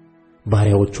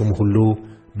 ባሪያዎቹም ሁሉ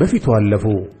በፊቱ አለፉ።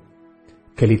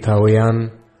 ከሊታውያን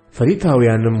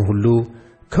ፈሊታውያንም ሁሉ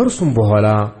ከእርሱም በኋላ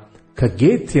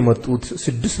ከጌት የመጡት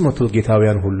 600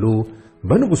 ጌታውያን ሁሉ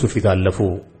በንጉሡ ፊት አለፉ።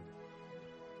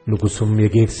 ንጉሡም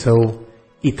የጌት ሰው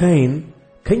ኢታይን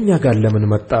ከእኛ ጋር ለምን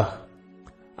መጣህ?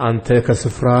 አንተ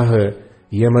ከስፍራህ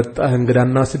የመጣህ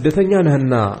እንግዳና ስደተኛ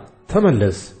ነህና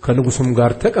ተመለስ፣ ከንጉሡም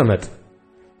ጋር ተቀመጥ።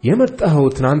 የመጣኸው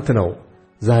ትናንት ነው፣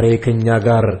 ዛሬ ከእኛ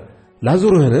ጋር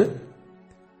ላዙርህን?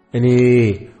 እኔ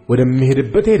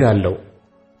ወደምሄድበት ሄዳለሁ፣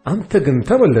 አንተ ግን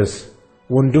ተመለስ፣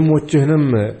 ወንድሞችህንም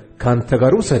ካንተ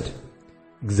ጋር ውሰድ፣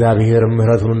 እግዚአብሔር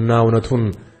ምሕረቱንና እውነቱን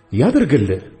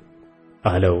ያድርግልህ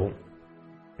አለው።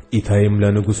 ኢታይም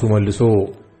ለንጉሡ መልሶ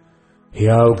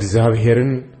ሕያው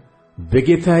እግዚአብሔርን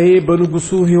በጌታዬ በንጉሡ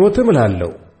ሕይወት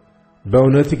እምላለሁ፣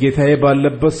 በእውነት ጌታዬ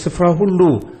ባለበት ስፍራ ሁሉ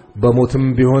በሞትም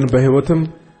ቢሆን በሕይወትም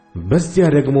በዚያ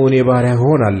ደግሞ እኔ ባሪያ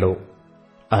እሆናለሁ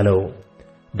አለው።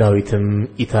 ዳዊትም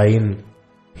ኢታይን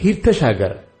ሂድ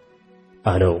ተሻገር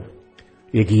አለው።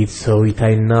 የጌት ሰው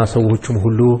ኢታይና ሰዎቹም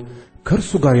ሁሉ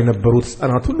ከእርሱ ጋር የነበሩት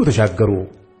ሕፃናት ሁሉ ተሻገሩ።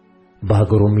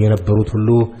 በአገሩም የነበሩት ሁሉ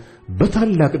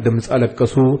በታላቅ ድምፅ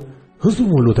አለቀሱ፣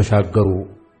 ሕዝቡም ሁሉ ተሻገሩ።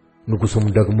 ንጉሡም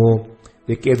ደግሞ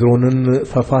የቄድሮንን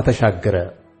ፈፋ ተሻገረ።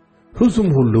 ሕዝቡም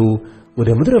ሁሉ ወደ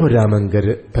ምድረ በዳ መንገድ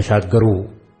ተሻገሩ።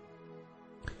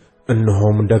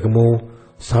 እነሆም ደግሞ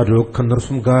ሳዶቅ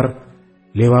ከእነርሱም ጋር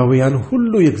ሌዋውያን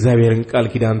ሁሉ የእግዚአብሔርን ቃል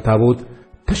ኪዳን ታቦት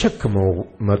ተሸክመው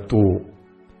መጡ።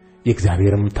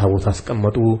 የእግዚአብሔርም ታቦት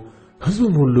አስቀመጡ።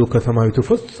 ሕዝቡም ሁሉ ከተማይቱ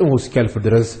ፈጽሞ እስኪያልፍ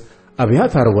ድረስ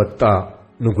አብያታር ወጣ።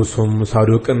 ንጉሡም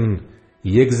ሳዶቅን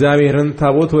የእግዚአብሔርን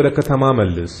ታቦት ወደ ከተማ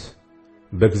መልስ፣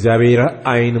 በእግዚአብሔር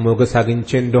ዓይን ሞገስ አግኝቼ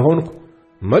እንደሆንኩ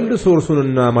መልሶ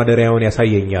እርሱንና ማደሪያውን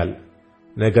ያሳየኛል።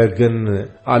 ነገር ግን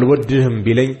አልወድህም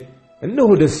ቢለኝ እነሆ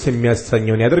ደስ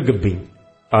የሚያሰኘውን ያደርግብኝ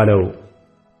አለው።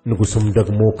 ንጉሡም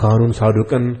ደግሞ ካህኑን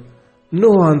ሳዶቅን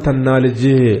እነሆ አንተና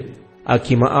ልጅህ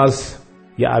አኪማአስ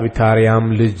የአቢታርያም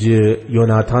ልጅ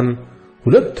ዮናታን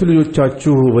 2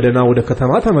 ልጆቻችሁ ወደ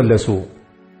ከተማ ተመለሱ፣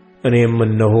 እኔም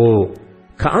እነሆ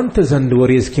ከአንተ ዘንድ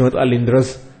ወሬ እስኪመጣልኝ ድረስ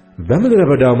በምድረ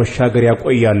በዳው መሻገሪያ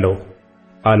ቆያለሁ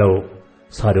አለው።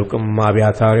 ሳዶቅም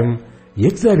አብያታርም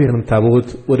የእግዚአብሔርን ታቦት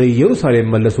ወደ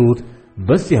ኢየሩሳሌም መለሱት፣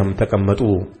 በዚያም ተቀመጡ።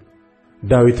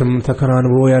 ዳዊትም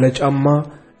ተከናንቦ ያለ ጫማ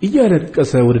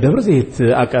እያለቀሰ ወደ ደብረ ዘይት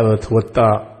አቀበት ወጣ።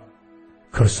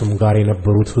 ከእርሱም ጋር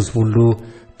የነበሩት ሕዝብ ሁሉ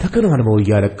ተከናንበው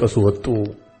እያለቀሱ ወጡ።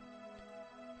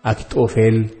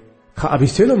 አኪጦፌል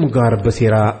ከአቢሴሎም ጋር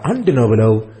በሴራ አንድ ነው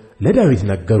ብለው ለዳዊት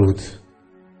ነገሩት።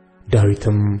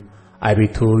 ዳዊትም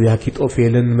አቤቱ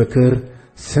የአኪጦፌልን ምክር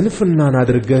ስንፍናን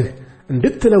አድርገህ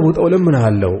እንድትለውጠው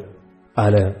ለምንሃለሁ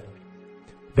አለ።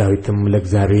 ዳዊትም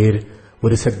ለእግዚአብሔር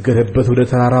ወደ ሰገደበት ወደ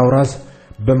ተራራው ራስ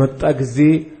በመጣ ጊዜ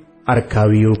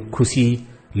አርካዊው ኩሲ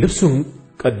ልብሱን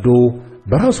ቀዶ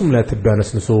በራሱም ላይ ትቢያ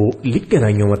ነስንሶ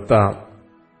ሊገናኘው መጣ።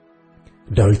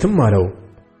 ዳዊትም አለው፣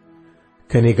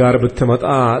 ከኔ ጋር ብትመጣ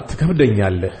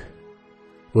ትከብደኛለህ፣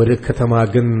 ወደ ከተማ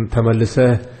ግን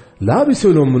ተመልሰህ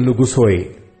ለአቢሴሎም ንጉሥ ሆይ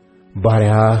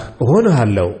ባሪያህ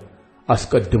እሆንሃለሁ፣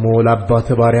 አስቀድሞ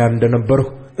ለአባትህ ባሪያ እንደነበርሁ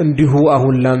እንዲሁ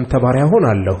አሁን ላንተ ባሪያ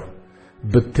ሆናለሁ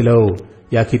ብትለው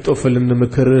የአኪጦፌልን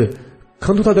ምክር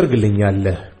ከንቱ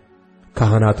ታደርግልኛለህ።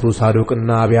 ካህናቱ ሳዶቅና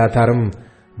አብያታርም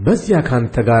በዚያ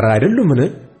ካንተ ጋር አይደሉምን?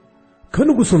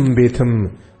 ከንጉሱም ቤትም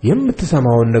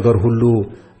የምትሰማውን ነገር ሁሉ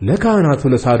ለካህናቱ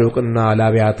ለሳዶቅና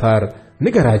ለአብያታር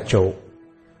ንገራቸው።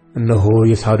 እነሆ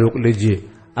የሳዶቅ ልጅ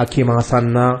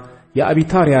አኪማሳና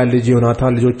የአቢታርያ ልጅ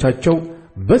ዮናታን ልጆቻቸው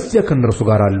በዚያ ከነርሱ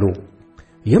ጋር አሉ።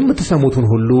 የምትሰሙትን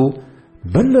ሁሉ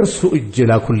በእነርሱ እጅ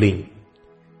ላኩልኝ።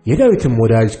 የዳዊትም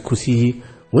ወዳጅ ኩሲ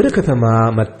ወደ ከተማ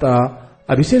መጣ፣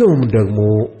 አቤሴሎምም ደግሞ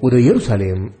ወደ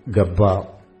ኢየሩሳሌም ገባ።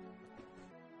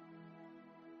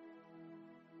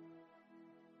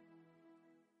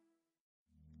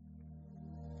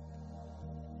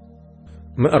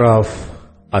 ምዕራፍ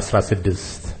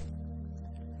 16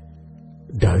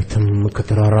 ዳዊትም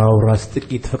ከተራራው ራስ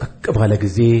ጥቂት ፈቀቅ ባለ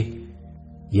ጊዜ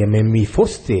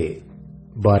የሜምፊቦስቴ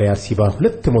ባሪያ ሲባ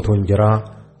 200 እንጀራ፣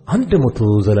 100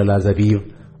 ዘለላ ዘቢብ፣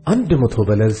 100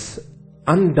 በለስ፣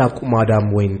 1 አቁማዳም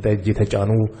ወይን ጠጅ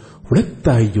የተጫኑ 2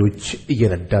 አህዮች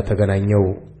እየነዳ ተገናኘው።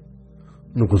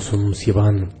 ንጉሡም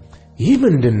ሲባን ይህ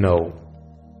ምንድነው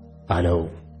አለው።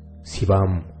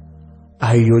 ሲባም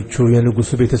አህዮቹ የንጉሡ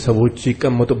ቤተሰቦች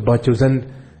ይቀመጡባቸው ዘንድ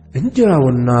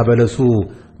እንጀራውና በለሱ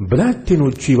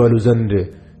ብላቴኖቹ ይበሉ ዘንድ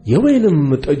የወይንም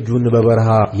ጠጁን በበረሃ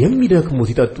የሚደክሙት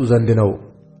ይጠጡ ዘንድ ነው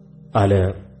አለ።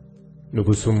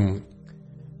 ንጉሡም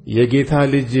የጌታ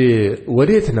ልጅ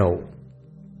ወዴት ነው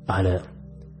አለ።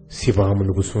 ሲባም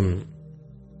ንጉሡን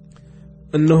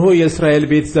እነሆ የእስራኤል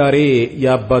ቤት ዛሬ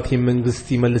የአባቴ መንግሥት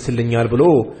ይመልስልኛል ብሎ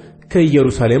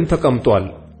ከኢየሩሳሌም ተቀምጧል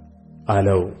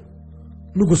አለው።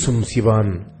 ንጉሡም ሲባን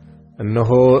እነሆ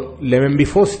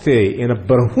ለሜምፊቦስቴ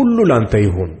የነበረው ሁሉ ላንተ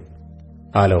ይሁን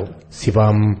አለው።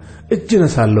 ሲባም እጅ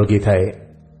ነሳለሁ ጌታዬ።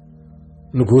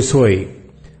 ንጉሥ ሆይ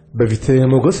በፊትህ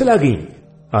ሞገስ ላግኝ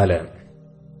አለ።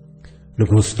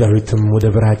 ንጉሥ ዳዊትም ወደ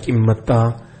ብራቂም መጣ።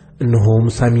 እነሆም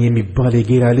ሳሚ የሚባል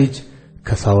የጌራ ልጅ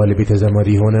ከሳኦል ቤተ ዘመድ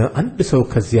የሆነ አንድ ሰው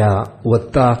ከዚያ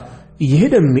ወጣ፣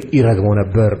 እየሄደም ይረግመው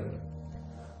ነበር።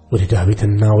 ወደ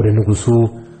ዳዊትና ወደ ንጉሡ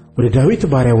ወደ ዳዊት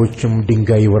ባሪያዎችም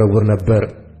ድንጋይ ይወረውር ነበር።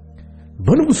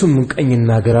 በንጉሡም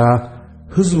ቀኝና ግራ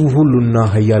ሕዝቡ ሁሉና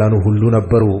ኃያላኑ ሁሉ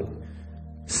ነበሩ።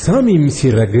 ሳሚም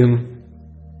ሲረግም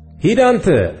ሂድ አንተ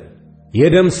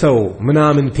የደም ሰው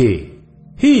ምናምንቴ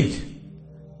ሂድ፣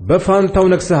 በፋንታው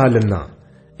ነግሠሃልና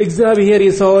እግዚአብሔር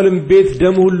የሳኦልን ቤት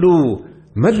ደም ሁሉ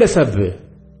መለሰብህ።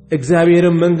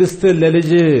 እግዚአብሔርም መንግሥትን ለልጅ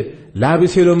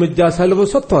ለአቤሴሎም እጅ አሳልፎ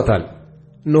ሰጥቶታል።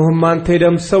 እነሆም አንተ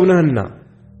የደም ሰው ነህና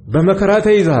በመከራ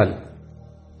ተይዘሃል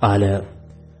አለ።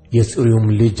 የጽሩዩም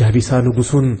ልጅ አቢሳ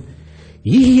ንጉሡን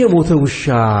ይህ የሞተ ውሻ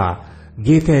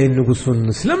ጌታዬን ንጉሡን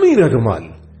ስለምን ይረግማል?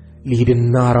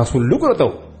 ልሂድና ራሱን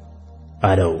ልቁረጠው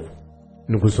አለው።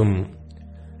 ንጉሡም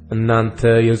እናንተ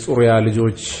የጽሩያ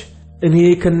ልጆች እኔ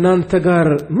ከእናንተ ጋር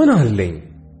ምን አለኝ?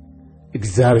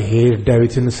 እግዚአብሔር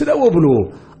ዳዊትን ስደው ብሎ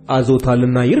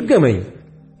አዞታልና ይርገመኝ፣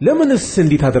 ለምንስ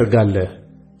እንዲህ ታደርጋለህ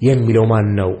የሚለው ማን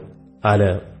ነው አለ።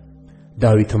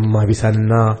 ዳዊትም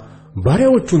አቢሳንና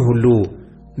ባሪያዎቹን ሁሉ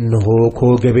እነሆ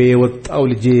ከወገቤ የወጣው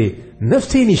ልጄ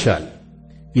ነፍሴን ይሻል፣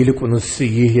 ይልቁንስ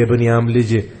ይህ የብንያም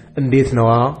ልጅ እንዴት ነዋ?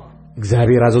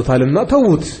 እግዚአብሔር አዞታልና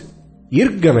ተዉት፣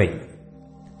 ይርገመኝ።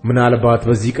 ምናልባት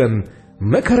በዚህ ቀን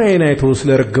መከራዬን አይቶ ስለ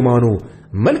ርግማኑ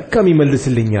መልካም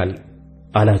ይመልስልኛል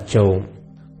አላቸው።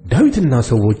 ዳዊትና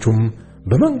ሰዎቹም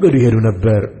በመንገዱ ይሄዱ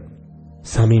ነበር።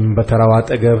 ሳሚም በተራው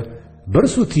አጠገብ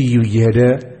በእርሱ ትይዩ እየሄደ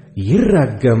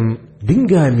ይራገም፣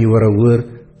 ድንጋይ ይወረውር፣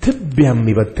 ትቢያም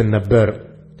ይበትን ነበር።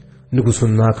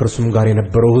 ንጉሡና ከእርሱም ጋር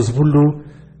የነበረው ሕዝብ ሁሉ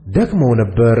ደክመው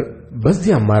ነበር፣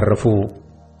 በዚያም አረፉ።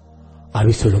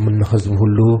 አቤሴሎምና ሕዝቡ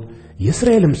ሁሉ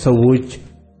የእስራኤልም ሰዎች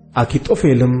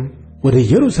አኪጦፌልም ወደ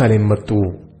ኢየሩሳሌም መጡ።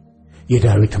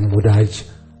 የዳዊትም ወዳጅ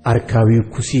አርካዊው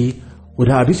ኩሲ ወደ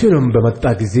አቤሴሎም በመጣ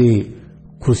ጊዜ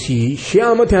ኩሲ 1000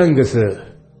 ዓመት ያንገሥህ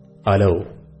አለው።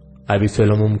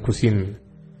 አቤሴሎምም ኩሲን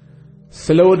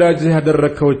ስለ ወዳጅህ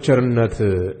ያደረግከው ቸርነት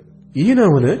ይህ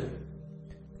ነውን?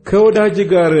 ከወዳጅ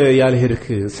ጋር ያልሄድክ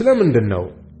ስለምንድን ነው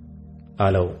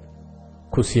አለው።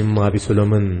 ኩሲም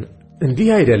አቤሴሎምን እንዲህ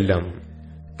አይደለም፣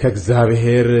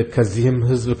 ከእግዚአብሔር ከዚህም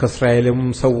ሕዝብ ከእስራኤልም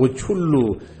ሰዎች ሁሉ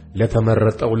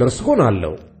ለተመረጠው ለእርሱ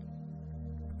ሆናለሁ፣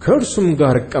 ከእርሱም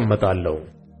ጋር እቀመጣለሁ።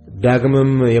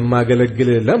 ዳግምም የማገለግል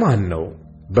ለማን ነው?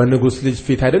 በንጉሥ ልጅ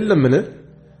ፊት አይደለምን?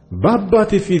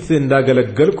 በአባቴ ፊት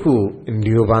እንዳገለገልኩ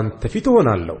እንዲሁ ባንተ ፊት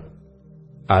እሆናለሁ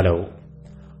አለው።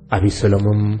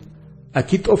 አቤሴሎምም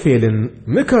አኪጦፌልን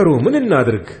ምከሩ፣ ምን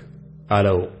እናድርግ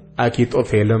አለው።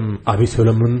 አኪጦፌልም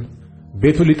አቤሴሎምን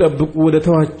ቤቱ ሊጠብቁ ወደ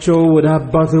ተዋቸው ወደ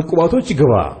አባትህ ቁባቶች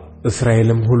ግባ፣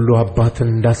 እስራኤልም ሁሉ አባትን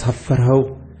እንዳሳፈርኸው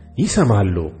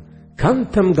ይሰማሉ፣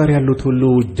 ካንተም ጋር ያሉት ሁሉ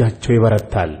እጃቸው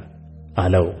ይበረታል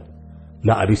አለው።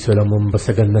 ለአቤሴሎምም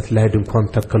በሰገነት ላይ ድንኳን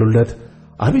ተከሉለት።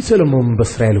 አቤሴሎምም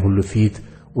በእስራኤል ሁሉ ፊት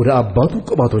ወደ አባቱ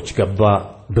ቁባቶች ገባ።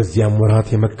 በዚያም ወራት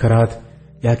የመከራት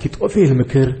የአኪጦፌል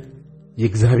ምክር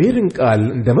የእግዚአብሔርን ቃል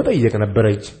እንደመጠየቅ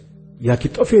ነበረች።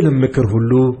 የአኪጦፌልም ምክር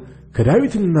ሁሉ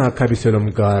ከዳዊትና ከአቢሴሎም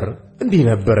ጋር እንዲህ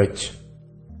ነበረች።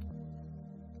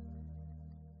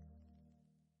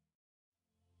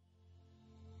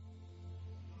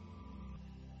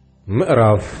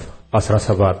 ምዕራፍ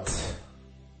 17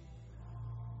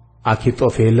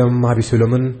 አኪጦፌልም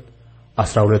አቢሴሎምን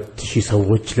 12,000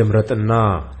 ሰዎች ልምረጥና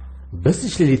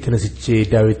በዚች ሌሊት ተነስቼ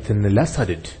ዳዊትን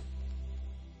ላሳድድ፣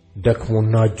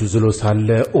 ደክሞና እጁ ዝሎ ሳለ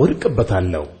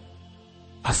እወድቅበታለሁ፣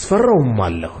 አስፈራውም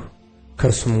አለሁ።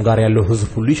 ከእርሱም ጋር ያለው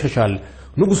ሕዝብ ሁሉ ይሸሻል፣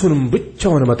 ንጉሡንም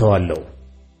ብቻውን እመተዋለሁ።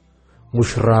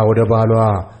 ሙሽራ ወደ ባሏ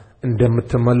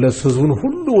እንደምትመለስ ሕዝቡን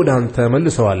ሁሉ ወደ አንተ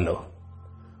መልሰዋለሁ።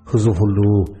 ሕዝቡ ሁሉ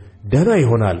ደህና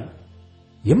ይሆናል።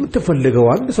 የምትፈልገው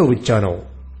አንድ ሰው ብቻ ነው።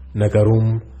 ነገሩም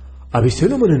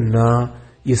አቢሴሎምንና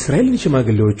የእስራኤልን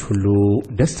ሽማግሌዎች ሁሉ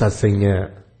ደስ አሰኘ።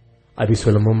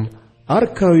 አቢሴሎምም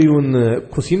አርካዊውን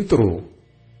ኩሲን ጥሩ፣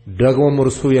 ደግሞም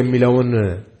እርሱ የሚለውን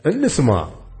እንስማ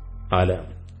አለ።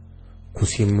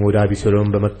 ኩሲም ወደ አቢሴሎም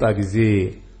በመጣ ጊዜ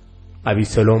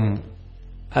አቢሴሎም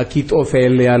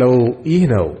አኪጦፌል ያለው ይህ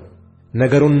ነው፣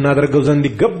 ነገሩን እናደርገው ዘንድ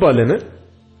ይገባልን?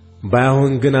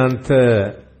 ባይሆን ግን አንተ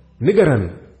ንገረን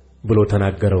ብሎ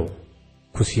ተናገረው።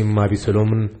 ኩሲም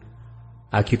አቢሴሎምን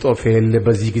አኪጦፌል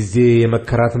በዚህ ጊዜ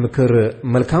የመከራት ምክር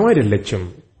መልካም አይደለችም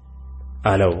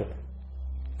አለው።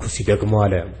 ኩሲ ደግሞ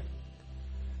አለ፣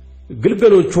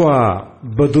 ግልገሎቿ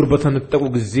በዱር በተነጠቁ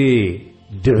ጊዜ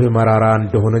ድብ መራራ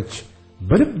እንደሆነች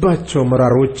በልባቸው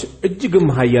መራሮች እጅግም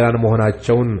ኃያላን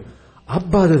መሆናቸውን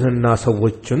አባትህና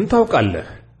ሰዎችን ታውቃለህ።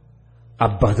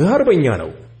 አባትህ አርበኛ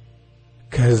ነው፣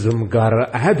 ከሕዝብም ጋር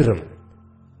አያድርም።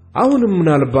 አሁንም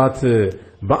ምናልባት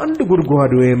በአንድ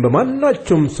ጉድጓድ ወይም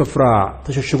በማናቸውም ስፍራ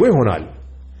ተሸሽጎ ይሆናል።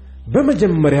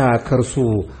 በመጀመሪያ ከእርሱ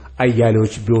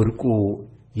አያሌዎች ቢወድቁ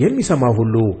የሚሰማ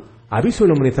ሁሉ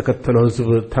አቢሴሎምን የተከተለው ሕዝብ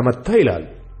ተመታ ይላል።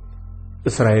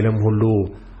 እስራኤልም ሁሉ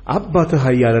አባትህ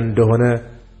ኃያል እንደሆነ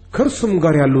ከእርሱም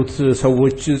ጋር ያሉት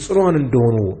ሰዎች ጽኑዓን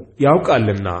እንደሆኑ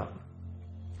ያውቃልና፣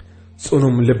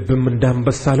 ጽኑም ልብም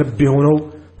እንዳንበሳ ልብ የሆነው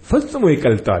ፈጽሞ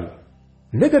ይቀልጣል።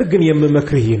 ነገር ግን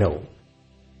የምመክርህ ይህ ነው፣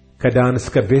 ከዳን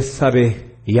እስከ ቤርሳቤህ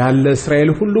ያለ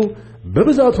እስራኤል ሁሉ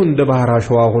በብዛቱ እንደ ባሕር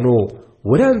አሸዋ ሆኖ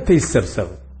ወደ አንተ ይሰብሰብ።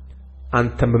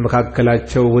 አንተም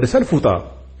በመካከላቸው ወደ ሰልፍ ውጣ።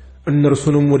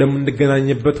 እነርሱንም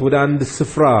ወደምንገናኝበት ወደ አንድ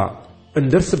ስፍራ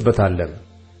እንደርስበታለን።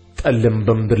 ጠልም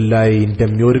በምድር ላይ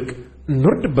እንደሚወድቅ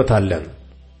እንወርድበታለን።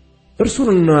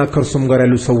 እርሱንና ከእርሱም ጋር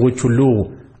ያሉ ሰዎች ሁሉ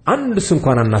አንድ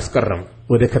ስንኳን አናስቀርም።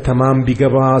 ወደ ከተማም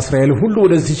ቢገባ እስራኤል ሁሉ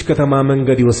ወደዚች ከተማ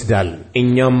መንገድ ይወስዳል።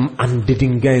 እኛም አንድ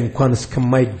ድንጋይ እንኳን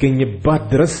እስከማይገኝባት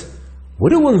ድረስ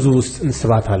ወደ ወንዙ ውስጥ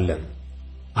እንስባታለን።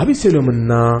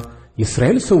 አቢሴሎምና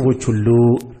የእስራኤል ሰዎች ሁሉ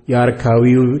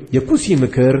የአርካዊው የኩሲ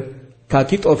ምክር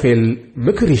ከአኪጦፌል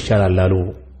ምክር ይሻላል አሉ።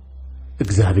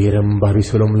 እግዚአብሔርም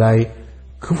በአቢሴሎም ላይ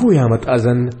ክፉ ያመጣ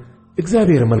ዘንድ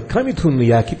እግዚአብሔር መልካሚቱን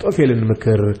የአኪጦፌልን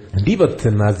ምክር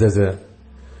እንዲበትን አዘዘ።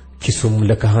 ኪሱም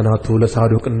ለካህናቱ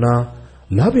ለሳዶቅና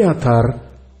ለአብያታር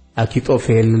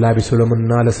አኪጦፌል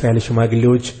ለአቢሴሎምና ለእስራኤል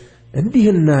ሽማግሌዎች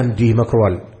እንዲህና እንዲህ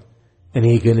መክሯል፣ እኔ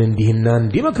ግን እንዲህና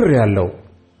እንዲህ መክሬአለሁ።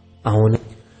 አሁን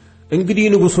እንግዲህ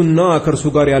ንጉሡና ከእርሱ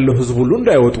ጋር ያለው ሕዝብ ሁሉ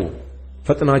እንዳይወጡ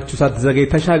ፈጥናችሁ ሳትዘገይ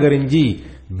ተሻገር እንጂ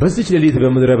በዚች ሌሊት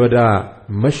በምድረ በዳ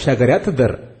መሻገሪያ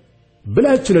አትደር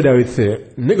ብላችሁ ለዳዊት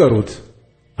ንገሩት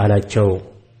አላቸው።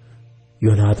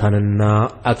 ዮናታንና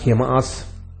አኪማአስ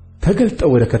ተገልጠው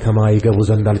ወደ ከተማ ይገቡ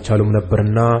ዘንድ አልቻሉም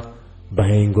ነበርና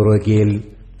በዓይንጎሮጌል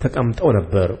ተቀምጠው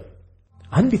ነበር።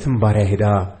 አንዲትም ባሪያ ሄዳ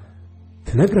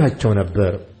ትነግራቸው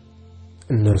ነበር።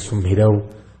 እነርሱም ሄደው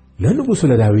ለንጉሡ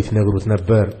ለዳዊት ነግሩት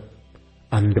ነበር።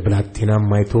 አንድ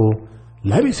ብላቴናም አይቶ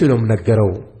ለአቢሴሎም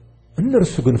ነገረው።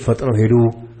 እነርሱ ግን ፈጥነው ሄዱ።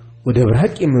 ወደ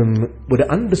ብራቂምም ወደ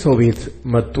አንድ ሰው ቤት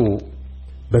መጡ።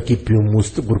 በግቢውም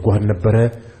ውስጥ ጉድጓድ ነበረ።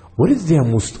 ወደዚያም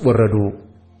ውስጥ ወረዱ።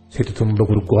 ሴቲቱም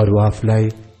በጉድጓዱ አፍ ላይ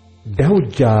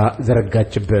ዳውጃ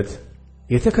ዘረጋችበት፣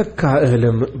 የተከካ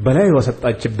እህልም በላዩ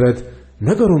አሰጣችበት።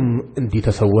 ነገሩም እንዲህ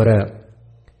ተሰወረ።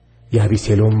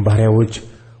 የአቢሴሎም ባሪያዎች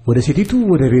ወደ ሴቲቱ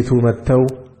ወደ ቤቱ መጥተው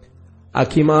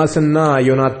አኪማስና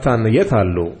ዮናታን የት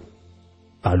አሉ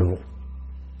አሉ።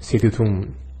 ሴቲቱም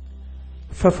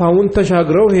ፈፋውን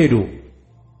ተሻግረው ሄዱ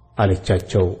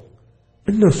አለቻቸው።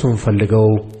 እነርሱም ፈልገው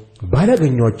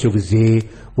ባላገኟቸው ጊዜ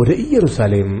ወደ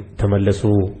ኢየሩሳሌም ተመለሱ።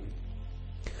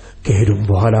 ከሄዱም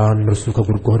በኋላ እነርሱ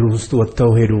ከጉድጓዱ ውስጥ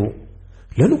ወጥተው ሄዱ።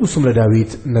 ለንጉሡም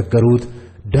ለዳዊት ነገሩት።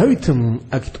 ዳዊትም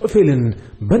አኪጦፌልን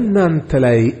በእናንተ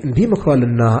ላይ እንዲህ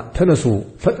መክሯልና ተነሱ፣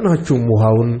 ፈጥናችሁም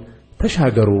ውሃውን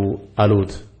ተሻገሩ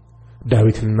አሉት።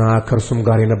 ዳዊትና ከእርሱም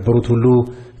ጋር የነበሩት ሁሉ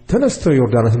ተነስተው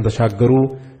ዮርዳኖስን ተሻገሩ።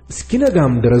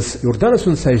 እስኪነጋም ድረስ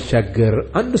ዮርዳኖስን ሳይሻገር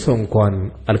አንድ ሰው እንኳን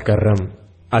አልቀረም።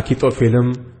 አኪጦፌልም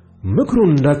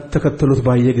ምክሩን እንዳትከተሉት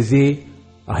ባየ ጊዜ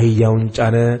አህያውን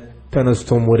ጫነ።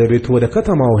 ተነስቶም ወደ ቤቱ ወደ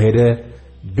ከተማው ሄደ።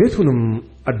 ቤቱንም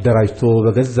አደራጅቶ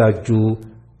በገዛ እጁ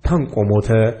ታንቆ ሞተ።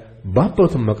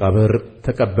 በአባቱም መቃብር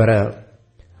ተቀበረ።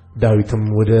 ዳዊትም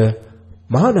ወደ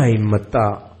ማህራዊም መጣ።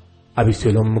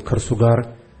 አቤሴሎም ከእርሱ ጋር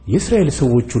የእስራኤል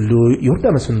ሰዎች ሁሉ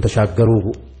ዮርዳኖስን ተሻገሩ።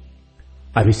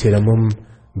 አቤሴሎምም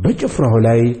በጭፍራው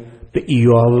ላይ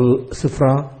በኢዮአብ ስፍራ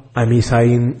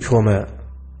አሜሳይን ሾመ።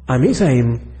 አሜሳይም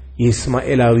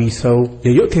የእስማኤላዊ ሰው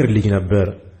የዮቴር ልጅ ነበር።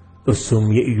 እርሱም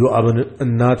የኢዮአብን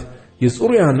እናት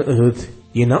የጽሩያን እህት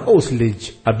የናኦስ ልጅ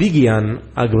አቢግያን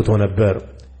አግብቶ ነበር።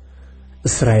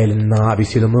 እስራኤልና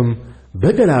አቤሴሎምም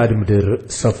በገለዓድ ምድር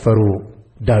ሰፈሩ።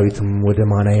 ዳዊትም ወደ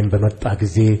ማህናይም በመጣ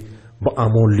ጊዜ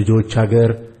በአሞን ልጆች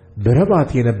አገር በረባት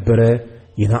የነበረ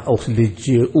የናኦስ ልጅ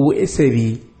ኡኤሴቢ፣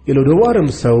 የሎዶባርም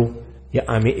ሰው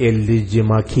የአሚኤል ልጅ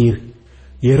ማኪር፣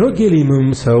 የሮጌሊምም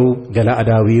ሰው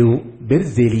ገለዓዳዊው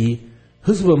ቤርዜሊ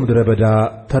ሕዝብ በምድረ በዳ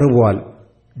ተርቧል፣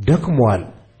 ደክሟል፣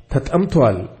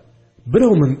 ተጠምቷል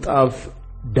ብለው ምንጣፍ፣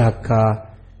 ዳካ፣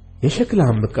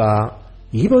 የሸክላም ዕቃ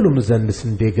ይበሉም ዘንድ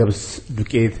ስንዴ፣ ገብስ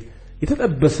ዱቄት፣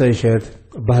 የተጠበሰ እሸት፣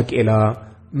 ባቄላ፣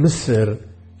 ምስር፣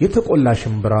 የተቆላ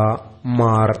ሽምብራ፣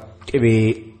 ማር፣ ቅቤ፣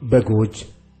 በጎች፣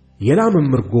 የላምም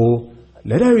እርጎ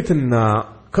ለዳዊትና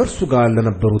ከእርሱ ጋር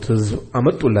ለነበሩት ሕዝብ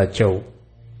አመጡላቸው።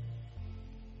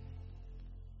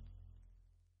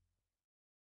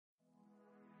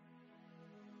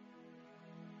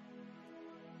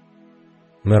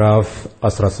 ምዕራፍ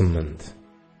 18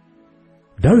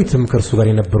 ዳዊትም ከእርሱ ጋር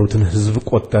የነበሩትን ሕዝብ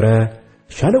ቆጠረ፣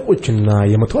 ሻለቆችና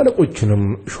የመቶ አለቆችንም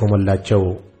ሾመላቸው።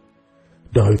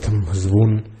 ዳዊትም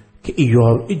ሕዝቡን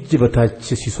ከኢዮአብ እጅ በታች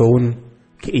ሲሶውን፣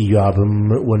 ከኢዮአብም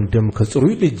ወንድም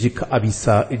ከጽሩይ ልጅ ከአቢሳ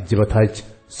እጅ በታች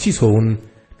ሲሶውን፣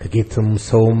 ከጌትም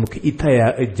ሰውም ከኢታያ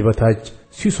እጅ በታች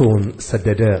ሲሶውን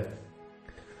ሰደደ።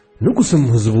 ንጉሥም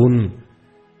ሕዝቡን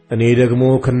እኔ ደግሞ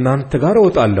ከእናንተ ጋር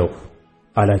እወጣለሁ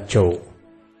አላቸው።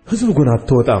 ሕዝቡ ግን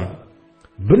አትወጣም፣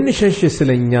 ብንሸሽ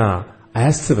ስለኛ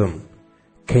አያስብም፣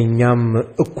 ከኛም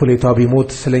እኩሌታው ቢሞት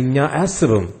ስለኛ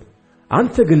አያስብም።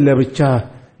 አንተ ግን ለብቻ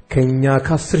ከኛ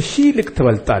ከ10,000 ይልቅ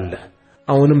ትበልጣለህ።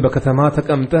 አሁንም በከተማ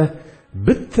ተቀምጠህ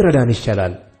ብትረዳን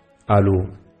ይሻላል አሉ።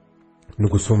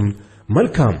 ንጉሡም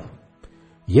መልካም፣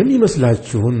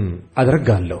 የሚመስላችሁን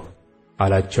አደርጋለሁ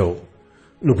አላቸው።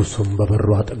 ንጉሡም በበሩ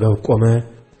አጠገብ ቆመ።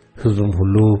 ሕዝቡም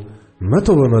ሁሉ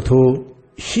 100 በ100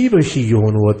 ሺህ በሺህ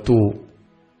የሆኑ ወጡ።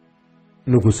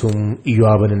 ንጉሡም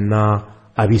ኢዮአብንና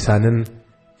አቢሳንን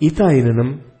ኢታይንንም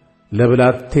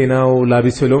ለብላቴናው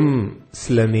ለአቤሴሎም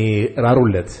ስለኔ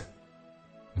ራሩለት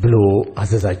ብሎ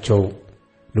አዘዛቸው።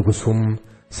 ንጉሡም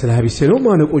ስለ አቤሴሎም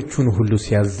አለቆቹን ሁሉ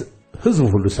ሲያዝ ሕዝቡ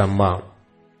ሁሉ ሰማ።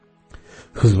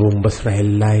 ሕዝቡም በእስራኤል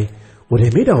ላይ ወደ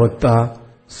ሜዳ ወጣ።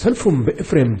 ሰልፉም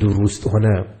በኤፍሬም ዱር ውስጥ ሆነ።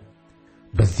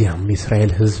 በዚያም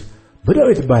የእስራኤል ሕዝብ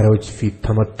በዳዊት ባሪያዎች ፊት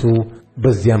ተመቱ።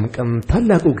 በዚያም ቀን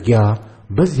ታላቅ ውጊያ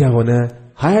በዚያ ሆነ።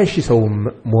 20,000 ሰውም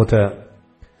ሞተ።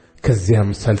 ከዚያም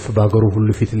ሰልፍ ባገሩ ሁሉ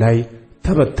ፊት ላይ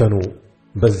ተበተኑ።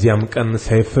 በዚያም ቀን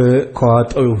ሰይፍ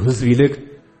ከዋጠው ሕዝብ ይልቅ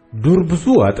ዱር ብዙ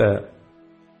ዋጠ።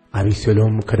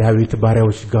 አቤሴሎም ከዳዊት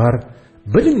ባሪያዎች ጋር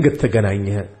በድንገት ተገናኘ።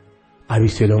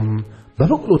 አቤሴሎም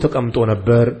በበቅሎ ተቀምጦ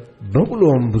ነበር።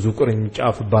 በቅሎም ብዙ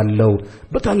ቅርንጫፍ ባለው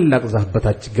በታላቅ ዛፍ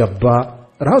በታች ገባ።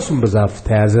 ራሱም በዛፍ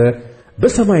ተያዘ፣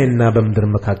 በሰማይና በምድር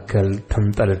መካከል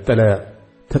ተንጠለጠለ።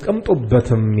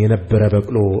 ተቀምጦበትም የነበረ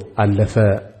በቅሎ አለፈ።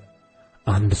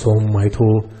 አንድ ሰውም አይቶ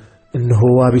እነሆ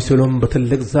አቤሴሎም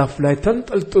በትልቅ ዛፍ ላይ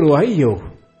ተንጠልጥሎ አየሁ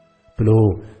ብሎ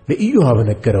ለኢዮአብ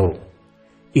ነገረው።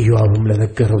 ኢዮአብም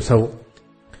ለነገረው ሰው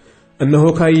እነሆ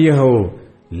ካየኸው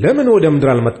ለምን ወደ ምድር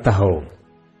አልመታኸው?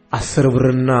 10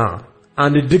 ብርና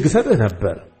 1 ድግ ሰጥህ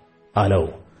ነበር አለው።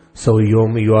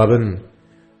 ሰውየውም ኢዮአብን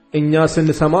እኛ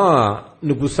ስንሰማ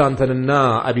ንጉሥ አንተንና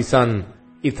አቢሳን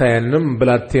ኢታያንም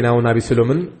ብላቴናውን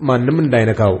አቤሴሎምን ማንም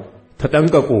እንዳይነካው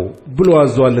ተጠንቀቁ ብሎ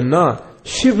አዟልና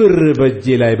 1000 ብር በእጄ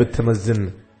ላይ ብትመዝን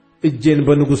እጄን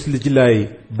በንጉሥ ልጅ ላይ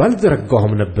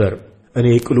ባልዘረጋሁም ነበር። እኔ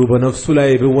ቅሉ በነፍሱ ላይ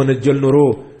ብወነጀል ኖሮ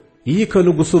ይህ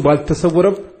ከንጉሡ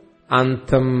ባልተሰወረም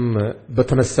አንተም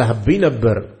በተነሳህብኝ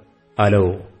ነበር አለው።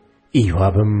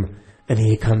 ኢዮአብም እኔ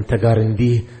ካንተ ጋር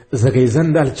እንዲህ ዘገይ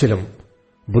ዘንድ አልችልም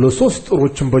ብሎ 3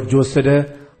 ጦሮችን በእጁ ወሰደ።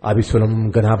 አቤሴሎም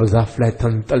ገና በዛፍ ላይ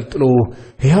ተንጠልጥሎ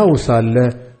ሕያው ሳለ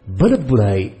በልቡ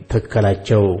ላይ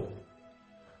ተከላቸው።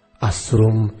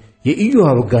 10ሩም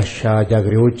የኢዮአብ ጋሻ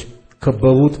ጃግሬዎች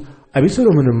ከበቡት፣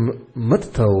 አቤሴሎምንም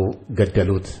መትተው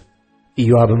ገደሉት።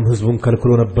 ኢዮአብም ሕዝቡን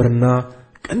ከልክሎ ነበርና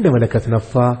ቀንደ መለከት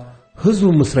ነፋ።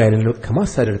 ሕዝቡም እስራኤልን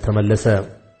ከማሳደድ ተመለሰ።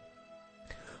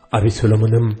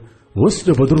 አቤሴሎምንም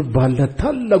ወስደው በዱር ባለ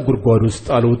ታላቅ ጉድጓድ ውስጥ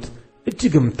ጣሉት።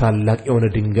 እጅግም ታላቅ የሆነ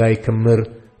ድንጋይ ክምር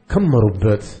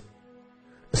ከመሩበት።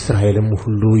 እስራኤልም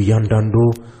ሁሉ እያንዳንዱ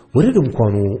ወደ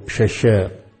ድንኳኑ ሸሸ።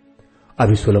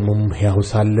 አቢሶሎምም ሕያው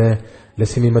ሳለ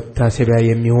ለስሜ መታሰቢያ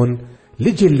የሚሆን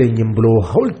ልጅ የለኝም ብሎ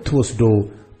ሐውልት ወስዶ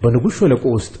በንጉሥ ሸለቆ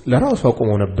ውስጥ ለራሱ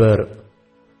አቆመው ነበር።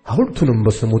 ሐውልቱንም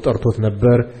በስሙ ጠርቶት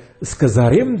ነበር። እስከ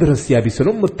ዛሬም ድረስ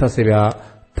የአቢሶሎም መታሰቢያ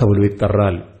ተብሎ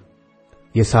ይጠራል።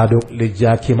 የሳዶቅ ልጅ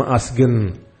አኪማአስ ግን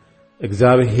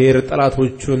እግዚአብሔር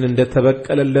ጠላቶቹን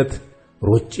እንደተበቀለለት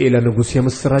ሮጬ ለንጉሥ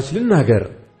የምሥራች ልናገር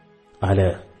አለ።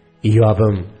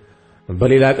 ኢዮአብም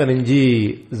በሌላ ቀን እንጂ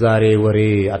ዛሬ ወሬ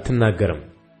አትናገርም፣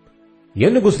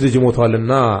 የንጉሥ ልጅ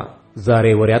ሞቷልና ዛሬ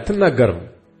ወሬ አትናገርም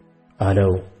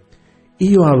አለው።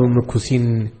 ኢዮአብም ኩሲን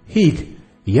ሂድ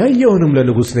ያየውንም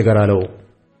ለንጉሥ ንገር አለው።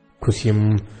 ኩሲም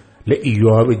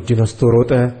ለኢዮአብ እጅ ነስቶ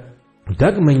ሮጠ።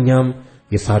 ዳግመኛም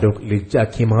የሳዶቅ ልጅ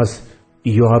አኪማስ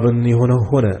ኢዮአብን የሆነው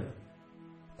ሆነ።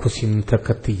 ኩሲም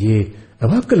ተከትዬ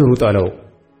እባክህ ልሩጥ አለው።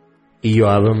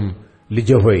 ኢዮአብም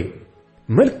ልጄ ሆይ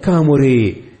መልካም ወሬ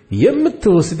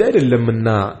የምትወስድ አይደለምና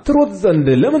ትሮጥ ዘንድ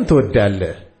ለምን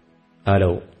ትወዳለህ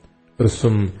አለው።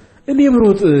 እርሱም እኔ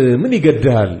ብሮጥ ምን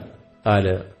ይገድሃል አለ።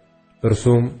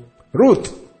 እርሱም ሩጥ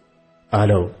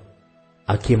አለው።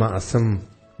 አኪማአስም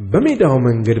በሜዳው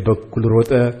መንገድ በኩል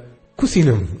ሮጠ፣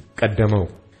 ኩሲንም ቀደመው።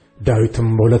 ዳዊትም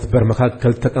በሁለት በር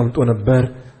መካከል ተቀምጦ ነበር።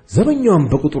 ዘበኛውም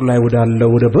በቅጥሩ ላይ ወዳለው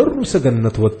ወደ በሩ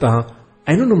ሰገነት ወጣ።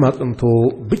 ዓይኑንም አቅንቶ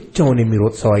ብቻውን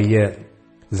የሚሮጥ ሰው አየ።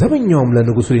 ዘበኛውም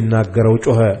ለንጉሡ ሊናገረው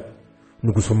ጮኸ።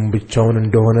 ንጉሡም ብቻውን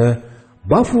እንደሆነ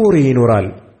ባፉ ወሬ ይኖራል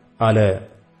አለ።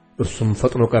 እርሱም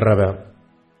ፈጥኖ ቀረበ።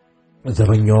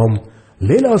 ዘበኛውም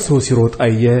ሌላ ሰው ሲሮጥ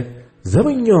አየ።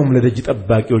 ዘበኛውም ለደጅ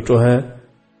ጠባቂው ጮኸ፣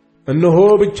 እነሆ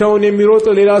ብቻውን የሚሮጥ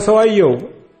ሌላ ሰው አየው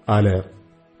አለ።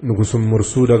 ንጉሡም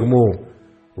እርሱ ደግሞ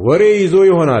ወሬ ይዞ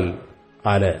ይሆናል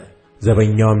አለ።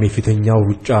 ዘበኛውም የፊተኛው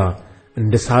ሩጫ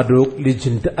እንደ ሳዶቅ ልጅ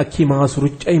እንደ አኪማስ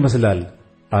ሩጫ ይመስላል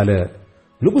አለ።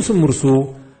 ንጉሡም እርሱ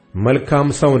መልካም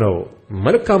ሰው ነው፣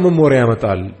 መልካምም ወሬ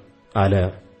ያመጣል አለ።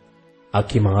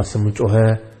 አኪማስም ጮኸ፣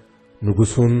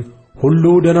 ንጉሡን ሁሉ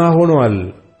ደና ሆኗል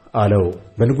አለው።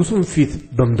 በንጉሡም ፊት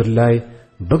በምድር ላይ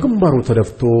በግንባሩ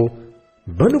ተደፍቶ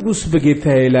በንጉሥ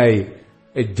በጌታዬ ላይ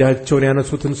እጃቸውን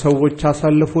ያነሱትን ሰዎች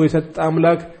አሳልፎ የሰጠ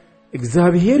አምላክ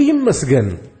እግዚአብሔር ይመስገን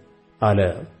አለ።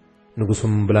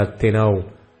 ንጉሡም ብላቴናው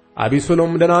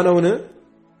አቢሶሎም ደና ነውን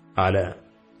አለ።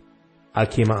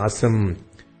 አኪማስም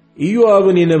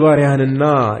ኢዮአብን የባሪያህንና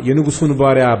የንጉሡን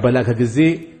ባሪያ በላከ ጊዜ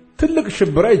ትልቅ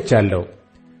ሽብር አይቻለሁ፣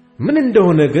 ምን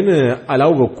እንደሆነ ግን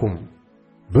አላወቅኩም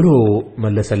ብሎ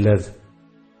መለሰለት።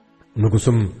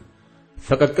 ንጉሡም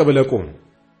ፈቀቅ ብለህ ቁም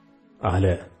አለ።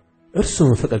 እርሱም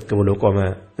ፈቀቅ ብሎ ቆመ።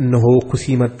 እነሆ ኩሲ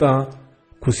መጣ።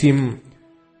 ኩሲም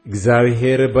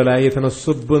እግዚአብሔር በላይ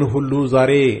የተነሱብን ሁሉ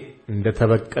ዛሬ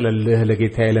እንደተበቀለልህ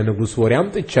ለጌታዬ ለንጉሥ ወሬ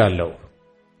አምጥቻለሁ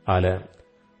አለ።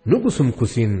 ንጉሡም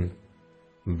ኩሲን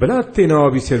ብላቴናው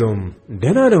አቢሴሎም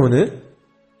ደህና ነውን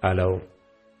አለው።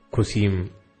 ኩሲም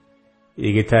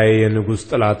የጌታዬ የንጉሥ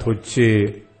ጠላቶች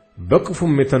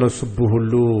በክፉም የተነሱብህ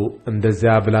ሁሉ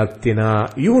እንደዚያ ብላቴና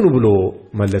ይሁኑ ብሎ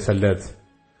መለሰለት።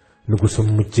 ንጉሡም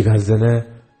እጅግ አዘነ።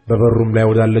 በበሩም ላይ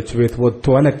ወዳለች ቤት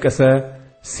ወጥቶ አለቀሰ።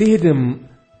 ሲሄድም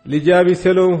ልጄ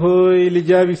አቢሴሎም ሆይ፣ ልጄ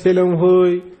አቢሴሎም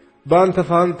ሆይ፣ በአንተ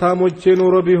ፋንታ ሞቼ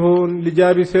ኖሮ ቢሆን ልጄ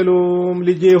አቢሴሎም፣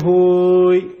 ልጄ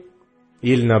ሆይ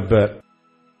ይል ነበር።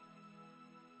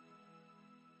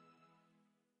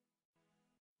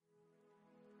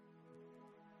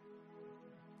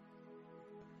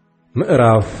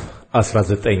 ምዕራፍ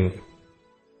 19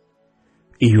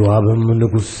 ኢዮአብም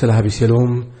ንጉሥ ስለ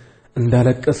አቢሴሎም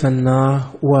እንዳለቀሰና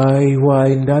ዋይ ዋይ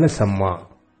እንዳለ ሰማ።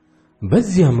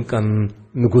 በዚያም ቀን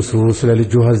ንጉሡ ስለ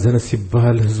ልጁ ሐዘነ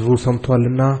ሲባል ሕዝቡ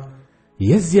ሰምቶአልና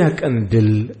የዚያ ቀን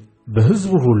ድል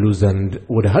በሕዝቡ ሁሉ ዘንድ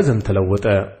ወደ ሐዘን ተለወጠ።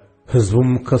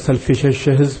 ሕዝቡም ከሰልፍ የሸሸ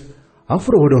ሕዝብ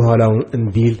አፍሮ ወደ ኋላው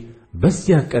እንዲል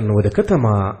በዚያ ቀን ወደ ከተማ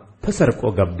ተሰርቆ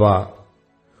ገባ።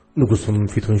 ንጉሡም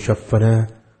ፊቱን ሸፈነ።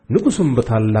 ንጉሡም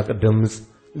በታላቅ ድምፅ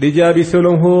ልጄ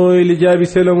አቢሴሎም ሆይ፣ ልጄ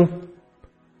አቢሴሎም፣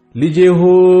 ልጄ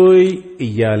ሆይ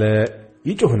እያለ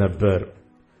ይጮህ ነበር።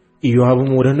 ኢዮአብም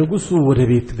ወደ ንጉሡ ወደ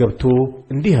ቤት ገብቶ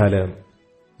እንዲህ አለ፣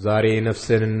 ዛሬ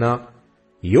ነፍስህንና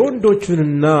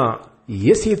የወንዶችንና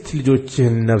የሴት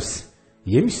ልጆችህን ነፍስ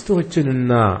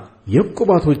የሚስቶችንና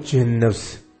የቁባቶችህን ነፍስ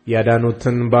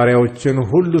ያዳኑትን ባሪያዎችን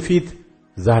ሁሉ ፊት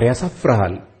ዛሬ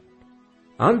ያሳፍረሃል።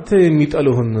 አንተ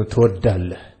የሚጠሉህን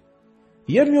ትወዳለህ፣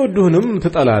 የሚወዱህንም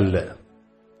ትጠላለህ።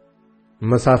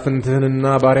 መሳፍንትህንና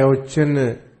ባሪያዎችን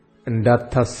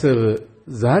እንዳታስብ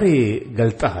ዛሬ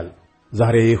ገልጠሃል።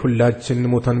 ዛሬ ሁላችን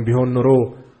ሞተን ቢሆን ኖሮ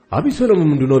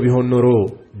አቢሴሎምም ድኖ ቢሆን ኖሮ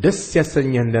ደስ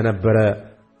ያሰኘህ እንደነበረ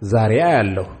ዛሬ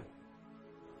አያለሁ።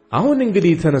 አሁን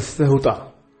እንግዲህ ተነስተህ ውጣ፣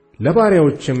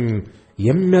 ለባሪያዎችም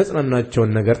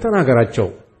የሚያጽናናቸውን ነገር ተናገራቸው።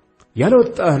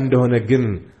 ያልወጣህ እንደሆነ ግን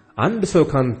አንድ ሰው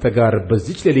ካንተ ጋር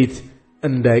በዚች ሌሊት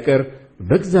እንዳይቀር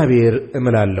በእግዚአብሔር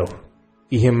እምላለሁ።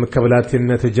 ይህም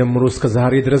ከብላቴነት ጀምሮ እስከ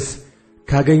ዛሬ ድረስ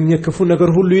ካገኘ ክፉ ነገር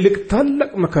ሁሉ ይልቅ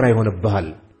ታላቅ መከራ ይሆንብሃል።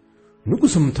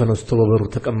 ንጉሡም ተነስቶ በበሩ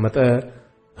ተቀመጠ።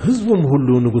 ሕዝቡም ሁሉ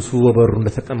ንጉሡ በበሩ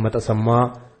እንደተቀመጠ ሰማ።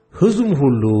 ሕዝቡም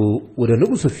ሁሉ ወደ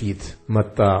ንጉሡ ፊት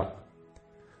መጣ።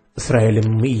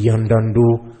 እስራኤልም እያንዳንዱ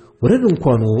ወደ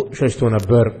ድንኳኑ ሸሽቶ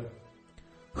ነበር።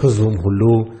 ሕዝቡም ሁሉ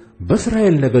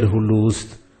በእስራኤል ነገድ ሁሉ ውስጥ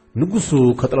ንጉሡ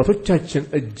ከጠላቶቻችን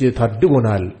እጅ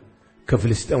ታድጎናል፣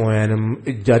 ከፍልስጥኤማውያንም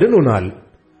እጅ አድኖናል።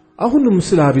 አሁንም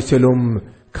ስለ አቤሴሎም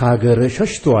ከአገር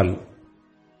ሸሽቶአል።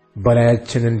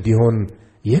 በላያችን እንዲሆን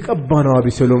የቀባነው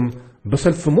አቤሴሎም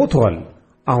በሰልፍ ሞቶአል።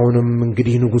 አሁንም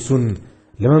እንግዲህ ንጉሡን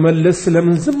ለመመለስ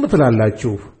ለምን ዝም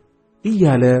ትላላችሁ?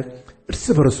 እያለ እርስ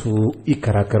በርሱ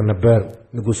ይከራከር ነበር።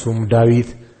 ንጉሡም ዳዊት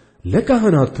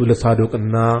ለካህናቱ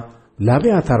ለሳዶቅና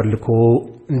ለአብያታር ልኮ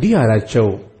እንዲህ አላቸው፣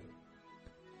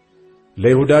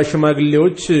 ለይሁዳ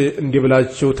ሽማግሌዎች እንዲህ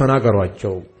ብላችሁ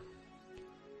ተናገሯቸው፣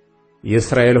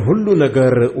 የእስራኤል ሁሉ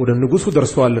ነገር ወደ ንጉሡ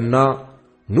ደርሶአልና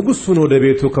ንጉሡን ወደ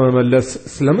ቤቱ ከመመለስ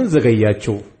ስለምን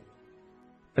ዘገያችሁ?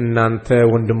 እናንተ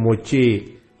ወንድሞቼ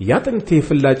ያጥንቴ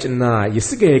ፍላጭና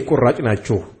የሥጋዬ ቁራጭ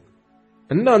ናችሁ።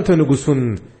 እናንተ ንጉሡን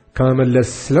ከመመለስ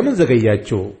ስለምን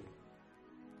ዘገያችሁ?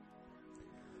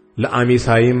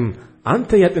 ለአሜሳይም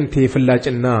አንተ ያጥንቴ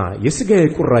ፍላጭና የሥጋዬ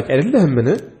ቁራጭ አይደለህምን?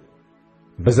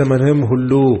 በዘመንህም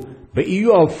ሁሉ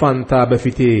በኢዮአብ ፋንታ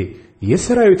በፊቴ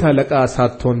የሰራዊት አለቃ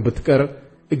ሳትሆን ብትቀር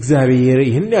እግዚአብሔር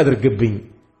ይህን ያድርግብኝ፣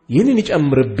 ይህንን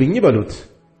ይጨምርብኝ በሉት።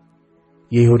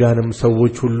 የይሁዳንም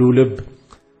ሰዎች ሁሉ ልብ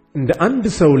እንደ አንድ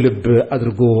ሰው ልብ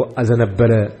አድርጎ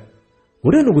አዘነበለ።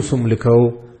 ወደ ንጉሡም ልከው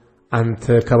አንተ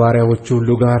ከባሪያዎቹ ሁሉ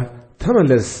ጋር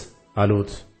ተመለስ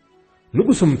አሉት።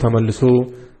 ንጉሡም ተመልሶ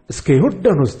እስከ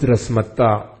ዮርዳኖስ ድረስ መጣ።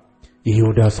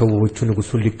 የይሁዳ ሰዎች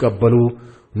ንጉሡን ሊቀበሉ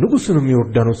ንጉሡንም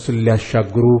ዮርዳኖስን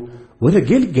ሊያሻግሩ ወደ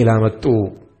ጌልጌላ መጡ።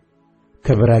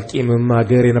 ከብራቂምም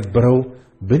አገር የነበረው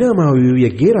ብንያማዊው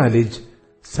የጌራ ልጅ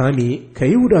ሳሚ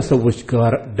ከይሁዳ ሰዎች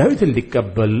ጋር ዳዊትን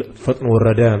ሊቀበል ፈጥኖ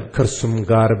ወረደ። ከእርሱም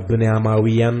ጋር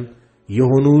ብንያማውያን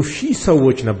የሆኑ 1000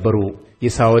 ሰዎች ነበሩ።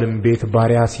 የሳኦልም ቤት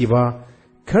ባሪያ ሲባ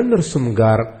ከእነርሱም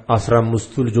ጋር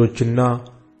 15 ልጆችና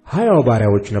 20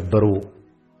 ባሪያዎች ነበሩ።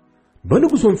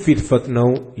 በንጉሡም ፊት ፈጥነው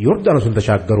ዮርዳኖስን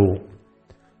ተሻገሩ።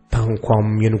 ታንኳም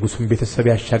የንጉሡን ቤተሰብ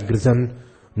ያሻግር ዘንድ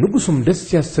ንጉሡም ደስ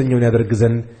ያሰኘውን ያደርግ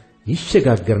ዘንድ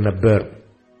ይሸጋገር ነበር።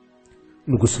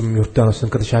 ንጉሡም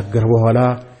ዮርዳኖስን ከተሻገረ በኋላ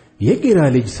የጌራ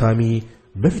ልጅ ሳሚ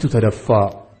በፊቱ ተደፋ።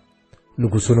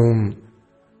 ንጉሡንም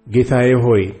ጌታዬ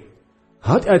ሆይ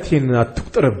ኃጢአቴን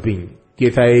አትቁጠርብኝ።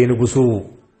 ጌታዬ ንጉሡ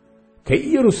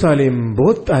ከኢየሩሳሌም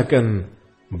በወጣህ ቀን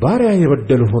ባሪያህ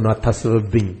የበደልሁን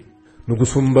አታስብብኝ።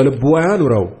 ንጉሡም በልቡ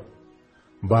አያኑረው፣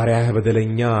 ባሪያህ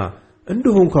በደለኛ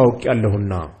እንደሆንኩ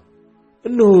አውቄአለሁና።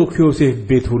 እነሆ ከዮሴፍ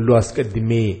ቤት ሁሉ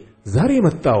አስቀድሜ ዛሬ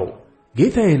መጣሁ፣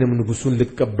 ጌታዬንም ንጉሡን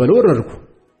ልቀበል ወረድኩ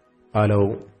አለው።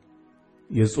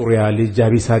 የጽሩያ ልጅ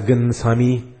አቢሳ ግን ሳሚ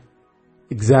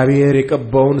እግዚአብሔር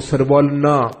የቀባውን ሰድቧልና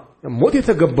ሞት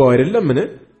የተገባው አይደለምን?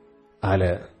 አለ።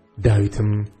 ዳዊትም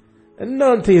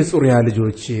እናንተ የጽሩያ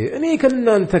ልጆች እኔ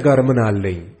ከእናንተ ጋር ምን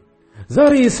አለኝ?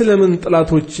 ዛሬ ስለምን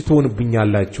ጠላቶች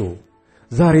ትሆንብኛላችሁ?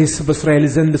 ዛሬስ በእስራኤል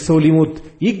ዘንድ ሰው ሊሞት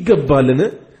ይገባልን?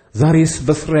 ዛሬስ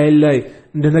በእስራኤል ላይ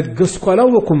እንደነገሥኩ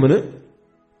አላወቅሁምን?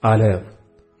 አለ።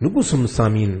 ንጉሡም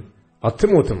ሳሚን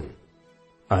አትሞትም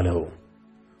አለው።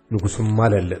 ንጉሡም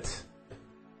ማለለት።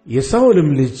 የሳኦልም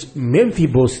ልጅ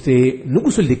ሜምፊቦስቴ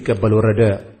ንጉሡን ሊቀበል ወረደ።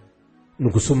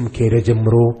 ንጉሡም ከሄደ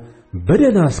ጀምሮ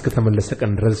በደህና እስከተመለሰ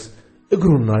ቀን ድረስ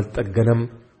እግሩን አልጠገነም፣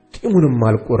 ጢሙንም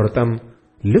አልቆረጠም፣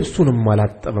 ልብሱንም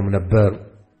አላጠበም ነበር።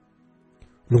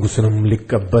 ንጉሡንም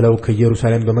ሊቀበለው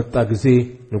ከኢየሩሳሌም በመጣ ጊዜ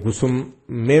ንጉሡም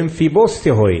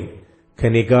ሜምፊቦስቴ ሆይ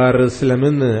ከእኔ ጋር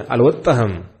ስለምን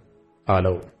አልወጣህም?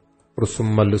 አለው። እርሱም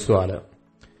መልሶ አለ፣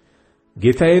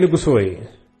 ጌታዬ ንጉሥ ሆይ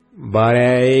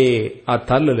ባሪያዬ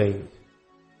አታለለኝ።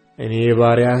 እኔ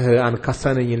ባሪያህ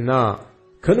አንካሳ ነኝና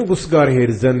ከንጉሥ ጋር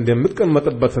ሄድ ዘንድ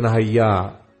የምቀመጥበትን አህያ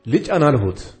ልጫን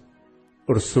አልሁት።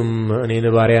 እርሱም እኔን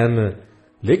ባሪያን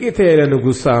ለጌታዬ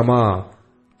ለንጉሥ አማ፣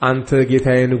 አንተ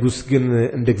ጌታዬ ንጉሥ ግን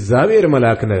እንደ እግዚአብሔር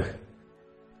መልአክ ነህ፣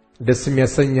 ደስ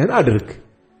የሚያሰኝህን አድርግ።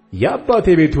 የአባቴ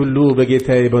ቤት ሁሉ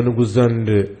በጌታዬ በንጉሥ ዘንድ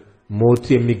ሞት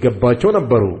የሚገባቸው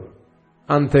ነበሩ።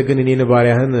 አንተ ግን እኔን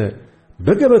ባሪያህን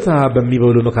በገበታ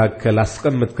በሚበሉ መካከል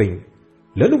አስቀምጥከኝ።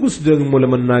 ለንጉሥ ደግሞ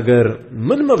ለመናገር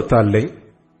ምን መብት አለኝ?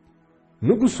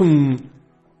 ንጉሡም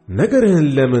ነገርህን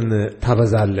ለምን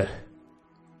ታበዛለህ?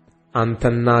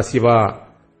 አንተና ሲባ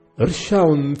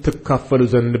እርሻውን ትካፈሉ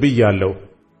ዘንድ ብያለሁ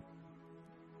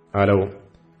አለው።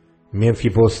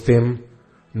 ሜምፊቦስቴም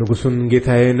ንጉሡን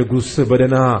ጌታዬ ንጉሥ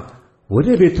በደና ወደ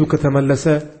ቤቱ ከተመለሰ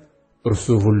እርሱ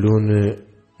ሁሉን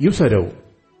ይውሰደው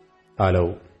አለው።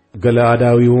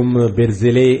 ገለአዳዊውም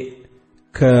ቤርዜሌ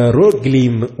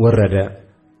ከሮግሊም ወረደ፣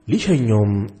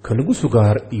 ሊሸኘውም ከንጉሡ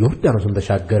ጋር ዮርዳኖስን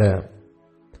ተሻገረ።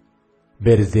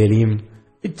 ቤርዜሊም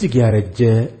እጅግ ያረጀ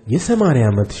የ80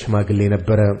 ዓመት ሽማግሌ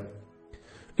ነበረ።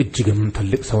 እጅግም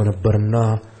ትልቅ ሰው ነበርና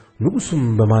ንጉሡም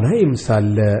በማናይም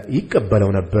ሳለ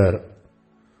ይቀበለው ነበር።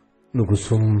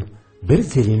 ንጉሡም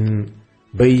ቤርዜሊን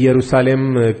በኢየሩሳሌም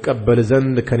ቀበል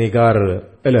ዘንድ ከኔ ጋር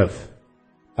እለፍ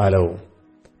አለው።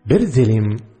 ቤርዜሊም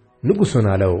ንጉሡን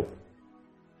አለው፣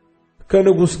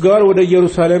 ከንጉሥ ጋር ወደ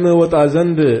ኢየሩሳሌም ወጣ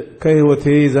ዘንድ ከሕይወቴ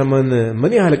ዘመን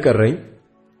ምን ያህል ቀረኝ?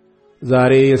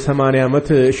 ዛሬ የ80 ዓመት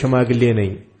ሽማግሌ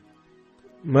ነኝ።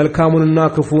 መልካሙንና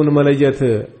ክፉን መለየት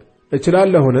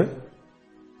እችላለሁን?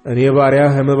 እኔ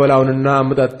ባሪያህ የምበላውንና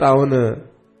የምጠጣውን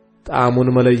ጣዕሙን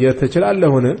መለየት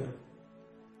እችላለሁን?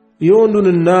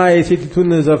 የወንዱንና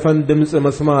የሴቲቱን ዘፈን ድምፅ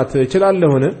መስማት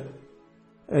እችላለሁን?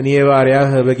 እኔ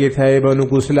ባሪያህ በጌታዬ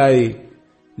በንጉሥ ላይ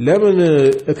ለምን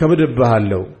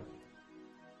እከብድብሃለሁ?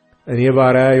 እኔ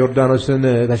ባሪያ ዮርዳኖስን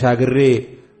ተሻግሬ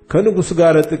ከንጉሥ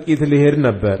ጋር ጥቂት ልሄድ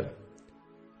ነበር።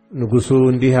 ንጉሡ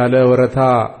እንዲህ ያለ ወረታ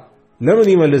ለምን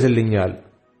ይመልስልኛል?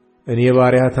 እኔ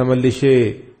ባሪያ ተመልሼ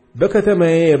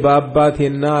በከተማዬ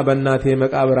በአባቴና በእናቴ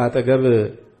መቃብር አጠገብ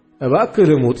እባክህ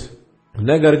ልሙት።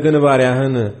 ነገር ግን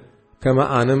ባሪያህን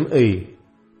ከመዓንም እይ፣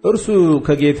 እርሱ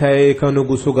ከጌታዬ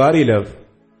ከንጉሡ ጋር ይለፍ፣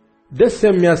 ደስ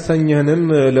የሚያሰኝህንም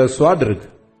ለእሱ አድርግ።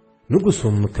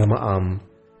 ንጉሡም ከመዓም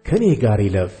ከኔ ጋር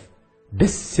ይለፍ፣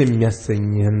 ደስ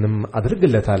የሚያሰኝህንም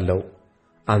አድርግለታለሁ፣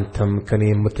 አንተም ከኔ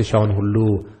የምትሻውን ሁሉ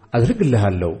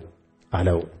አድርግልሃለሁ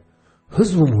አለው።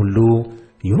 ሕዝቡም ሁሉ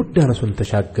ዮርዳኖስን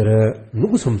ተሻገረ፣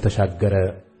 ንጉሡም ተሻገረ።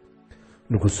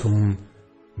 ንጉሡም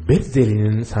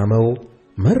ቤርዜሊንን ሳመው፣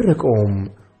 መረቀውም፣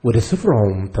 ወደ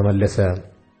ስፍራውም ተመለሰ።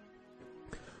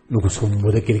 ንጉሡም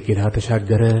ወደ ጌልጌላ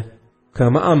ተሻገረ፣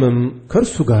 ከመዓምም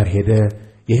ከእርሱ ጋር ሄደ።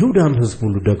 የይሁዳም ሕዝብ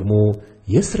ሁሉ ደግሞ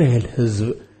የእስራኤል ሕዝብ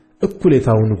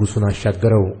እኩሌታው ንጉሡን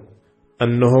አሻገረው።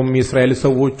 እነሆም የእስራኤል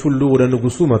ሰዎች ሁሉ ወደ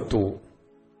ንጉሡ መጡ።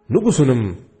 ንጉሡንም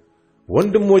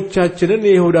ወንድሞቻችንን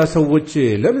የይሁዳ ሰዎች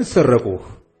ለምን ሰረቁህ?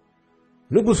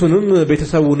 ንጉሡንም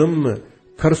ቤተሰቡንም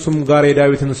ከእርሱም ጋር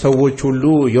የዳዊትን ሰዎች ሁሉ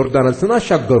ዮርዳኖስን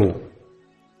አሻገሩ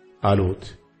አሉት።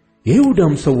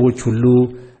 የይሁዳም ሰዎች ሁሉ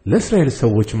ለእስራኤል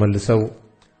ሰዎች መልሰው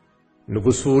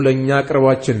ንጉሡ ለእኛ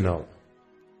ቅርባችን ነው፣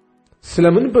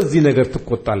 ስለምን በዚህ ነገር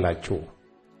ትቈጣላችሁ?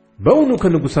 በእውኑ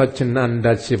ከንጉሣችን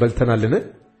አንዳች በልተናልን?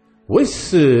 ወይስ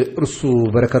እርሱ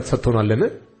በረከት ሰጥቶናልን?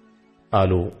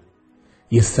 አሉ።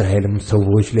 የእስራኤልም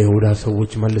ሰዎች ለይሁዳ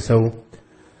ሰዎች መልሰው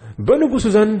በንጉሡ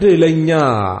ዘንድ ለእኛ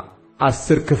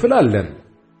 10 ክፍል አለን፣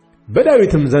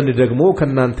 በዳዊትም ዘንድ ደግሞ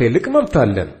ከእናንተ ይልቅ መብት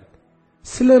አለን።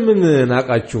 ስለምን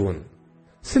ናቃችሁን?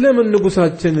 ስለምን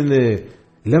ንጉሣችንን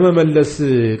ለመመለስ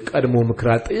ቀድሞ ምክር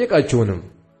አልጠየቃችሁንም?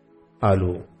 አሉ።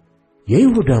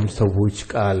 የይሁዳም ሰዎች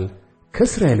ቃል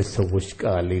ከእስራኤል ሰዎች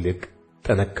ቃል ይልቅ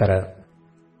ጠነከረ።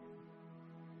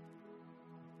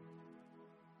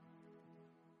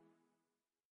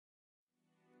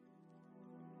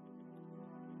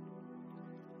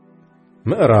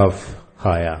 ምዕራፍ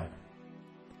 20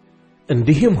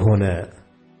 እንዲህም ሆነ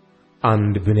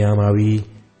አንድ ብንያማዊ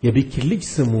የቢክር ልጅ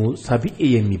ስሙ ሳቢኤ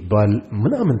የሚባል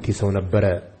ምናምንቴ ሰው ነበረ።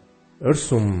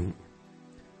 እርሱም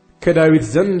ከዳዊት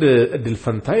ዘንድ ዕድል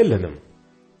ፈንታ የለንም፣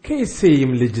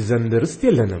 ከእሴይም ልጅ ዘንድ ርስት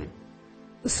የለንም።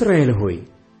 እስራኤል ሆይ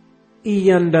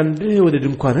እያንዳንድህ ወደ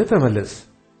ድንኳንህ ተመለስ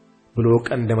ብሎ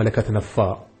ቀንደ መለከት ነፋ።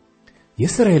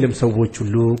 የእስራኤልም ሰዎች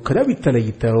ሁሉ ከዳዊት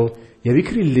ተለይተው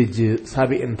የቢክሪን ልጅ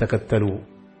ሳቢኤን ተከተሉ።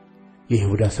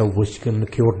 የይሁዳ ሰዎች ግን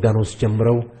ከዮርዳኖስ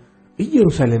ጀምረው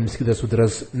ኢየሩሳሌም እስኪደርሱ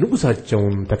ድረስ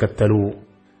ንጉሣቸውን ተከተሉ።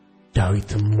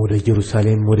 ዳዊትም ወደ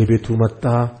ኢየሩሳሌም ወደ ቤቱ መጣ።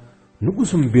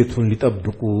 ንጉሡም ቤቱን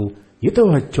ሊጠብቁ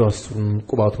የተዋቸው 10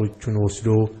 ቁባቶቹን ወስዶ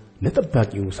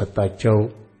ለጠባቂው ሰጣቸው፣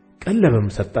 ቀለብም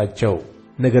ሰጣቸው።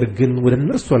 ነገር ግን ወደ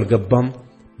እነርሱ አልገባም።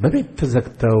 በቤት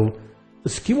ተዘግተው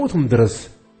እስኪሞቱም ድረስ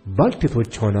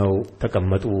ባልቴቶች ሆነው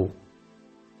ተቀመጡ።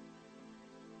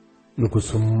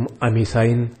 ንጉሡም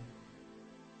አሜሳይን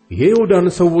የይሁዳን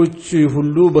ሰዎች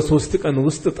ሁሉ በ3 ቀን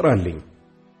ውስጥ ጥራልኝ፣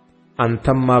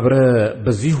 አንተም አብረህ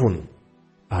በዚህ ሁን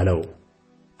አለው።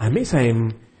 አሜሳይም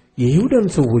የይሁዳን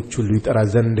ሰዎች ሁሉ ይጠራ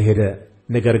ዘንድ ሄደ።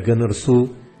 ነገር ግን እርሱ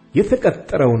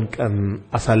የተቀጠረውን ቀን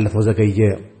አሳልፎ ዘገየ።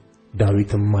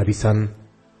 ዳዊትም አቢሳን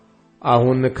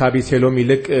አሁን ከአቤሴሎም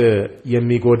ይልቅ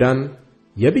የሚጎዳን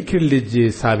የቢክር ልጅ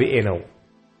ሳቢኤ ነው።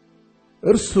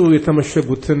 እርሱ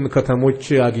የተመሸጉትን ከተሞች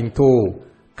አግኝቶ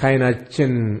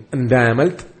ከዓይናችን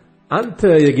እንዳያመልጥ አንተ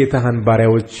የጌታህን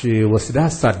ባሪያዎች ወስደህ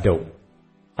አሳደው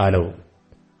አለው።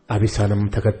 አቢሳንም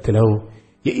ተከትለው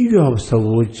የኢዮአብ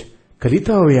ሰዎች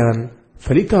ከሊታውያን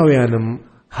ፈሊታውያንም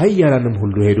ኃያላንም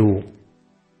ሁሉ ሄዱ።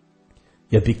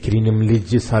 የቢክሪንም ልጅ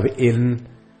ሳብኤልን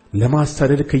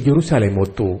ለማሳደድ ከኢየሩሳሌም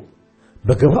ወጡ።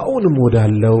 በገባዖንም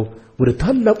ወዳለው ወደ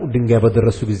ታላቁ ድንጋይ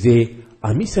በደረሱ ጊዜ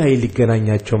አሚሳይ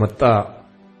ሊገናኛቸው መጣ።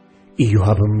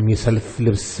 ኢዮአብም የሰልፍ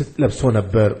ልብስ ለብሶ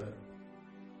ነበር፣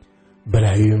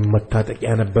 በላዩም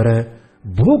መታጠቂያ ነበረ።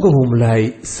 በወገቡም ላይ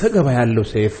ሰገባ ያለው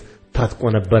ሰይፍ ታጥቆ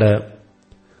ነበረ።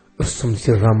 እርሱም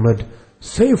ሲራመድ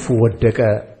ሰይፉ ወደቀ።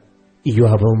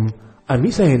 ኢዮአብም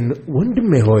አሚሳይን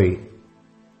ወንድሜ ሆይ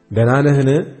ደህና ነህን?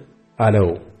 አለው።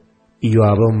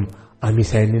 ኢዮአብም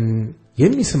አሚሳይን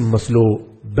የሚስም መስሎ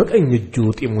በቀኝ እጁ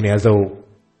ጢሙን ያዘው።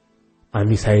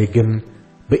 አሚሳይ ግን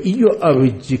በኢዮአብ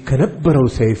እጅ ከነበረው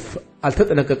ሰይፍ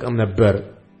አልተጠነቀቀም ነበር።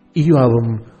 ኢዮአብም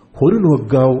ሆዱን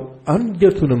ወጋው፣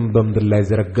 አንጀቱንም በምድር ላይ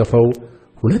ዘረገፈው።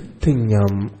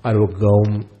 ሁለተኛም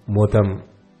አልወጋውም፣ ሞተም።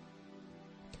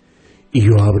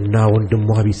 ኢዮአብና ወንድሙ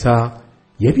አቢሳ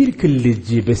የቢክሪን ልጅ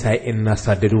ቤሳይን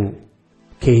አሳደዱ።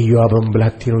 ከኢዮአብም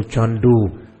ብላቴኖች አንዱ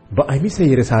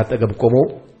በአሚሳይ ሬሳ አጠገብ ቆሞ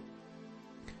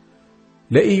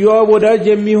ለኢዮአብ ወዳጅ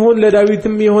የሚሆን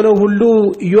ለዳዊትም የሆነው ሁሉ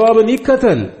ኢዮአብን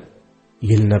ይከተል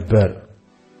ይል ነበር።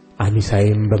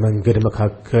 አሚሳይም በመንገድ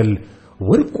መካከል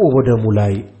ወድቆ በደሙ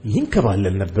ላይ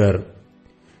ይንከባለል ነበር።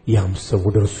 ያም ሰው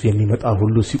ወደ እርሱ የሚመጣ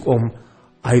ሁሉ ሲቆም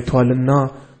አይቷልና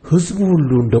ሕዝቡ ሁሉ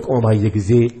እንደቆመ ባየ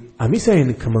ጊዜ አሚሳይን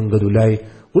ከመንገዱ ላይ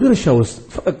ወደ እርሻ ውስጥ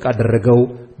ፈቀቅ አደረገው፣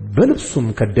 በልብሱም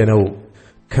ከደነው።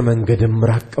 ከመንገድም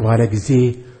ራቅ ባለ ጊዜ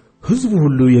ሕዝቡ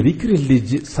ሁሉ የቢክሪን ልጅ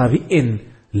ሳብኤልን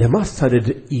ለማሳደድ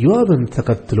ኢዮአብን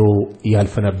ተከትሎ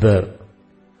ያልፍ ነበር።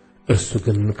 እርሱ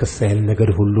ግን ከእስራኤል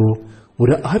ነገድ ሁሉ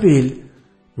ወደ አቤል፣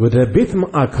 ወደ ቤት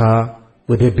መዓካ፣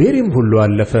 ወደ ቤሪም ሁሉ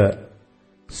አለፈ።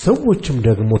 ሰዎችም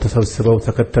ደግሞ ተሰብስበው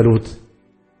ተከተሉት።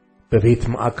 በቤት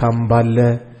መዓካም ባለ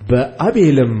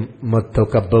በአቤልም መጥተው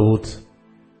ከበቡት።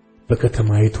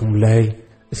 በከተማይቱም ላይ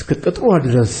እስከ ቅጥሯ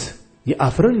ድረስ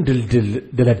የአፍረን ድልድል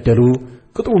ደለደሉ።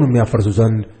 ቅጥሩንም ያፈርሱ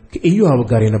ዘንድ ከኢዮአብ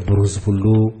ጋር የነበሩ ሕዝብ ሁሉ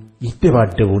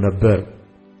ይደባደቡ ነበር።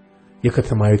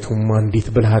 የከተማይቱም አንዲት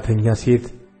ብልሃተኛ ሴት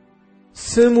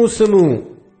ስሙ ስሙ፣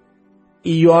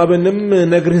 ኢዮአብንም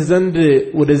ነግርህ ዘንድ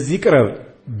ወደዚህ ቅረብ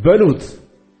በሉት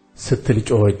ስትል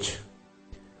ጮኸች።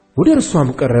 ወደ እርሷም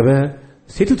ቀረበ።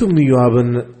 ሴቲቱም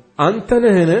ኢዮአብን አንተ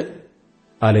ነህን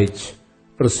አለች።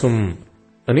 እርሱም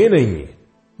እኔ ነኝ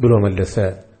ብሎ መለሰ።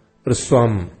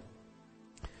 እርሷም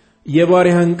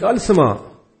የባሪያህን ቃል ስማ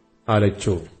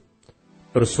አለችው።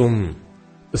 እርሱም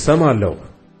እሰማለሁ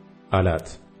አላት።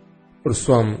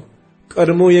 እርሷም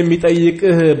ቀድሞ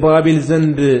የሚጠይቅህ በአቤል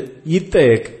ዘንድ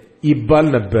ይጠየቅ ይባል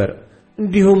ነበር፣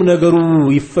 እንዲሁም ነገሩ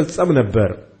ይፈጸም ነበር።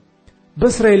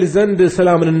 በእስራኤል ዘንድ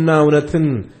ሰላምንና እውነትን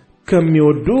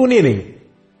ከሚወዱ እኔ ነኝ።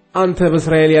 አንተ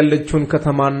በእስራኤል ያለችውን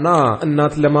ከተማና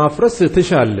እናት ለማፍረስ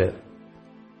ትሻለህ።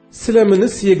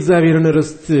 ስለምንስ የእግዚአብሔርን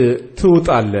ርስት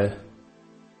ትውጣለህ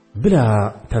ብላ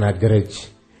ተናገረች።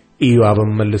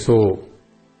 ኢዮአብም መልሶ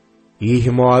ይህ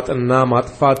መዋጥና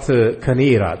ማጥፋት ከኔ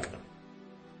ይራቅ።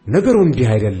 ነገሩ እንዲህ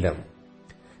አይደለም።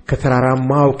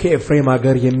 ከተራራማው ከኤፍሬም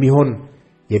አገር የሚሆን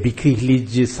የቢክሪ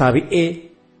ልጅ ሳብኤ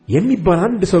የሚባል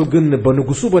አንድ ሰው ግን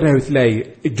በንጉሡ በዳዊት ላይ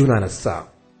እጁን አነሳ።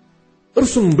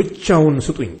 እርሱም ብቻውን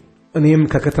ስጡኝ፣ እኔም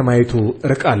ከከተማይቱ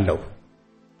እርቃለሁ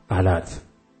አላት።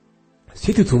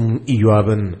 ሴቲቱም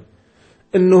ኢዮአብን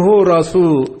እነሆ ራሱ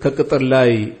ከቅጥር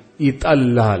ላይ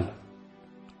ይጣልልሃል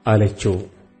አለችው።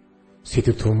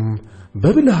 ሴቲቱም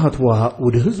በብልሃትዋ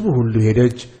ወደ ሕዝቡ ሁሉ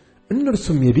ሄደች።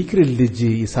 እነርሱም የቢክሪን ልጅ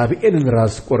የሳብኤልን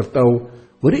ራስ ቆርጠው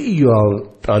ወደ ኢዮአብ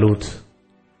ጣሉት።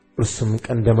 እርሱም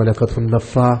ቀንደ መለከቱን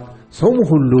ነፋ። ሰውም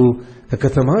ሁሉ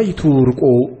ከከተማይቱ ርቆ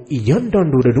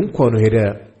እያንዳንዱ ወደ ድንኳኑ ሄደ።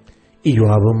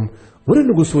 ኢዮአብም ወደ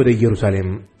ንጉሡ ወደ ኢየሩሳሌም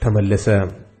ተመለሰ።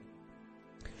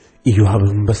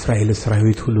 ኢዮአብም በእስራኤል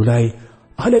ሠራዊት ሁሉ ላይ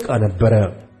አለቃ ነበረ።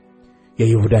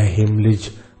 የዮዳሄም ልጅ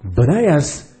በናያስ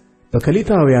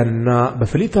በከሊታውያንና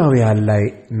በፈሊታውያን ላይ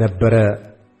ነበረ።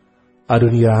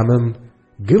 አዶኒራምም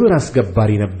ግብር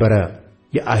አስገባሪ ነበረ።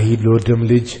 የአሂሎድም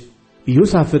ልጅ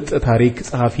ኢዮሳፍጥ ታሪክ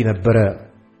ጸሐፊ ነበረ።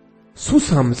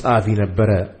 ሱሳም ጸሐፊ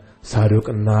ነበረ።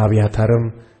 ሳዶቅና አብያታርም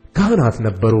ካህናት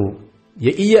ነበሩ።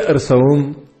 የኢያዕር ሰውም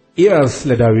ኢያስ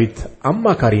ለዳዊት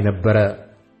አማካሪ ነበረ።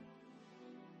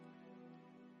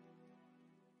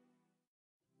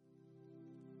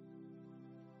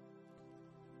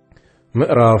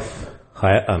 ምዕራፍ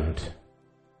 21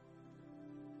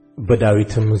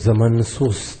 በዳዊትም ዘመን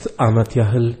 3 ዓመት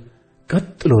ያህል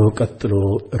ቀጥሎ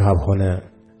ራብ ሆነ።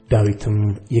 ዳዊትም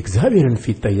የእግዚአብሔርን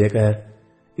ፊት ጠየቀ።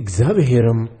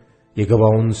 እግዚአብሔርም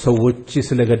የገባውን ሰዎች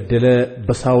ስለገደለ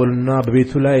በሳኦልና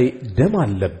በቤቱ ላይ ደም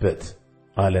አለበት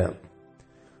አለ።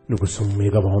 ንጉሡም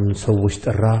የገባውን ሰዎች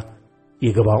ጠራ።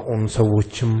 የገባኦን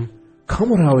ሰዎችም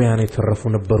ከአሞራውያን የተረፉ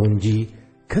ነበሩ እንጂ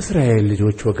ከእስራኤል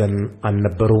ልጆች ወገን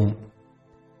አልነበሩም።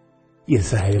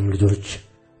 የእስራኤልም ልጆች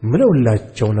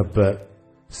ምለውላቸው ነበር።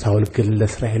 ሳኦል ግን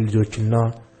ለእስራኤል ልጆችና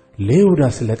ለይሁዳ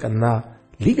ስለቀና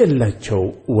ሊገላቸው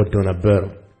ወዶ ነበር።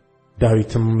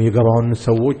 ዳዊትም የገባኦን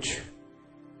ሰዎች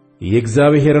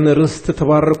የእግዚአብሔርን ርስት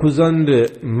ተባረኩ ዘንድ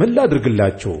ምን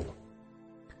ላድርግላችሁ?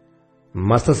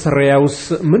 ማስተሰሪያውስ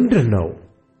ምንድነው?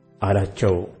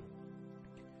 አላቸው።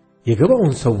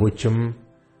 የገባኦን ሰዎችም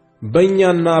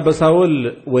በእኛና በሳኦል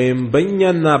ወይም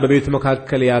በእኛና በቤቱ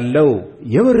መካከል ያለው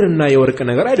የብርና የወርቅ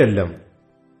ነገር አይደለም፣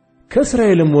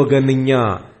 ከእስራኤልም ወገን እኛ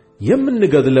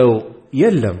የምንገድለው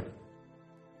የለም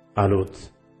አሉት።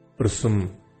 እርሱም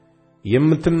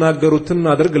የምትናገሩትን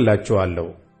አደርግላችኋለሁ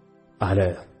አለ።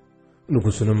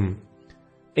 ንጉሡንም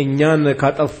እኛን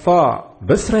ካጠፋ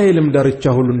በእስራኤልም ዳርቻ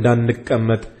ሁሉ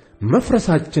እንዳንቀመጥ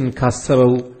መፍረሳችን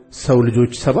ካሰበው ሰው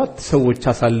ልጆች 7 ሰዎች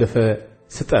አሳልፈ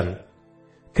ስጠን፣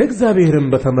 ከእግዚአብሔርም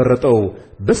በተመረጠው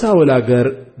በሳኦል አገር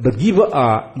በጊብዓ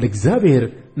ለእግዚአብሔር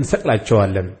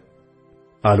እንሰቅላቸዋለን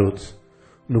አሉት።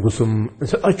 ንጉሡም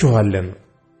እንሰጣችኋለን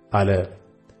አለ።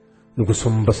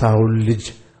 ንጉሡም በሳኦል ልጅ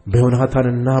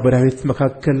በዮናታንና በዳዊት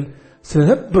መካከል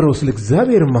ስለነበረው ስለ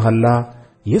እግዚአብሔር መሐላ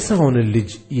የሳኦልን ልጅ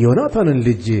የዮናታንን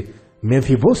ልጅ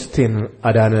ሜምፊቦስቴን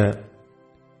አዳነ።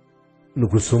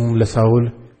 ንጉሡም ለሳኦል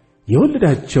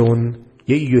የወለዳቸውን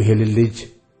የኢዮሄልን ልጅ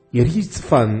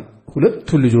የሪጽፋን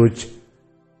 2 ልጆች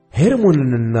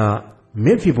ሄርሞንንና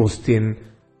ሜምፊቦስቴን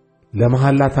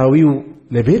ለመሐላታዊው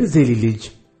ለቤርዜሊ ልጅ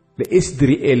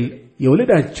ለኤስድሪኤል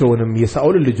የወለዳቸውንም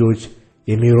የሳኦልን ልጆች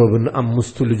የሜሮብን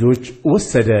 5 ልጆች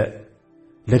ወሰደ።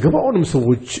 ለገባኦንም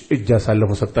ሰዎች እጅ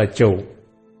አሳልፎ ሰጣቸው።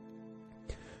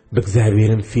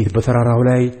 በእግዚአብሔርም ፊት በተራራው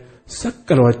ላይ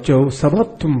ሰቀሏቸው።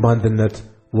 7ቱም በአንድነት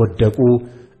ወደቁ።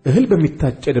 እህል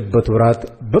በሚታጨድበት ወራት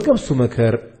በገብሱ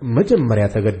መከር መጀመሪያ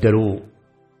ተገደሉ።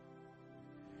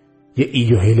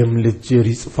 የኢዮሄልም ልጅ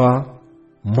ሪጽፋ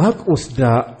ማቅ ወስዳ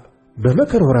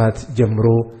በመከር ወራት ጀምሮ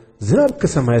ዝናብ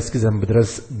ከሰማይ እስኪዘንብ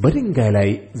ድረስ በድንጋይ ላይ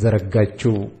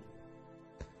ዘረጋችው።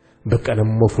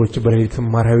 በቀንም ወፎች በሌሊትም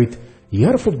አራዊት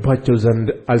ያርፉባቸው ዘንድ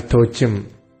አልተወችም።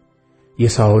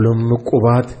 የሳኦልም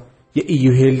ቁባት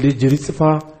የኢዮሄል ልጅ ሪጽፋ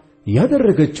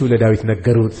ያደረገችው ለዳዊት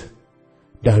ነገሩት።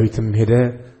 ዳዊትም ሄደ፣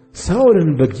 ሳኦልን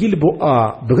በጊልቦዓ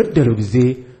በገደሉ ጊዜ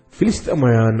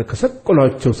ፍልስጥኤማውያን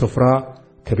ከሰቀሏቸው ስፍራ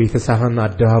ከቤተ ሳህን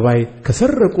አደባባይ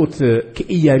ከሰረቁት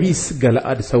ከኢያቢስ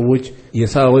ገለዓድ ሰዎች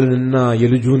የሳኦልንና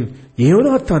የልጁን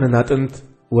የዮናታንን አጥንት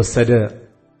ወሰደ።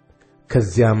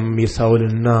 ከዚያም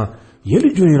የሳኦልንና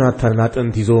የልጁን ዮናታንን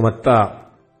አጥንት ይዞ መጣ።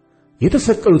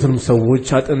 የተሰቀሉትንም ሰዎች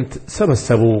አጥንት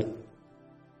ሰበሰቡ።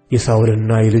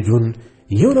 የሳኦልና የልጁን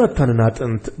የዮናታንን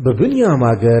አጥንት በብንያም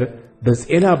አገር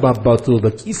በጼላ በአባቱ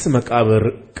በቂስ መቃብር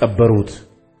ቀበሩት።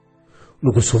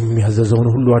 ንጉሡም ያዘዘውን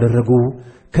ሁሉ አደረጉ።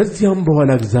 ከዚያም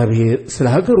በኋላ እግዚአብሔር ስለ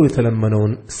ሀገሩ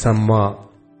የተለመነውን ሰማ።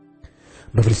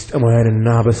 በፍልስጥኤማውያንና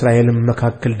በእስራኤልም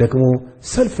መካከል ደግሞ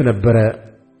ሰልፍ ነበረ።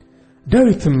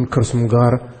 ዳዊትም ከእርሱም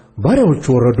ጋር ባሪያዎቹ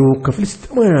ወረዱ፣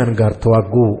 ከፍልስጥኤማውያን ጋር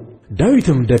ተዋጉ።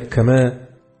 ዳዊትም ደከመ።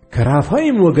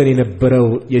 ከራፋይም ወገን የነበረው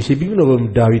የሸቢብኖብም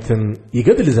ዳዊትን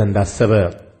ይገድል ዘንድ አሰበ።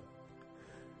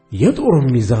 የጦሩም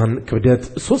ሚዛን ክብደት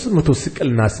 300 ስቅል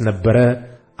ናስ ነበረ።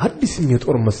 አዲስም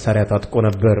የጦር መሳሪያ ታጥቆ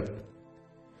ነበር።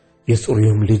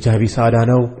 የጽሩይም ልጅ አቢሳ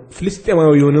አዳነው፣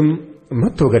 ፍልስጥኤማዊውንም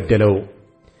መትቶ ገደለው።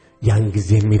 ያን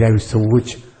ጊዜም የዳዊት ሰዎች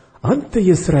አንተ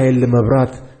የእስራኤል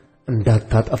መብራት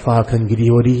እንዳታጠፋ ከእንግዲህ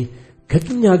ወዲህ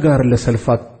ከእኛ ጋር ለሰልፍ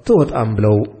አትወጣም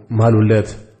ብለው ማሉለት።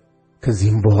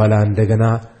 ከዚህም በኋላ እንደገና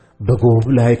በጎብ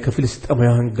ላይ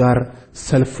ከፍልስጥኤማውያን ጋር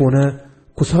ሰልፍ ሆነ።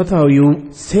 ኩሳታዊው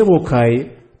ሴቦካይ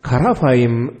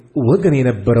ከራፋይም ወገን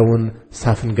የነበረውን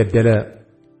ሳፍን ገደለ።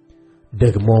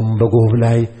 ደግሞም በጎብ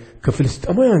ላይ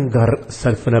ከፍልስጥኤማውያን ጋር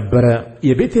ሰልፍ ነበረ።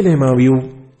 የቤተልሔማዊው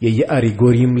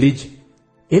የየአሪጎሪም ልጅ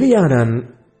ኤልያናን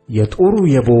የጦሩ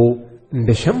የቦ እንደ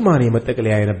ሸማኔ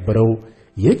መጠቅለያ የነበረው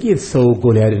የጌት ሰው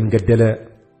ጎልያድን ገደለ።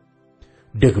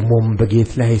 ደግሞም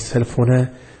በጌት ላይ ሰልፍ ሆነ።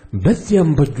 በዚያም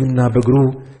በእጁና በእግሩ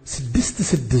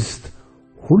 6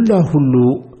 ሁሉ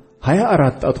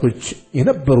 24 ጣቶች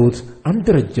የነበሩት አንድ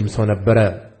ረጅም ሰው ነበረ።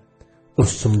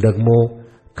 እርሱም ደግሞ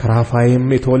ከራፋይም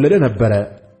የተወለደ ነበረ።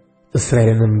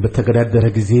 እስራኤልንም በተገዳደረ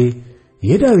ጊዜ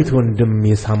የዳዊት ወንድም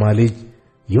የሳማ ልጅ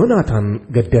ዮናታን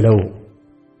ገደለው።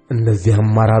 እነዚህም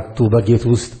 4ቱ በጌት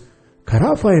ውስጥ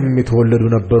ከራፋይም የተወለዱ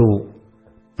ነበሩ።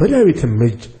 በዳዊትም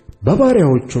እጅ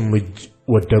በባሪያዎቹም እጅ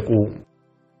ወደቁ።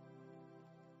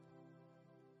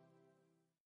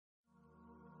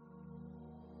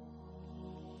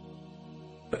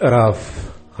 ምዕራፍ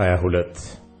 22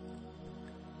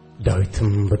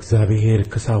 ዳዊትም በእግዚአብሔር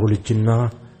ከሳኦል እጅና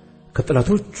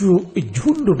ከጠላቶቹ እጅ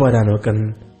ሁሉ ባዳነው ቀን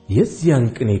የዚያን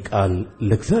ቅኔ ቃል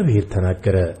ለእግዚአብሔር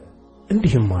ተናገረ፣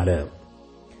 እንዲህም አለ።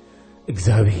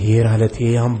 እግዚአብሔር አለቴ፣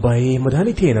 አምባዬ፣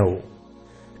 መድኃኒቴ ነው።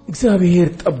 እግዚአብሔር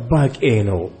ጠባቂዬ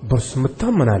ነው፣ በእርሱም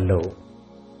እታመናለሁ።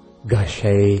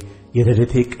 ጋሻዬ፣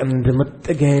 የረድኤቴ ቀንድ፣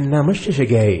 መጠጊያዬና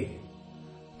መሸሸጊያዬ፣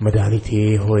 መድኃኒቴ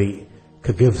ሆይ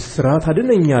ከግፍ ሥራ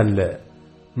ታድነኛለህ።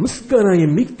 ምስጋና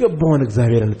የሚገባውን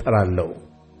እግዚአብሔርን እጠራለሁ፣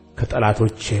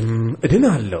 ከጠላቶቼም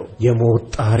እድናለሁ። የሞት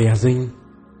ጣር ያዘኝ፣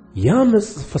 የዓመፅ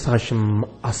ፈሳሽም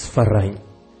አስፈራኝ።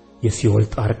 የሲኦል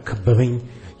ጣር ከበበኝ፣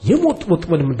 የሞት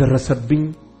ወጥመድም ደረሰብኝ።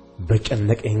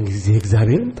 በጨነቀኝ ጊዜ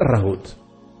እግዚአብሔርን ጠራሁት፣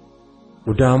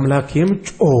 ወደ አምላኬም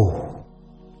ጮኽሁ።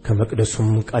 ከመቅደሱም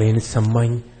ቃሌን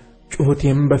ሰማኝ፣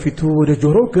 ጩኸቴም በፊቱ ወደ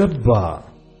ጆሮ ገባ።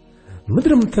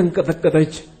 ምድርም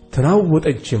ተንቀጠቀጠች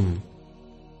ተናወጠችም፣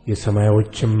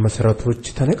 የሰማዮችም መሠረቶች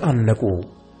ተነቃነቁ።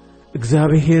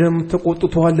 እግዚአብሔርም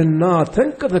ተቈጥቶአልና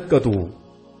ተንቀጠቀጡ።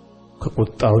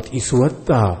 ከቁጣው ጢስ ወጣ፣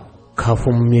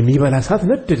 ካፉም የሚበላ እሳት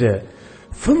ነደደ፣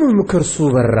 ፍምም ከእርሱ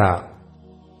በራ።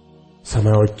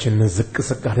 ሰማዮችን ዝቅ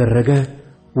ዝቅ አደረገ፣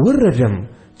 ወረደም፣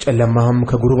 ጨለማም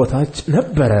ከእግሩ በታች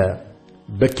ነበረ።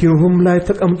 በኪሩብም ላይ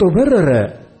ተቀምጦ በረረ፣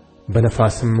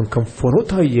 በነፋስም ክንፍ ሆኖ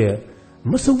ታየ።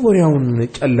 መሰወሪያውን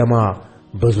ጨለማ፣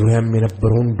 በዙሪያም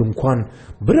የነበረውን ድንኳን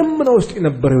በደመና ውስጥ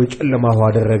የነበረው የጨለማ ውኃ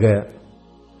አደረገ።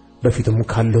 በፊቱም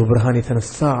ካለው ብርሃን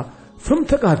የተነሣ ፍም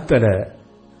ተቃጠለ።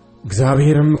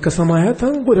 እግዚአብሔርም ከሰማያት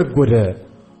አንጐደጐደ፣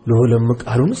 ልዑልም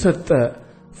ቃሉን ሰጠ።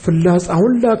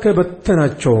 ፍላጻውን ላከ፣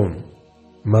 በተናቸውም፣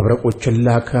 መብረቆችን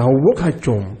ላከ፣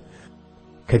 አወካቸውም።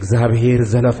 ከእግዚአብሔር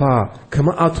ዘለፋ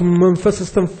ከመዓቱም መንፈስ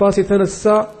እስትንፋስ የተነሣ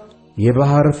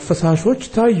የባሕር ፈሳሾች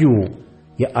ታዩ፣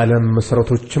 የዓለም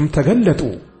መሠረቶችም ተገለጡ።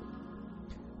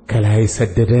 ከላይ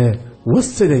ሰደደ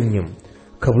ወሰደኝም፣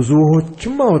 ከብዙ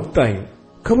ውኆችም አወጣኝ።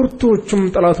 ከብርቱዎችም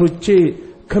ጠላቶቼ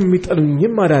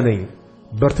ከሚጠሉኝም አዳነኝ።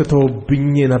 በርትተውብኝ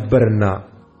ነበርና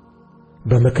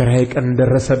በመከራዬ ቀን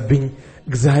ደረሰብኝ።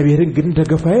 እግዚአብሔር ግን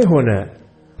ደገፋዬ ሆነ፣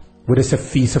 ወደ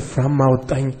ሰፊ ስፍራም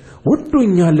አወጣኝ።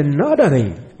 ወዶኛልና አዳነኝ።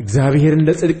 እግዚአብሔር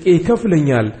እንደ ጽድቄ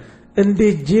ይከፍለኛል፣ እንደ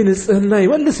እጄ ንጽሕና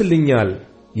ይመልስልኛል።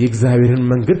 የእግዚአብሔርን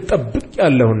መንገድ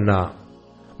ጠብቄአለሁና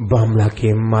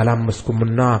በአምላኬም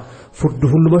አላመስኩምና፣ ፍርዱ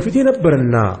ሁሉ በፊቴ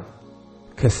ነበርና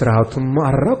ከሥርዓቱም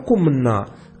አልራቅሁምና፣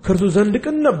 ከእርሱ ዘንድ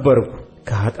ቅን ነበርሁ፣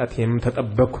 ከኃጢአቴም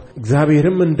ተጠበቅሁ።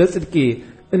 እግዚአብሔርም እንደ ጽድቄ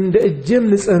እንደ እጄም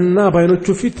ንጽሕና በዓይኖቹ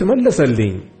ፊት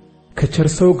መለሰልኝ። ከቸር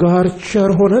ሰው ጋር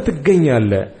ቸር ሆነህ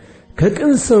ትገኛለህ፣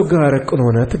 ከቅን ሰው ጋር ቅን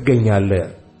ሆነህ ትገኛለህ።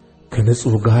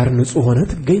 ከንጹሕ ጋር ንጹሕ ሆነህ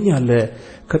ትገኛለህ፣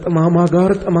 ከጠማማ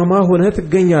ጋር ጠማማ ሆነህ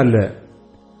ትገኛለህ።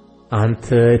 አንተ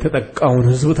የተጠቃውን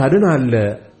ሕዝብ ታድናለህ፣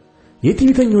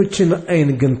 የትዕቢተኞችን ዓይን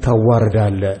ግን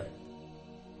ታዋርዳለህ።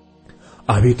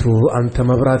 አቤቱ አንተ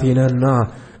መብራቴ ነህና፣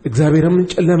 እግዚአብሔርም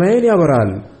ጨለማዬን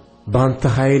ያበራል። በአንተ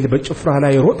ኃይል በጭፍራ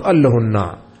ላይ እሮጣለሁና፣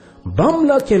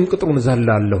 በአምላኬም ቅጥሩን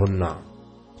እዘልላለሁና።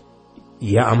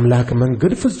 የአምላክ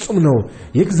መንገድ ፍጹም ነው፣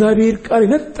 የእግዚአብሔር ቃል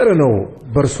የነጠረ ነው።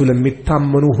 በእርሱ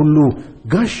ለሚታመኑ ሁሉ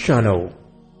ጋሻ ነው።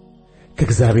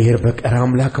 ከእግዚአብሔር በቀር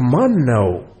አምላክ ማን ነው?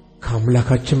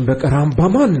 ከአምላካችን በቀር አምባ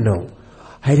ማን ነው?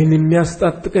 ኃይልን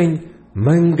የሚያስታጥቀኝ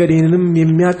መንገዴንም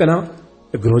የሚያቀና፣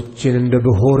 እግሮቼን እንደ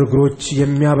ብሖር እግሮች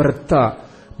የሚያበረታ፣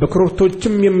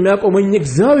 በኮረብቶችም የሚያቆመኝ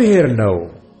እግዚአብሔር ነው።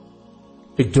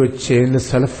 እጆቼን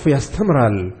ሰልፍ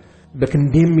ያስተምራል፣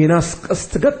 በክንዴም የናስ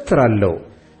ቀስት እገትራለሁ።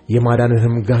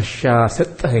 የማዳንህም ጋሻ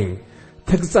ሰጠኸኝ፣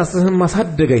 ተግሣጽህም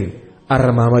አሳደገኝ።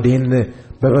 አረማመዴን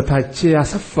በበታቼ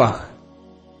አሰፋህ፣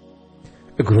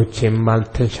 እግሮቼም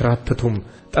አልተንሸራተቱም።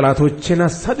 ጠላቶቼን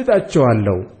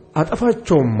አሳድዳቸዋለሁ፣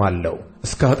 አጠፋቸውም አለው።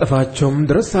 እስከ አጠፋቸውም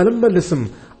ድረስ አልመለስም።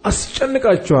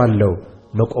 አስጨንቃቸዋለሁ፣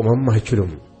 መቆምም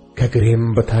አይችሉም። ከእግሬም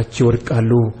በታች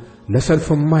ይወድቃሉ።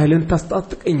 ለሰልፍም ኃይልን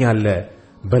ታስታጥቀኛለህ።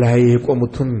 በላይ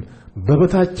የቆሙትን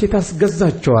በበታቼ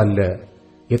ታስገዛቸዋለህ።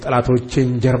 የጠላቶቼን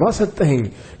ጀርባ ሰጠኸኝ፣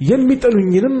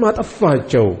 የሚጠሉኝንም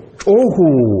አጠፋቸው። ጮኹ፣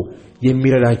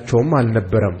 የሚረዳቸውም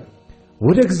አልነበረም።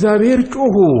 ወደ እግዚአብሔር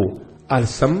ጮኹ፣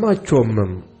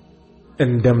 አልሰማቸውምም።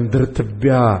 እንደ ምድር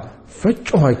ትቢያ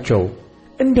ፈጨኋቸው፣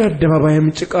 እንደ አደባባይም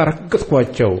ጭቃ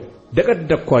ረገጥኳቸው፣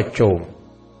 ደቀደቅኳቸውም።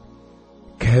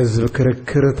 ከሕዝብ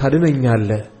ክርክር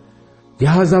ታድነኛለህ፣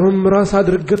 የአሕዛብም ራስ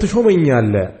አድርገህ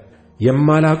ትሾመኛለህ።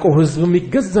 የማላቀው ሕዝብም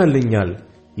ይገዛልኛል።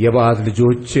 የባዕድ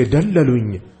ልጆች ደለሉኝ፣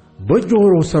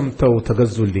 በጆሮ ሰምተው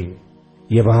ተገዙልኝ።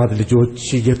 የባዕድ ልጆች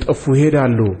እየጠፉ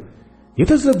ይሄዳሉ፣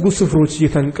 የተዘጉ ስፍሮች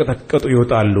እየተንቀጠቀጡ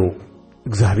ይወጣሉ።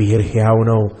 እግዚአብሔር ሕያው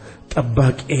ነው፣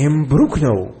 ጠባቂዬም ብሩክ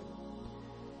ነው።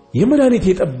 የመድኃኒቴ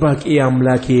ጠባቂ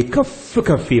አምላኬ ከፍ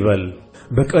ከፍ ይበል።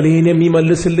 በቀሌን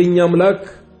የሚመልስልኝ አምላክ፣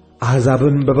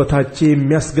 አሕዛብን በበታቼ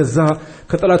የሚያስገዛ፣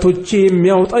 ከጠላቶቼ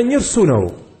የሚያወጣኝ እርሱ ነው።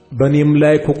 በእኔም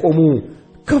ላይ ከቆሙ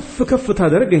ከፍ ከፍ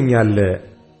ታደርገኛለህ፣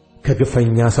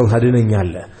 ከግፈኛ ሰው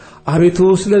ታድነኛለህ። አቤቱ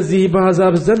ስለዚህ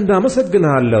በአሕዛብ ዘንድ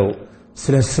አመሰግንሃለሁ፣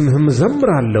 ስለ ስምህም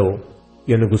ዘምራለሁ።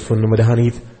 የንጉሡን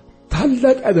መድኃኒት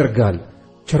ታላቅ ያደርጋል፣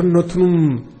 ቸርነቱንም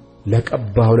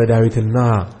ለቀባው ለዳዊትና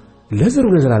ለዘሩ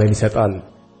ለዘላለም ይሰጣል።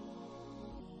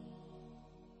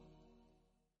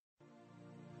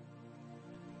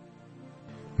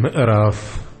 ምዕራፍ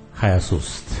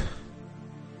 23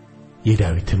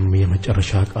 የዳዊትም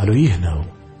የመጨረሻ ቃሉ ይህ ነው።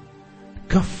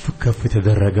 ከፍ ከፍ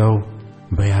የተደረገው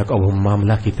በያዕቆብም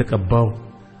አምላክ የተቀባው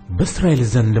በእስራኤል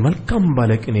ዘንድ መልካም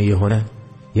ባለቅኔ የሆነ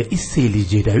የእሴይ ልጅ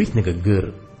የዳዊት ንግግር።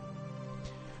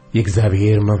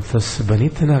 የእግዚአብሔር መንፈስ በእኔ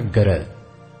ተናገረ፣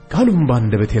 ቃሉም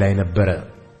በአንደበቴ ላይ ነበረ።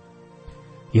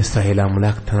 የእስራኤል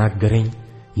አምላክ ተናገረኝ፣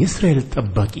 የእስራኤል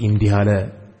ጠባቂ እንዲህ አለ።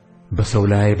 በሰው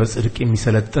ላይ በጽድቅ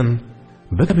የሚሰለጥን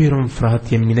በእግዚአብሔርም ፍርሃት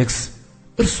የሚነግሥ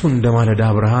እርሱ እንደ ማለዳ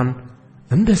ብርሃን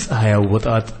እንደ ፀሐይ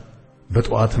አወጣጥ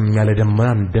በጠዋትም ያለ ደመና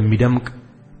እንደሚደምቅ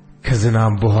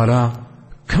ከዝናብ በኋላ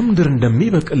ከምድር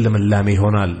እንደሚበቅል ልምላሜ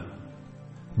ይሆናል።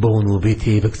 በውኑ ቤቴ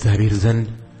በእግዚአብሔር ዘንድ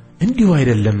እንዲሁ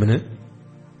አይደለምን?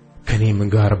 ከእኔም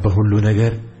ጋር በሁሉ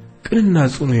ነገር ቅንና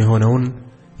ጽኑ የሆነውን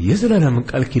የዘላለም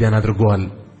ቃል ኪዳን አድርጎአል።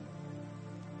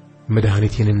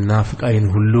 መድኃኒቴንና ፍቃሬን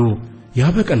ሁሉ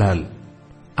ያበቅላል።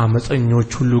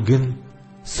 ዓመፀኞች ሁሉ ግን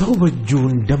ሰው በእጁ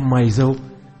እንደማይዘው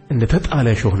እንደ ተጣለ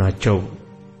እሾህ ናቸው።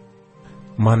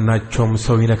 ማናቸውም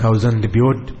ሰው ይነካው ዘንድ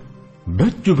ቢወድ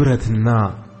በእጁ ብረትና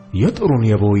የጦሩን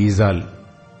የቦ ይይዛል።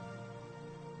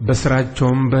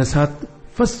 በሥራቸውም በእሳት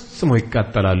ፈጽሞ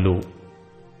ይቃጠላሉ።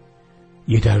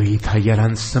 የዳዊት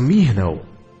ኃያላን ስም ይህ ነው።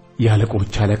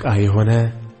 የአለቆች አለቃ የሆነ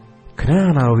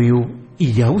ከነዓናዊው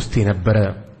ኢያቡስቴ ነበረ።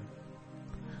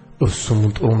 እርሱም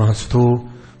ጦሩን አንስቶ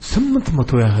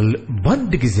 800 ያህል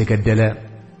በአንድ ጊዜ ገደለ።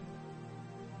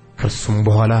 ከእርሱም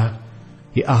በኋላ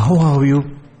የአሆሃዊው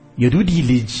የዱዲ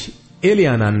ልጅ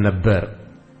ኤልያናን ነበር።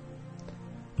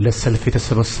 ለሰልፍ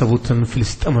የተሰበሰቡትን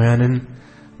ፍልስጥኤማውያንን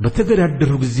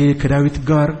በተገዳደሩ ጊዜ ከዳዊት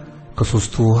ጋር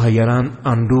ከሦስቱ ኃያላን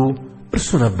አንዱ እርሱ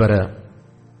ነበረ።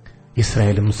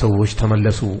 የእስራኤልም ሰዎች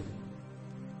ተመለሱ።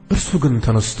 እርሱ ግን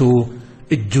ተነስቶ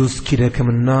እጁ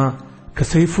እስኪደክምና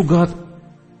ከሰይፉ ጋር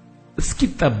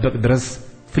እስኪጣበቅ ድረስ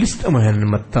ፍልስጥኤማውያንን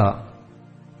መታ።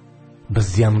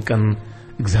 በዚያም ቀን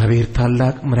እግዚአብሔር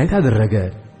ታላቅ መድኃኒት አደረገ።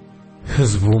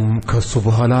 ሕዝቡም ከእሱ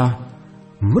በኋላ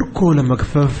ምርኮ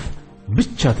ለመግፈፍ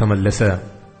ብቻ ተመለሰ።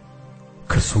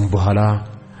 ከእርሱም በኋላ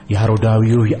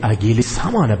የአሮዳዊው የአጌ ልጅ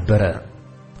ሳማ ነበረ።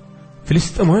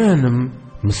 ፍልስጥኤማውያንም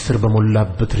ምስር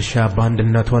በሞላበት እርሻ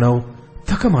በአንድነት ሆነው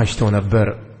ተከማችተው ነበር።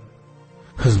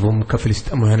 ሕዝቡም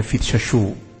ከፍልስጥኤማውያን ፊት ሸሹ።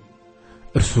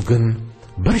 እርሱ ግን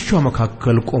በእርሻው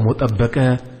መካከል ቆሞ ጠበቀ፣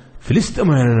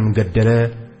 ፍልስጥኤማውያንንም ገደለ።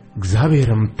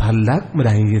 እግዚአብሔርም ታላቅ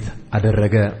መድኃኒት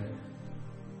አደረገ።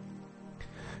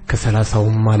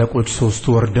 ከ30ውም አለቆች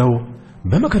 3ቱ ወርደው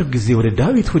በመከር ጊዜ ወደ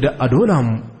ዳዊት ወደ አዶላም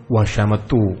ዋሻ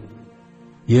መጡ።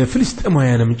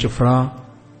 የፍልስጥኤማውያንም ጭፍራ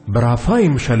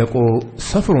በራፋይም ሸለቆ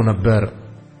ሰፍሮ ነበር።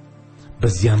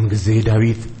 በዚያም ጊዜ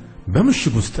ዳዊት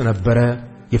በምሽግ ውስጥ ነበረ።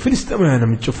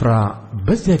 የፍልስጥኤማውያንም ጭፍራ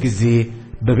በዚያ ጊዜ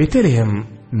በቤተልሔም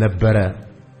ነበረ።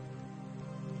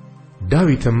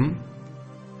 ዳዊትም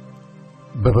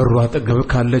በበሩ አጠገብ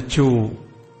ካለችው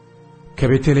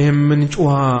ከቤተልሔም ምንጭ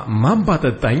ውሃ ማን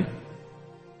ባጠጣኝ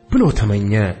ብሎ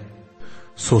ተመኘ።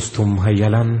 3ቱም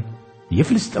ኃያላን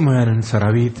የፍልስጥኤማውያንን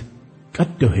ሰራዊት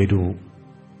ቀደው ሄዱ።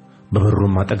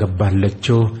 በበሩም አጠገብ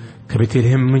ባለችው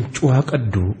ከቤተልሔም ምንጭ ውሃ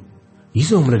ቀዱ፣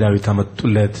 ይዘውም ለዳዊት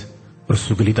አመጡለት። እርሱ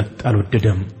ግን ሊጠጣ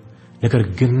አልወደደም። ነገር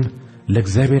ግን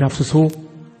ለእግዚአብሔር አፍስሶ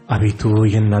አቤቱ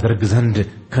ይህን አደርግ ዘንድ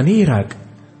ከኔ ይራቅ፣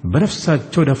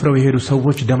 በነፍሳቸው ደፍረው የሄዱ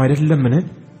ሰዎች ደም አይደለምን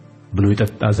ብሎ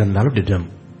ይጠጣ ዘንድ አልወደደም።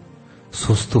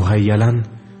 3ቱ ኃያላን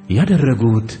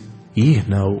ያደረጉት ይህ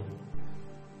ነው።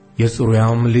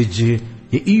 የጽሩያም ልጅ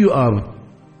የኢዮአብ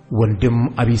ወንድም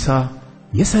አቢሳ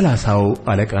የ30ው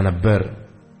አለቃ ነበር።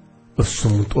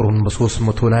 እርሱም ጦሩን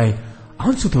በ300 ላይ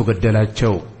አንስቶ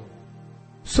ገደላቸው።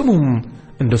 ስሙም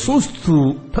እንደ 3ቱ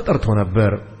ተጠርቶ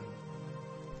ነበር።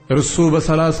 እርሱ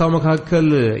በ30ው መካከል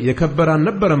የከበረ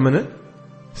አልነበረምን?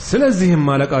 ስለዚህም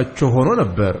አለቃቸው ሆኖ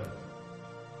ነበር።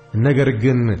 ነገር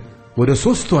ግን ወደ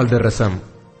 3ቱ አልደረሰም።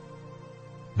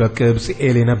 በቅብጽ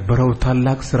ኤል የነበረው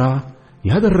ታላቅ ሥራ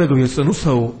ያደረገው የጽኑ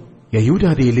ሰው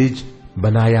የዩዳዴ ልጅ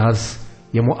በናያስ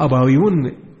የሞዓባዊውን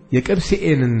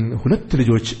የቀብስኤልን 2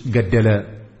 ልጆች ገደለ።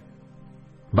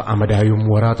 በአመዳዩም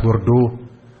ወራት ወርዶ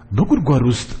በጉድጓድ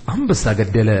ውስጥ አንበሳ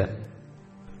ገደለ።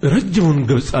 ረጅሙን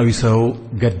ግብፃዊ ሰው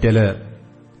ገደለ።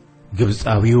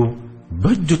 ግብፃዊው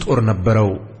በእጁ ጦር ነበረው።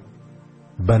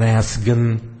 በናያስ ግን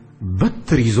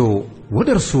በትር ይዞ ወደ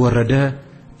እርሱ ወረደ።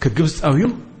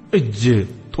 ከግብፃዊው እጅ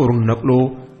ጦሩን ነቅሎ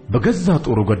በገዛ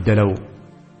ጦሩ ገደለው።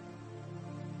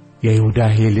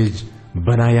 የይሁዳሄ ልጅ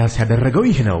በናያስ ያደረገው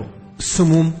ይህ ነው።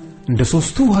 ስሙም እንደ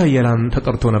ሦስቱ ኃያላን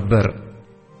ተጠርቶ ነበር።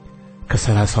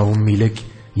 ከ30ም ይልቅ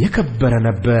የከበረ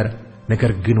ነበር፣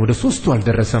 ነገር ግን ወደ ሦስቱ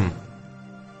አልደረሰም።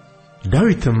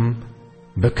 ዳዊትም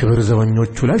በክብር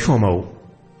ዘበኞቹ ላይ ሾመው።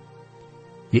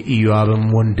 የኢዮአብም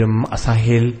ወንድም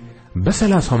አሳሄል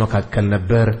በ30 መካከል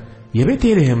ነበር።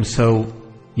 የቤተልሔም ሰው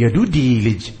የዱዲ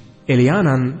ልጅ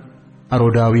ኤልያናን፣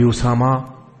 አሮዳዊው ሳማ፣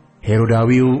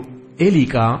 ሄሮዳዊው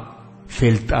ኤሊቃ፣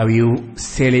 ፌልጣዊው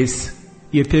ሴሌስ፣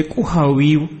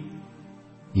 የቴቁሃዊው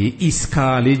የኢስካ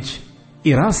ልጅ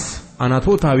ኢራስ፣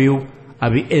 አናቶታዊው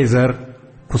አቢዔዘር፣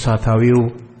 ኩሳታዊው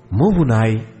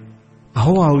ሞቡናይ፣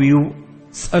 አሆዋዊው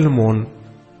ጸልሞን፣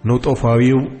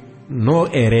 ኖጦፋዊው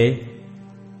ኖኤሬ፣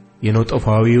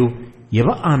 የኖጦፋዊው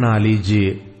የበዓና ልጅ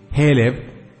ሄሌብ፣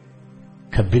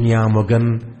 ከብንያም ወገን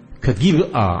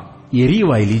ከጊብዓ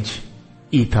የሪዋይ ልጅ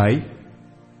ኢታይ፣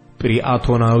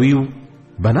 ጲርዓቶናዊው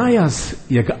በናያስ፣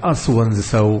 የገዓስ ወንዝ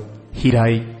ሰው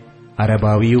ሂዳይ፣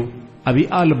 አረባዊው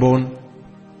አቢአልቦን፣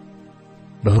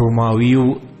 በህሩማዊው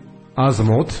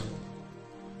አዝሞት፣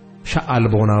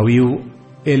 ሻአልቦናዊው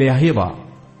ኤልያሂባ፣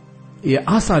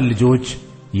 የአሳል ልጆች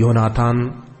ዮናታን፣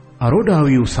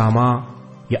 አሮዳዊው ሳማ፣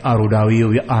 የአሮዳዊው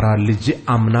የአራር ልጅ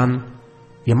አምናን፣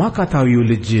 የማካታዊው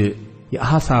ልጅ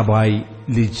የሐሳባይ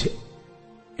ልጅ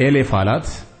ኤሌፋላት፣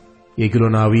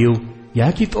 የግሎናዊው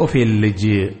የአኪጦፌል ልጅ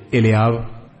ኤልያብ፣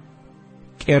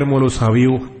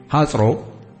 ቄርሞሎሳዊው ሐጽሮ፣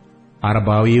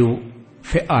 አርባዊው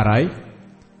ፌአራይ፣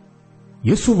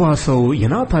 የሱባ ሰው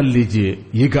የናታን ልጅ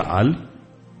ይግዓል፣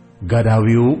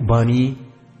 ጋዳዊው ባኒ፣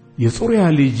 የጽሩያ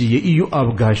ልጅ የኢዮአብ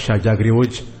ጋሻ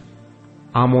ጃግሬዎች፣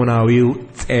 አሞናዊው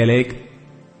ጼሌቅ፣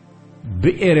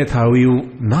 ብኤሬታዊው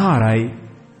ናሃራይ፣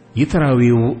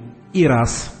 ይትራዊው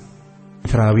ኢራስ፣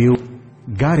 ይትራዊው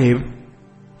ጋሬብ፣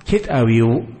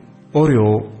 ኬጣዊው ኦርዮ፣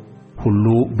 ሁሉ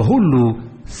በሁሉ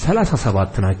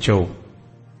 37 ናቸው።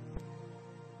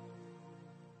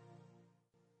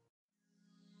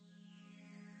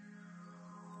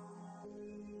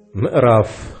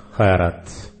 ምዕራፍ 24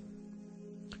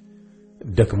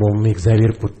 ደግሞም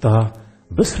የእግዚአብሔር ቁጣ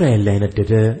በእስራኤል ላይ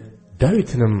ነደደ።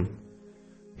 ዳዊትንም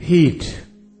ሂድ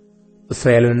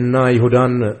እስራኤልንና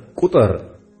ይሁዳን ቁጠር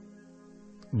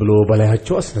ብሎ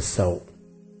በላያቸው አስነሳው።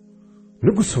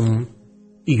 ንጉሡም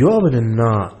ኢዮአብንና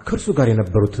ከእርሱ ጋር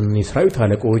የነበሩትን የሠራዊት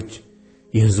አለቆች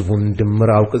የሕዝቡን ድምር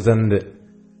አውቅ ዘንድ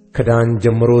ከዳን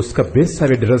ጀምሮ እስከ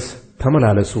ቤርሳቤ ድረስ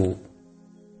ተመላለሱ፣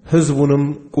 ሕዝቡንም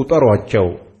ቁጠሯቸው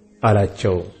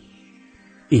አላቸው።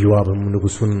 ኢዮአብም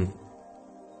ንጉሡን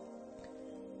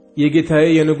የጌታዬ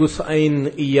የንጉሥ ዓይን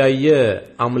እያየ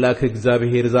አምላክ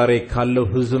እግዚአብሔር ዛሬ ካለው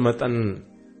ሕዝብ መጠን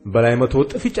በላይ 100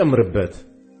 እጥፍ ይጨምርበት፣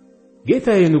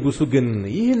 ጌታዬ ንጉሡ ግን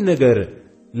ይህን ነገር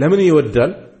ለምን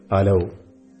ይወዳል አለው።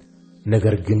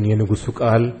 ነገር ግን የንጉሡ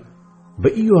ቃል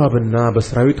በኢዮአብና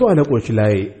በሠራዊቱ አለቆች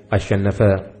ላይ አሸነፈ።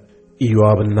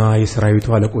 ኢዮአብና የሠራዊቱ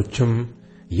አለቆችም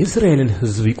የእስራኤልን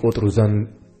ሕዝብ ይቆጥሩ ዘንድ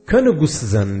ከንጉሥ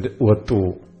ዘንድ ወጡ።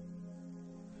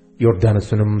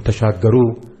 ዮርዳኖስንም ተሻገሩ።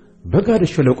 በጋድ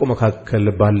ሸለቆ መካከል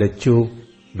ባለችው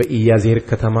በኢያዜር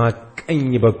ከተማ ቀኝ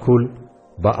በኩል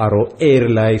በአሮዔር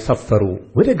ላይ ሰፈሩ።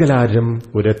 ወደ ገላድም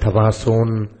ወደ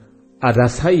ተባሶን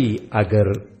አዳሳይ አገር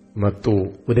መጡ።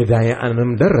 ወደ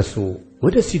ዳያንም ደረሱ።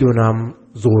 ወደ ሲዶናም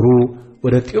ዞሩ።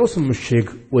 ወደ ጢሮስ ምሽግ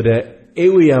ወደ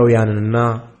ኤዊያውያንና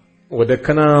ወደ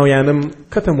ከናናውያንም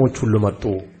ከተሞች ሁሉ መጡ።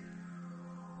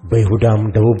 በይሁዳም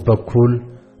ደቡብ በኩል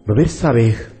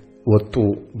በቤርሳቤህ ወጡ።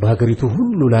 በአገሪቱ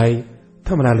ሁሉ ላይ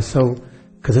ተመላልሰው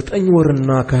ከ9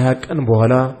 ወርና ከ20 ቀን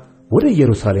በኋላ ወደ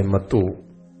ኢየሩሳሌም መጡ።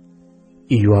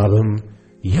 ኢዮአብም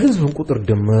የሕዝቡን ቁጥር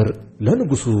ድምር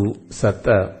ለንጉሡ ሰጠ።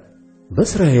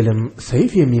 በእስራኤልም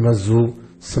ሰይፍ የሚመዙ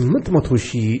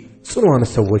 800,000 ጽኑዓን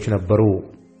ሰዎች ነበሩ።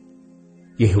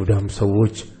 የይሁዳም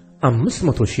ሰዎች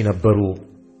 500,000 ነበሩ።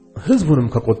 ሕዝቡንም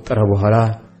ከቈጠረ በኋላ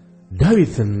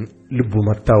ዳዊትን ልቡ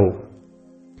መታው።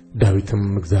 ዳዊትም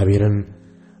እግዚአብሔርን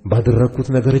ባደረግሁት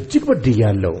ነገር እጅግ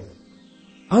በድያለሁ።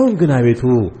 አሁን ግን አቤቱ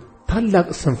ታላቅ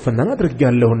ስንፍናን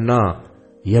አድርጌአለሁና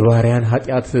የባሪያን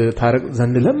ኃጢአት ታርቅ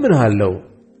ዘንድ እለምንሃለሁ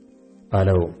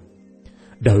አለው።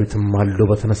 ዳዊትም ማልዶ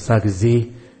በተነሳ ጊዜ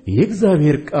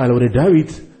የእግዚአብሔር ቃል ወደ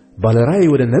ዳዊት ባለ ራእይ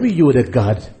ወደ ነቢዩ ወደ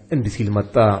ጋድ እንዲህ ሲል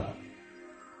መጣ።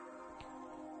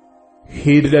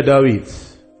 ሂድ ለዳዊት፣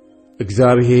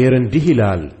 እግዚአብሔር እንዲህ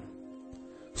ይላል፣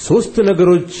 3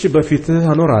 ነገሮች በፊትህ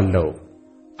አኖራለሁ፣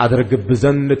 አድርግብህ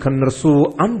ዘንድ ከእነርሱ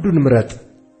አንዱን ምረጥ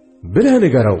ብለህ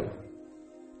ንገረው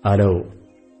አለው።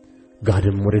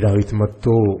 ጋድም ወደ ዳዊት መጥቶ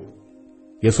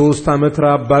የ3 ዓመት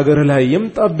ራብ በአገርህ ላይ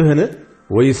ይምጣብህን?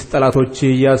 ወይስ ጠላቶችህ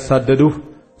እያሳደዱህ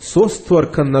 3 ወር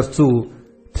ከእነርሱ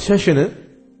ትሸሽን?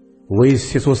 ወይስ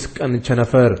የ3 ቀን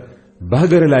ቸነፈር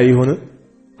በአገርህ ላይ ይሁን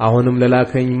አሁንም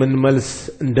ለላከኝ ምን መልስ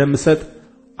እንደምሰጥ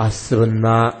አስብና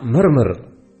መርምር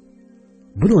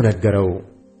ብሎ ነገረው።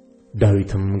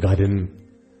 ዳዊትም ጋድን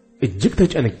እጅግ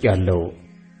ተጨንቄያለሁ፣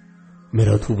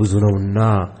 ምሕረቱ ብዙ ነውና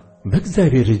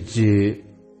በእግዚአብሔር እጅ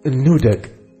እንውደቅ፣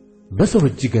 በሰው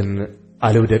እጅ ግን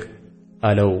አልውደቅ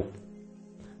አለው።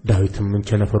 ዳዊትም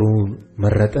ቸነፈሩን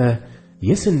መረጠ።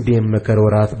 የስንዴም መከር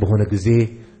ወራት በሆነ ጊዜ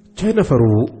ቸነፈሩ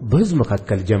በሕዝቡ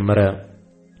መካከል ጀመረ።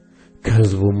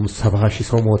 ከሕዝቡም 70,000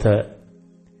 ሰው ሞተ።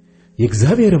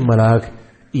 የእግዚአብሔርም መልአክ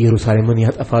ኢየሩሳሌምን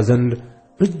ያጠፋ ዘንድ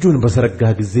እጁን በዘረጋ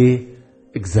ጊዜ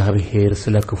እግዚአብሔር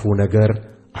ስለ ክፉ ነገር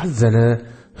አዘነ።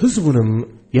 ሕዝቡንም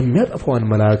የሚያጠፋውን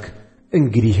መልአክ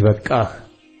እንግዲህ በቃህ፣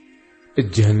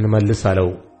 እጅህን መልስ አለው።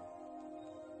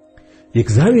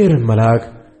 የእግዚአብሔርን መልአክ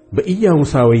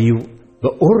በኢያቡሳዊው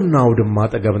በኦርና አውድማ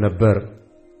አጠገብ ነበር።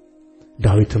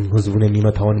 ዳዊትም ሕዝቡን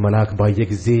የሚመታውን መልአክ ባየ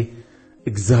ጊዜ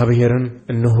እግዚአብሔርን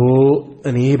እነሆ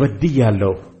እኔ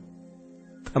በድያለሁ፣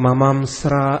 ጠማማም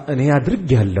ሥራ እኔ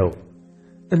አድርጌአለሁ።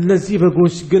 እነዚህ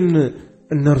በጎች ግን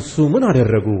እነርሱ ምን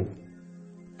አደረጉ?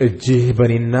 እጅህ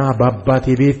በእኔና በአባቴ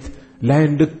ቤት ላይ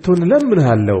እንድትሆን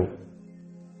እለምንሃለሁ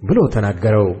ብሎ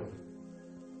ተናገረው።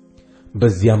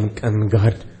 በዚያም ቀን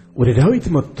ጋድ ወደ ዳዊት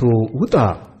መጥቶ ውጣ፣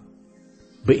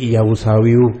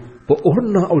 በኢያቡሳዊው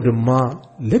በኦርና አውድማ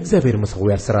ለእግዚአብሔር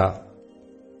መሠዊያ ሥራ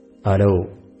አለው።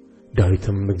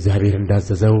 ዳዊትም እግዚአብሔር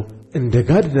እንዳዘዘው እንደ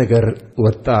ጋድ ነገር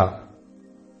ወጣ።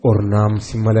 ኦርናም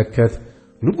ሲመለከት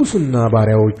ንጉሡና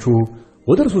ባሪያዎቹ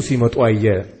ወደ እርሱ ሲመጡ አየ።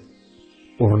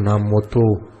 ኦርናም ወጥቶ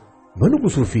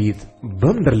በንጉሡ ፊት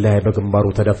በምድር ላይ በግንባሩ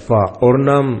ተደፋ።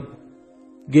 ኦርናም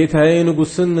ጌታዬ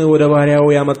ንጉሥን ወደ ባሪያው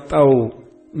ያመጣው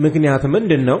ምክንያት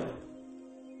ምንድን ነው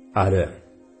አለ።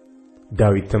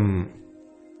 ዳዊትም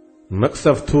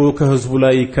መቅሰፍቱ ከሕዝቡ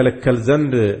ላይ ይከለከል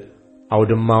ዘንድ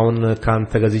አውድማውን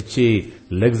ካንተ ገዝቼ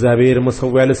ለእግዚአብሔር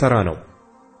መሠዊያ ልሠራ ነው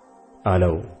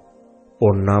አለው።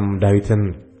 ኦርናም ዳዊትን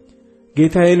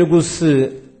ጌታዬ ንጉሥ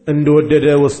እንደወደደ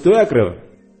ወስዶ ያቅርብ፣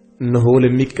 እነሆ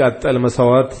ለሚቃጠል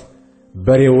መሥዋዕት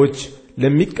በሬዎች፣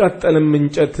 ለሚቃጠልም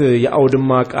እንጨት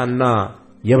የአውድማ ዕቃና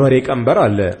የበሬ ቀንበር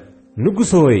አለ።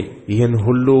 ንጉሥ ሆይ ይህን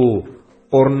ሁሉ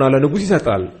ኦርና ለንጉሥ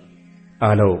ይሰጣል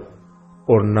አለው።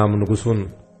 ኦርናም ንጉሡን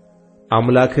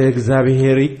አምላክህ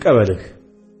እግዚአብሔር ይቀበልህ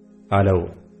አለው።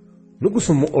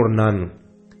 ንጉሡም ኦርናን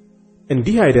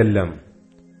እንዲህ አይደለም፣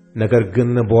 ነገር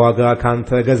ግን በዋጋ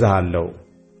ካንተ ገዛሃለሁ፣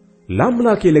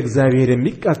 ለአምላኬ ለእግዚአብሔር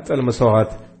የሚቃጠል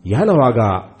መሥዋዕት ያለ ዋጋ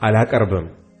አላቀርብም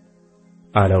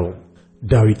አለው።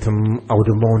 ዳዊትም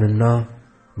አውድማውንና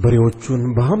በሬዎቹን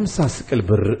በ50 ስቅል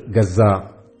ብር ገዛ።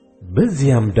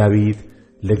 በዚያም ዳዊት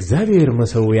ለእግዚአብሔር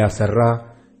መሠዊያ ሠራ፣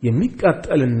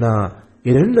 የሚቃጠልና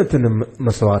የደህንነትንም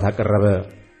መሥዋዕት አቀረበ።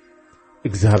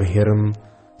 እግዚአብሔርም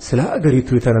ስለ አገሪቱ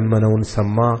የተለመነውን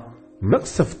ሰማ፣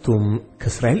 መቅሰፍቱም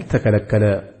ከእስራኤል ተከለከለ።